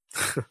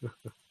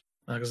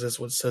 Because that's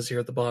what it says here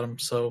at the bottom.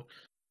 So,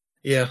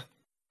 yeah,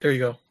 there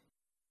you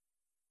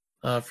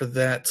go. For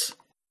that.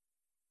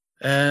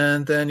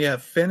 And then,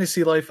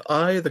 Fantasy Life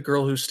I, The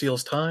Girl Who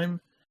Steals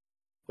Time,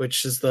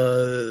 which is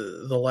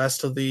the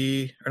last of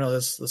the... Or no,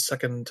 that's the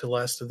second to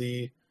last of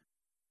the...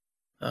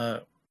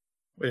 wait,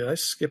 did I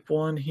skip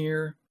one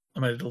here? I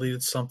might have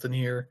deleted something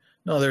here.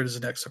 No, there it is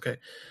next. Okay.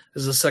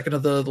 This is the second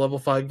of the Level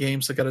 5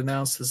 games that got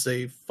announced. This is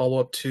a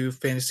follow-up to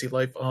Fantasy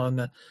Life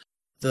on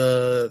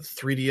the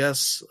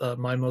 3DS,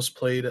 my most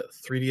played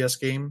 3DS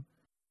game.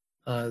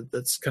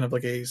 That's kind of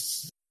like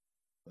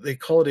they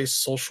call it a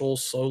social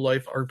slow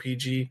life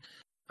RPG.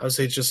 I would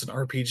say it's just an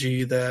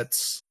RPG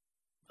that's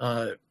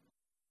it's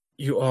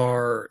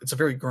a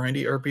very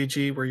grindy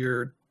RPG where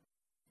you're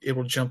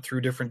able to jump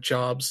through different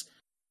jobs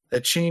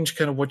that change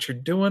kind of what you're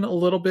doing a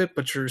little bit,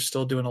 but you're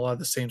still doing a lot of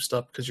the same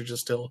stuff because you're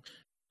just still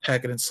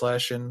hacking and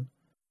slashing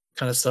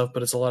kind of stuff.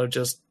 But it's a lot of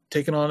just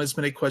taking on as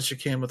many quests you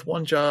can with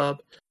one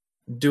job,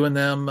 doing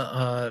them,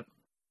 and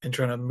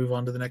trying to move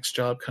on to the next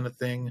job kind of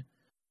thing.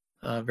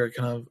 Very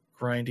kind of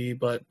grindy,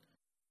 but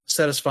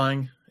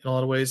satisfying in a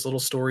lot of ways. Little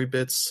story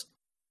bits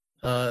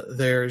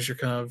there as you're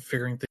kind of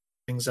figuring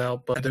things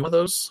out. But one of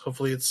those,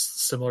 hopefully it's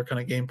similar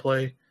kind of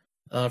gameplay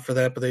for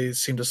that, but they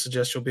seem to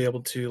suggest you'll be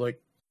able to like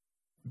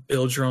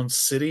build your own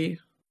city,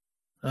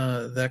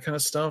 that kind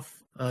of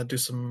stuff. Do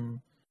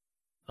some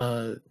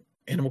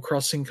Animal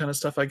Crossing kind of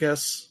stuff, I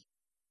guess.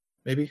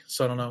 Maybe.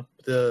 So I don't know.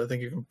 I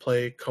think you can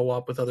play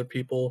co-op with other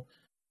people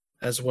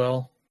as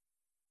well.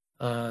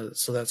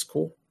 So that's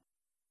cool.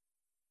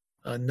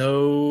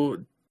 No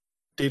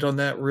date on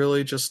that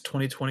really, just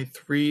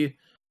 2023.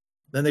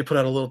 Then they put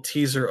out a little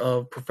teaser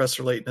of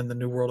Professor Layton and the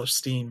New World of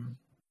Steam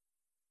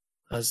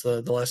as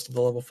the last of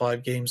the Level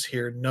 5 games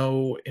here.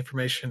 No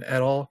information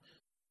at all.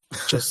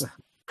 Just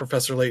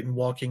Professor Layton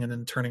walking and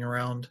then turning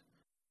around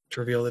to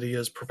reveal that he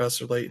is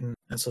Professor Layton.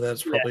 And so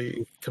that's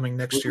probably coming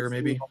next year,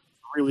 maybe.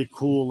 Really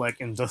cool, like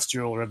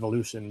Industrial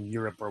Revolution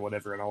Europe or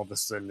whatever, and all of a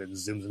sudden it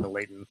zooms into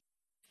Layton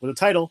with a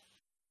title.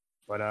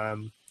 But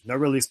no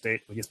release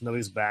date. We just know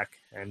he's back,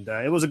 and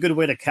it was a good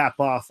way to cap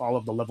off all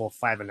of the Level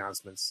 5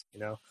 announcements.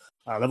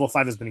 Level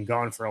 5 has been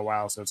gone for a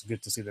while, so it's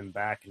good to see them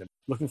back, and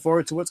looking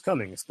forward to what's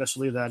coming,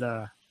 especially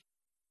that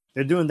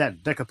they're doing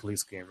that Deca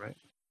Police game, right?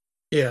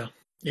 Yeah.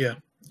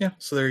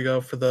 So there you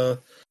go for the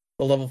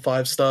Level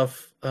 5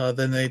 stuff.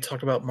 Then they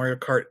talked about Mario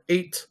Kart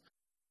 8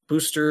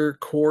 Booster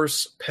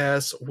Course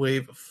Pass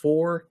Wave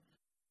 4.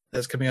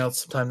 That's coming out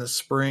sometime this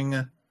spring.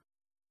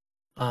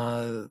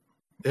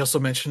 They also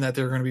mentioned that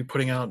they're going to be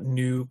putting out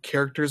new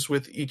characters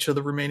with each of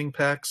the remaining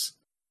packs.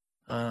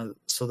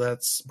 So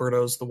that's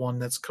Birdo's the one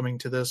that's coming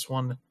to this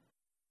one.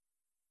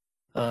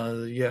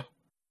 Yeah.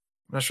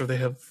 I'm not sure if they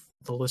have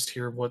the list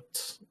here of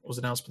what was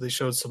announced, but they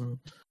showed some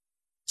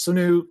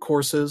new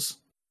courses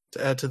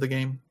to add to the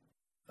game.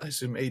 I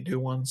assume 8 new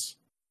ones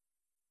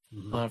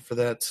for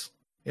that.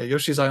 Yeah,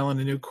 Yoshi's Island,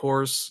 a new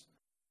course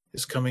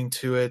is coming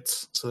to it.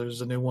 So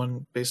there's a new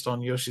one based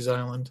on Yoshi's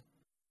Island.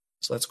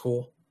 So that's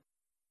cool.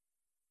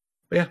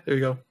 But yeah, there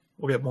you go.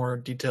 We'll get more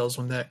details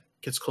when that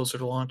gets closer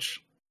to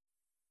launch.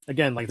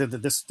 Again, like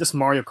this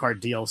Mario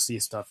Kart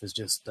DLC stuff is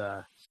just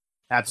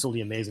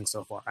absolutely amazing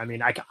so far. I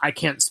mean, I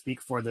can't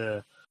speak for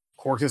the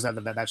courses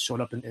that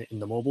showed up in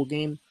the mobile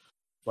game,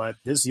 but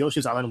this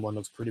Yoshi's Island one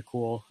looks pretty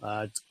cool.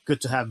 It's good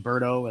to have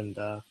Birdo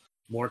and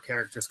more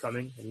characters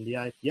coming, and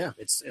yeah,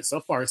 it's so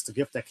far it's the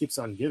gift that keeps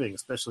on giving,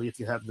 especially if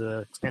you have the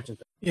expansion.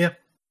 Yeah.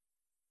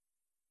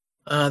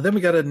 Then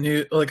we got a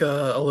new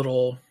a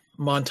little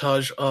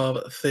montage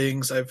of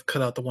things. I've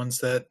cut out the ones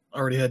that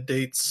already had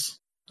dates,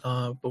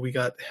 but we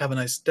got Have a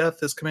Nice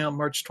Death is coming out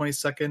March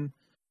 22nd.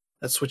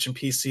 That's Switch and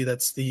PC.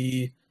 That's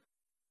the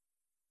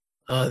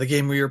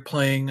game where you're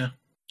playing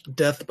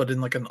death, but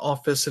in like an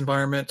office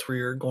environment where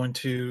you're going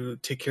to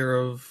take care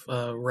of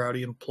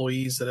rowdy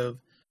employees that have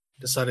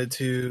decided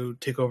to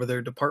take over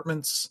their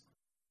departments,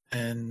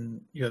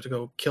 and you have to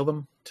go kill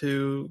them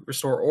to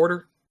restore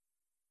order.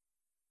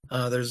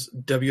 There's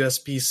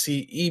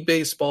WSBC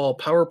eBaseball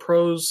Power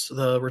Pros,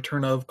 the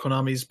return of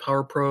Konami's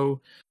Power Pro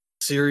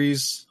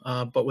series,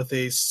 but with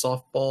a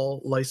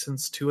softball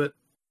license to it.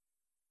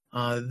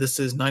 This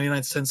is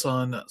 99 cents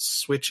on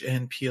Switch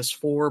and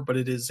PS4, but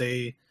it is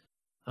a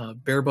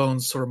bare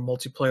bones sort of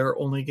multiplayer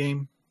only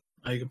game.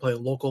 You can play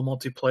local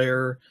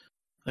multiplayer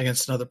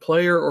against another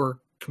player, or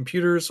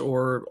computers,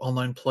 or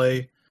online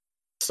play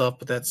stuff,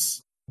 but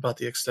that's about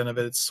the extent of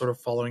it. It's sort of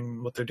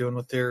following what they're doing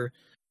with their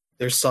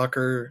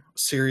soccer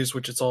series,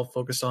 which it's all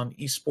focused on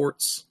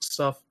esports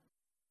stuff.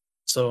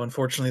 So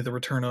unfortunately, the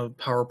return of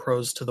Power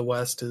Pros to the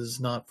West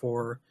is not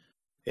for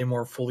a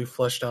more fully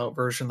fleshed out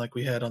version like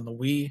we had on the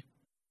Wii.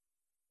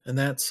 And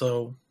that,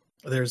 so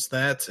there's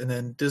that. And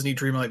then Disney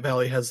Dreamlight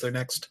Valley has their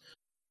next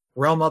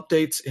Realm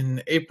updates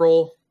in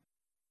April.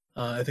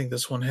 I think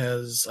this one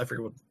has, I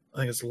think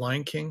it's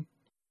Lion King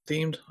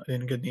themed. I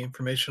didn't get any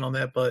information on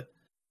that, but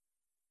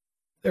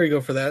there you go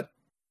for that.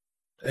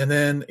 And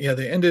then, yeah,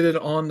 they ended it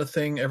on the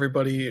thing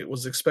everybody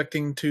was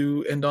expecting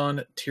to end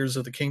on, Tears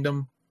of the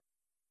Kingdom.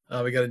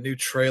 We got a new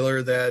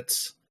trailer that,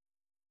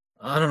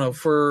 I don't know,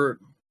 for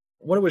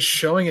what it was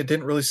showing, it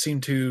didn't really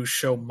seem to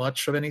show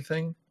much of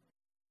anything.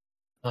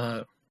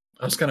 I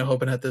was kind of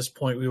hoping at this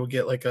point we would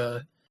get like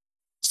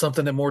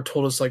something that more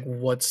told us like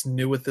what's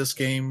new with this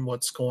game,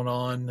 what's going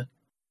on,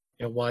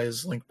 why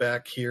is Link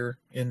back here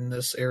in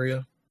this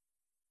area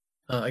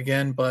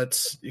again.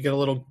 But you get a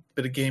little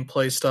bit of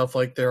gameplay stuff,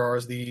 like there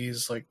are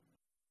these like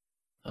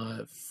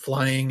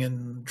flying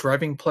and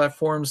driving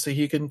platforms that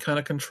he can kind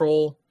of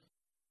control.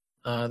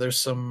 There's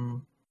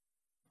some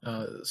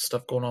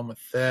stuff going on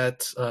with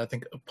that. I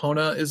think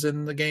Epona is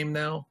in the game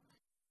now.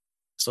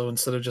 So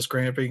instead of just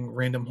grabbing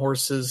random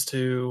horses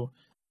to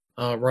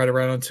ride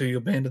around until you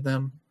abandon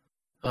them,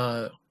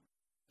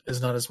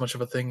 is not as much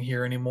of a thing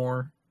here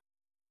anymore.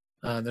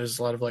 There's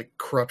a lot of like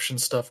corruption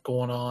stuff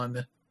going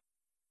on.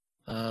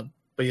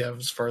 But yeah,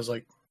 as far as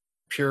like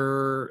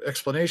pure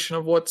explanation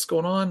of what's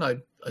going on, I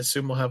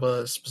assume we'll have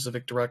a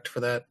specific direct for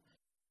that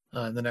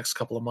in the next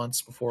couple of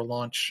months before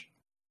launch.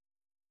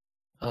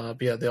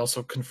 But yeah, they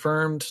also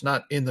confirmed,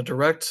 not in the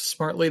direct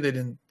smartly, they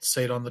didn't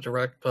say it on the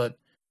direct, but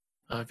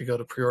if you go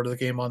to pre-order the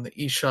game on the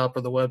eShop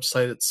or the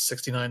website, it's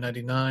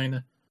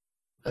 $69.99.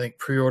 I think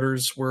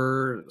pre-orders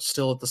were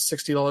still at the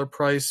 $60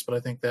 price, but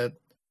I think that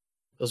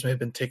those may have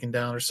been taken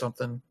down or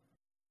something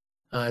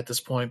at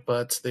this point.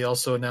 But they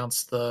also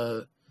announced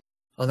on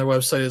their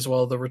website as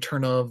well the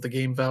return of the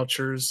game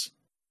vouchers.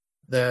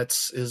 That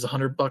is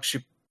 $100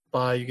 you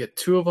buy, you get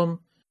 2 of them.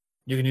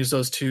 You can use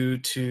those 2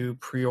 to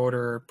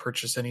pre-order or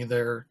purchase any of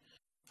their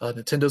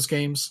Nintendo's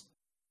games.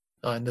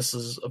 And this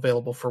is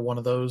available for one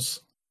of those.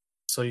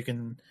 So you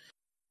can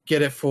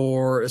get it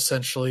for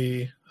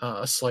essentially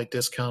a slight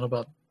discount,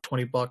 about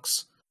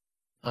 $20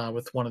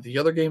 with one of the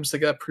other games that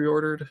got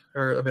pre-ordered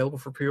or available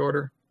for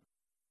pre-order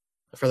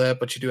for that.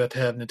 But you do have to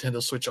have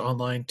Nintendo Switch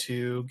Online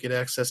to get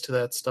access to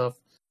that stuff,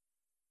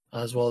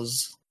 as well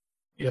as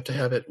you have to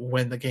have it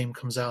when the game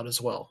comes out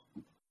as well.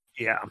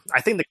 Yeah,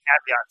 I think the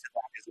caveat to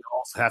that is you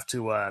also have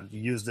to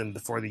use them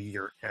before the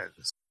year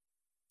ends.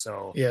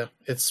 So yeah,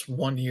 it's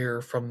 1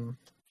 year from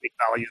big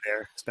value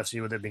there,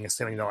 especially with it being a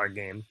 $70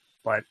 game.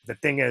 But the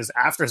thing is,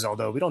 after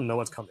Zelda, we don't know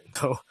what's coming.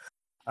 So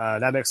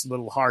that makes it a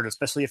little hard,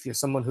 especially if you're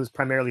someone who's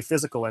primarily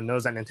physical and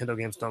knows that Nintendo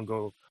games don't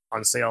go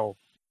on sale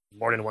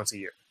more than once a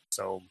year.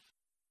 So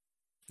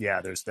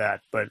yeah, there's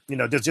that. But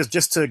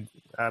just to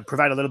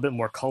provide a little bit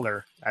more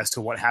color as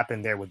to what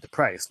happened there with the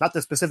price, not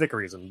the specific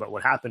reason, but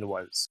what happened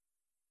was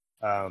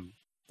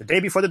the day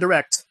before the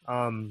Direct,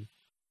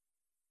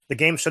 the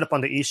game showed up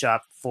on the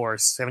eShop for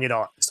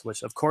 $70,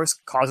 which of course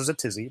causes a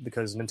tizzy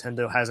because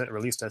Nintendo hasn't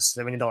released a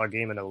 $70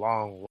 game in a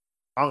long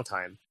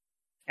time.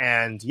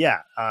 And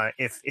yeah,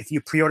 if you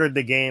pre-ordered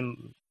the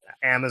game,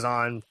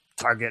 Amazon,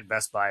 Target,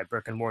 Best Buy,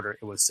 brick and mortar,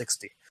 it was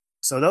 $60.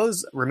 So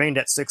those remained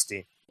at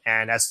 $60.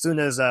 And as soon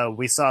as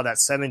we saw that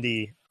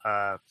 $70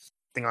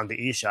 thing on the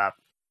eShop,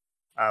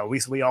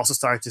 we also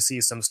started to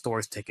see some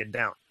stores take it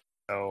down.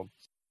 So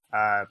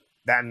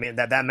that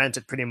meant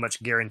it pretty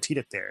much guaranteed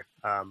it there.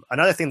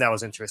 Another thing that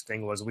was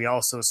interesting was we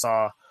also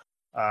saw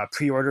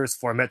pre-orders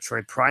for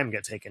Metroid Prime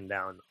get taken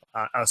down.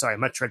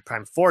 Metroid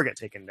Prime 4 get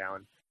taken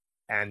down,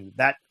 and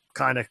that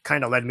kind of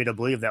led me to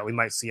believe that we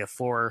might see a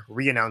 4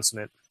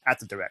 re-announcement at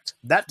the Direct.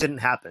 That didn't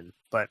happen,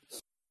 but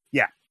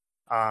yeah.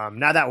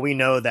 Now that we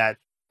know that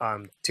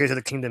Tears of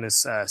the Kingdom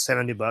is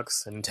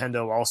 $70, and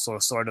Nintendo also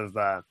sort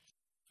of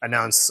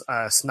announced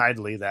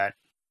snidely that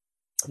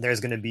there's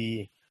going to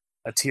be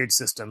a tiered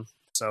system.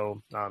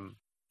 So,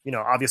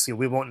 obviously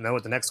we won't know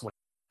what the next one.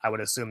 I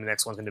would assume the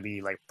next one's going to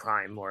be like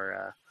Prime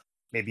or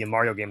maybe a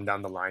Mario game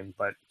down the line.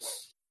 But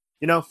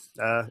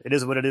it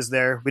is what it is.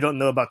 There, we don't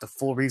know about the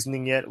full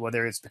reasoning yet,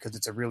 whether it's because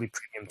it's a really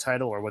premium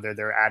title or whether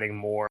they're adding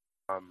more,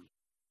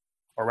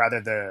 or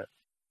rather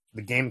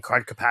the game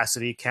card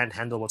capacity can't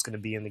handle what's going to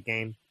be in the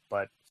game.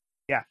 But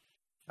yeah,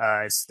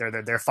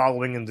 they're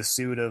following in the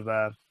suit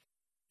of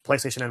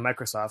PlayStation and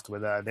Microsoft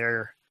with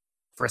their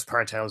first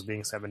party titles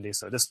being 70.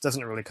 So this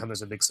doesn't really come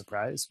as a big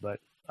surprise. But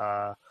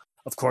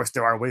of course,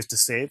 there are ways to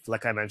save.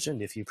 Like I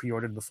mentioned, if you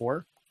pre-ordered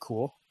before,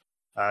 cool.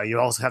 You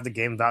also have the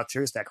game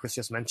vouchers that Chris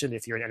just mentioned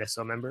if you're an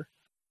NSO member.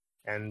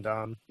 And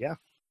yeah.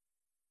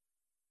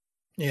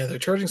 Yeah, they're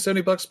charging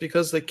 $70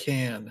 because they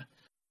can.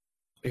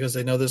 Because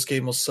they know this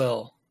game will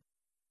sell.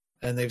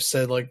 And they've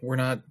said, like, we're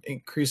not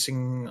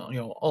increasing,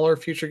 all our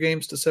future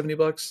games to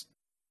 $70.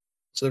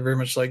 So they're very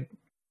much like,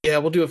 yeah,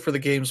 we'll do it for the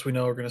games we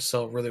know are going to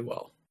sell really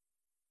well.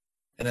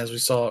 And as we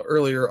saw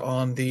earlier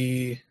on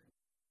the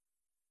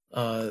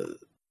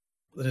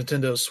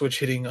Nintendo Switch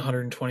hitting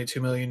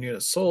 122 million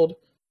units sold,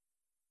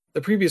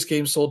 the previous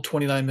game sold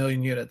 29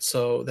 million units.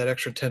 So that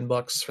extra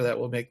 $10 for that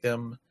will make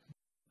them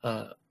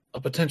a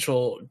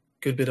potential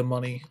good bit of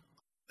money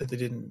that they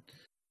didn't.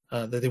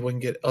 That they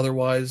wouldn't get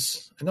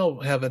otherwise. And they'll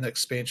have an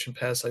expansion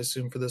pass, I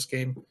assume, for this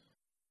game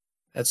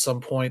at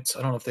some point.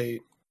 I don't know if they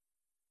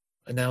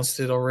announced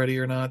it already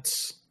or not,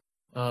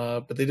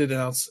 but they did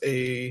announce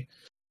a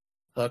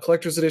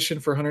collector's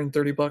edition for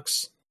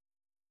 $130.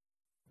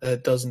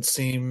 That doesn't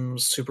seem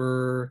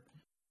super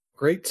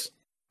great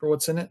for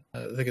what's in it.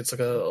 I think it's like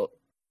a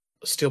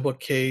steelbook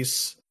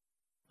case,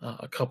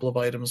 a couple of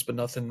items, but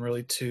nothing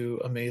really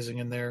too amazing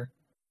in there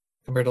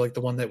compared to like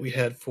the one that we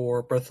had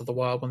for Breath of the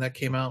Wild when that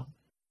came out,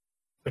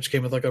 which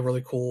came with like a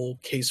really cool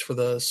case for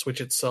the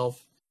Switch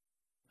itself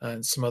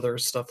and some other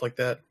stuff like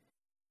that.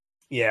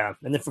 Yeah,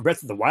 and then for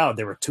Breath of the Wild,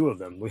 there were 2 of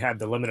them. We had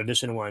the limited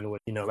edition one,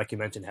 which, like you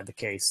mentioned, had the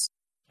case.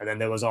 And then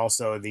there was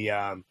also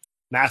the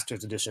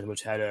Master's edition,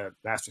 which had a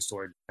Master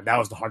Sword. And that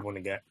was the hard one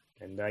to get.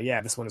 And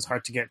yeah, this one is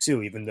hard to get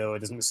too, even though it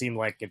doesn't seem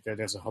like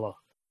there's a whole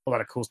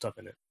lot of cool stuff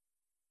in it.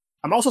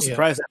 I'm also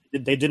surprised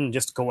that they didn't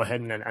just go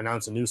ahead and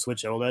announce a new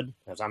Switch OLED,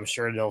 as I'm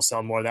sure they'll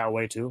sell more that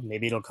way too.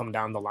 Maybe it'll come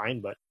down the line,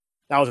 but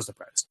that was a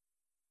surprise.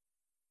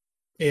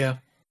 Yeah.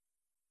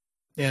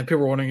 Yeah, and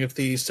people were wondering if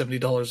the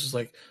 $70 is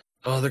like,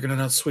 oh, they're going to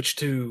announce Switch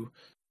 2.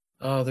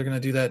 Oh, they're going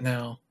to do that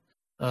now.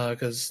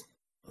 Because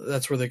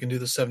that's where they can do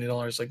the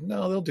 $70. Like,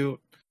 no, they'll do it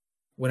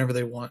whenever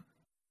they want.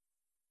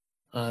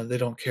 They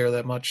don't care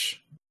that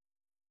much.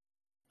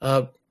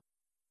 But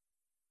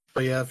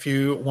yeah, if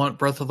you want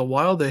Breath of the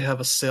Wild, they have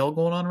a sale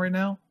going on right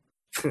now.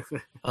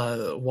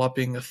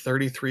 Whopping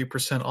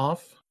 33%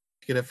 off.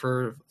 Get it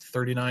for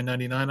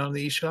 $39.99 on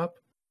the eShop,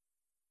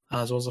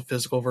 as well as a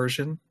physical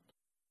version.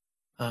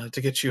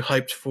 To get you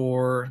hyped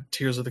for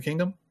Tears of the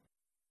Kingdom.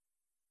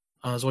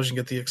 As well as you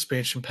can get the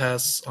expansion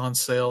pass on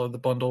sale or the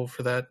bundle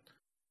for that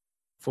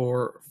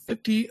for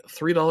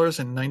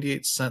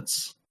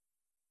 $53.98.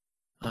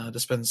 To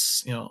spend,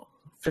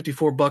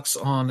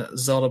 $54 on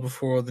Zelda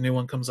before the new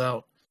one comes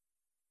out.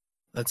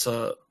 That's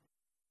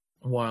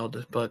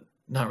wild, but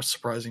not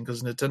surprising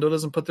because Nintendo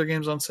doesn't put their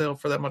games on sale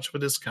for that much of a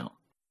discount.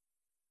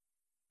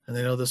 And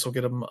they know this will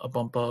get them a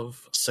bump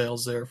of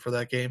sales there for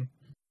that game.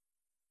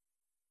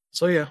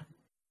 So yeah.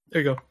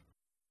 There you go.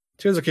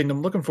 Tears of the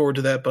Kingdom. Looking forward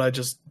to that, but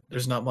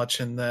there's not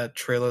much in that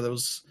trailer that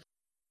was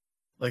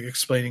like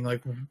explaining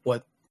like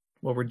what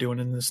we're doing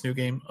in this new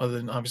game, other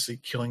than obviously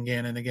killing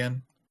Ganon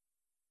again.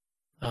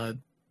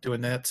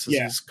 Doing that since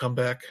he's come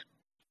back.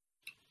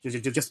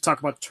 Just talk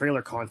about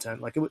trailer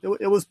content. Like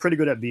it was pretty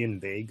good at being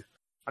vague.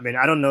 I mean,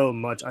 I don't know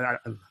much. I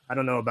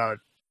don't know about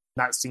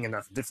not seeing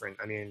enough different.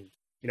 I mean,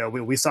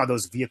 we saw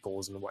those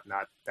vehicles and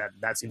whatnot.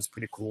 That seems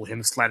pretty cool.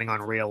 Him sliding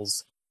on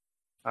rails,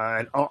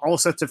 and all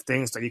sorts of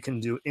things that you can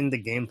do in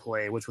the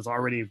gameplay, which was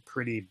already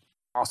pretty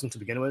awesome to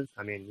begin with.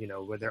 I mean,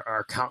 where there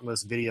are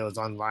countless videos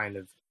online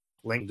of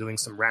Link doing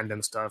some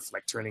random stuff,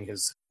 like turning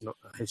his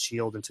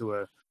shield into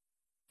a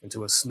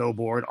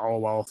snowboard,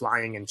 all while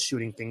flying and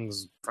shooting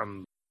things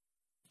from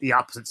the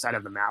opposite side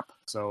of the map.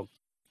 So,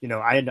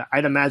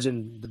 I'd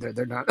imagine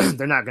they're not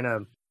they're not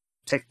gonna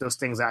take those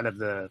things out of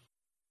the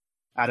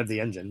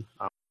engine.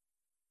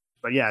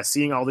 But yeah,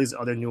 seeing all these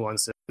other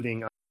nuances,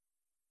 including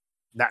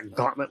that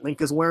gauntlet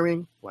Link is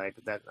wearing, like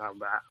that,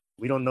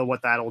 we don't know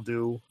what that'll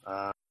do.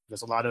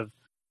 There's a lot of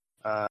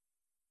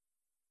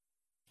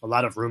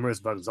rumors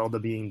about Zelda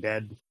being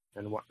dead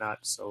and whatnot.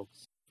 So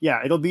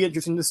yeah, it'll be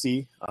interesting to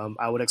see.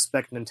 I would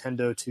expect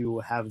Nintendo to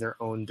have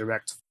their own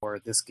direct for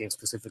this game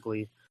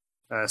specifically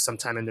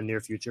sometime in the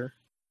near future.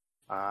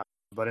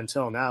 But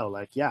until now,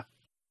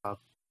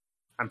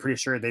 I'm pretty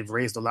sure they've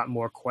raised a lot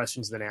more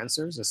questions than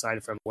answers,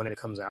 aside from when it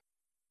comes out.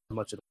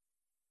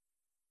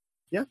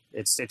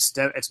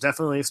 It's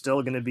definitely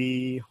still going to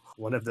be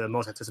one of the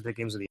most anticipated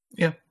games of the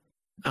year.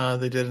 Yeah,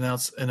 they did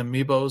announce an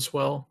amiibo as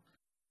well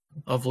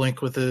of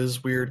Link with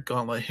his weird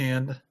gauntlet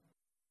hand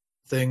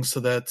thing, so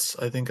that's,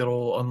 I think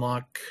it'll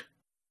unlock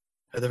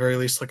at the very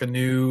least like a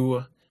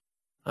new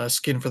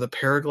skin for the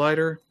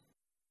paraglider.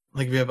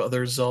 Like if you have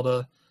other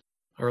Zelda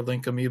or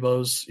Link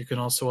amiibos, you can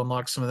also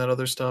unlock some of that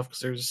other stuff,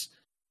 because there's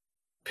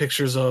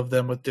pictures of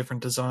them with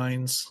different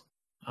designs.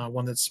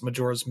 One that's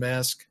Majora's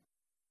Mask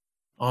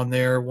on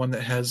there, one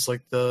that has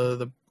like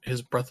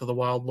his Breath of the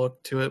Wild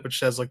look to it, which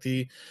has like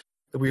the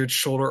weird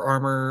shoulder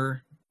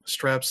armor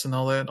straps and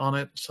all that on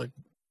it. It's like,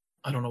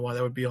 I don't know why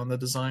that would be on the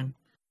design,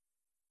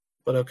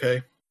 but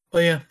okay.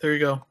 But yeah, there you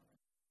go.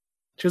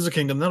 Tears of the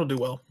Kingdom, that'll do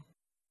well.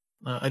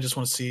 I just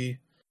want to see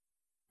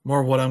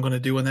more of what I'm going to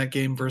do in that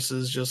game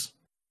versus just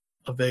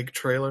a vague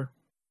trailer.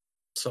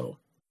 So,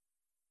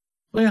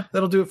 well, yeah,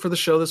 that'll do it for the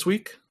show this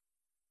week.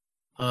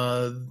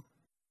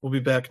 We'll be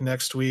back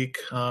next week.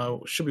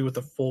 Should be with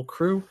the full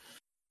crew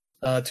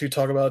to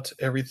talk about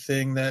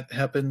everything that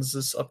happens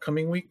this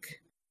upcoming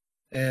week.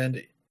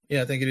 And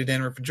yeah, thank you to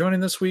Dan for joining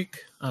this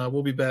week.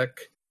 We'll be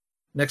back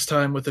next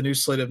time with a new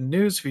slate of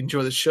news. If you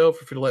enjoy the show,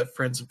 feel free to let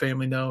friends and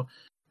family know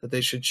that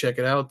they should check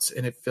it out.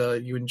 And if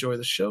you enjoy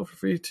the show, feel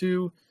free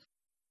to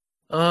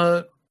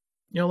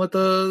let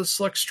the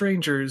select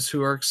strangers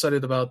who are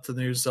excited about the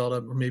new Zelda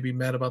or maybe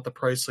mad about the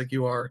price like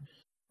you are,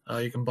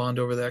 you can bond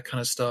over that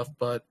kind of stuff.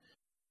 But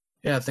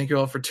yeah, thank you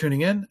all for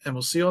tuning in, and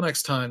we'll see you all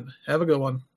next time. Have a good one.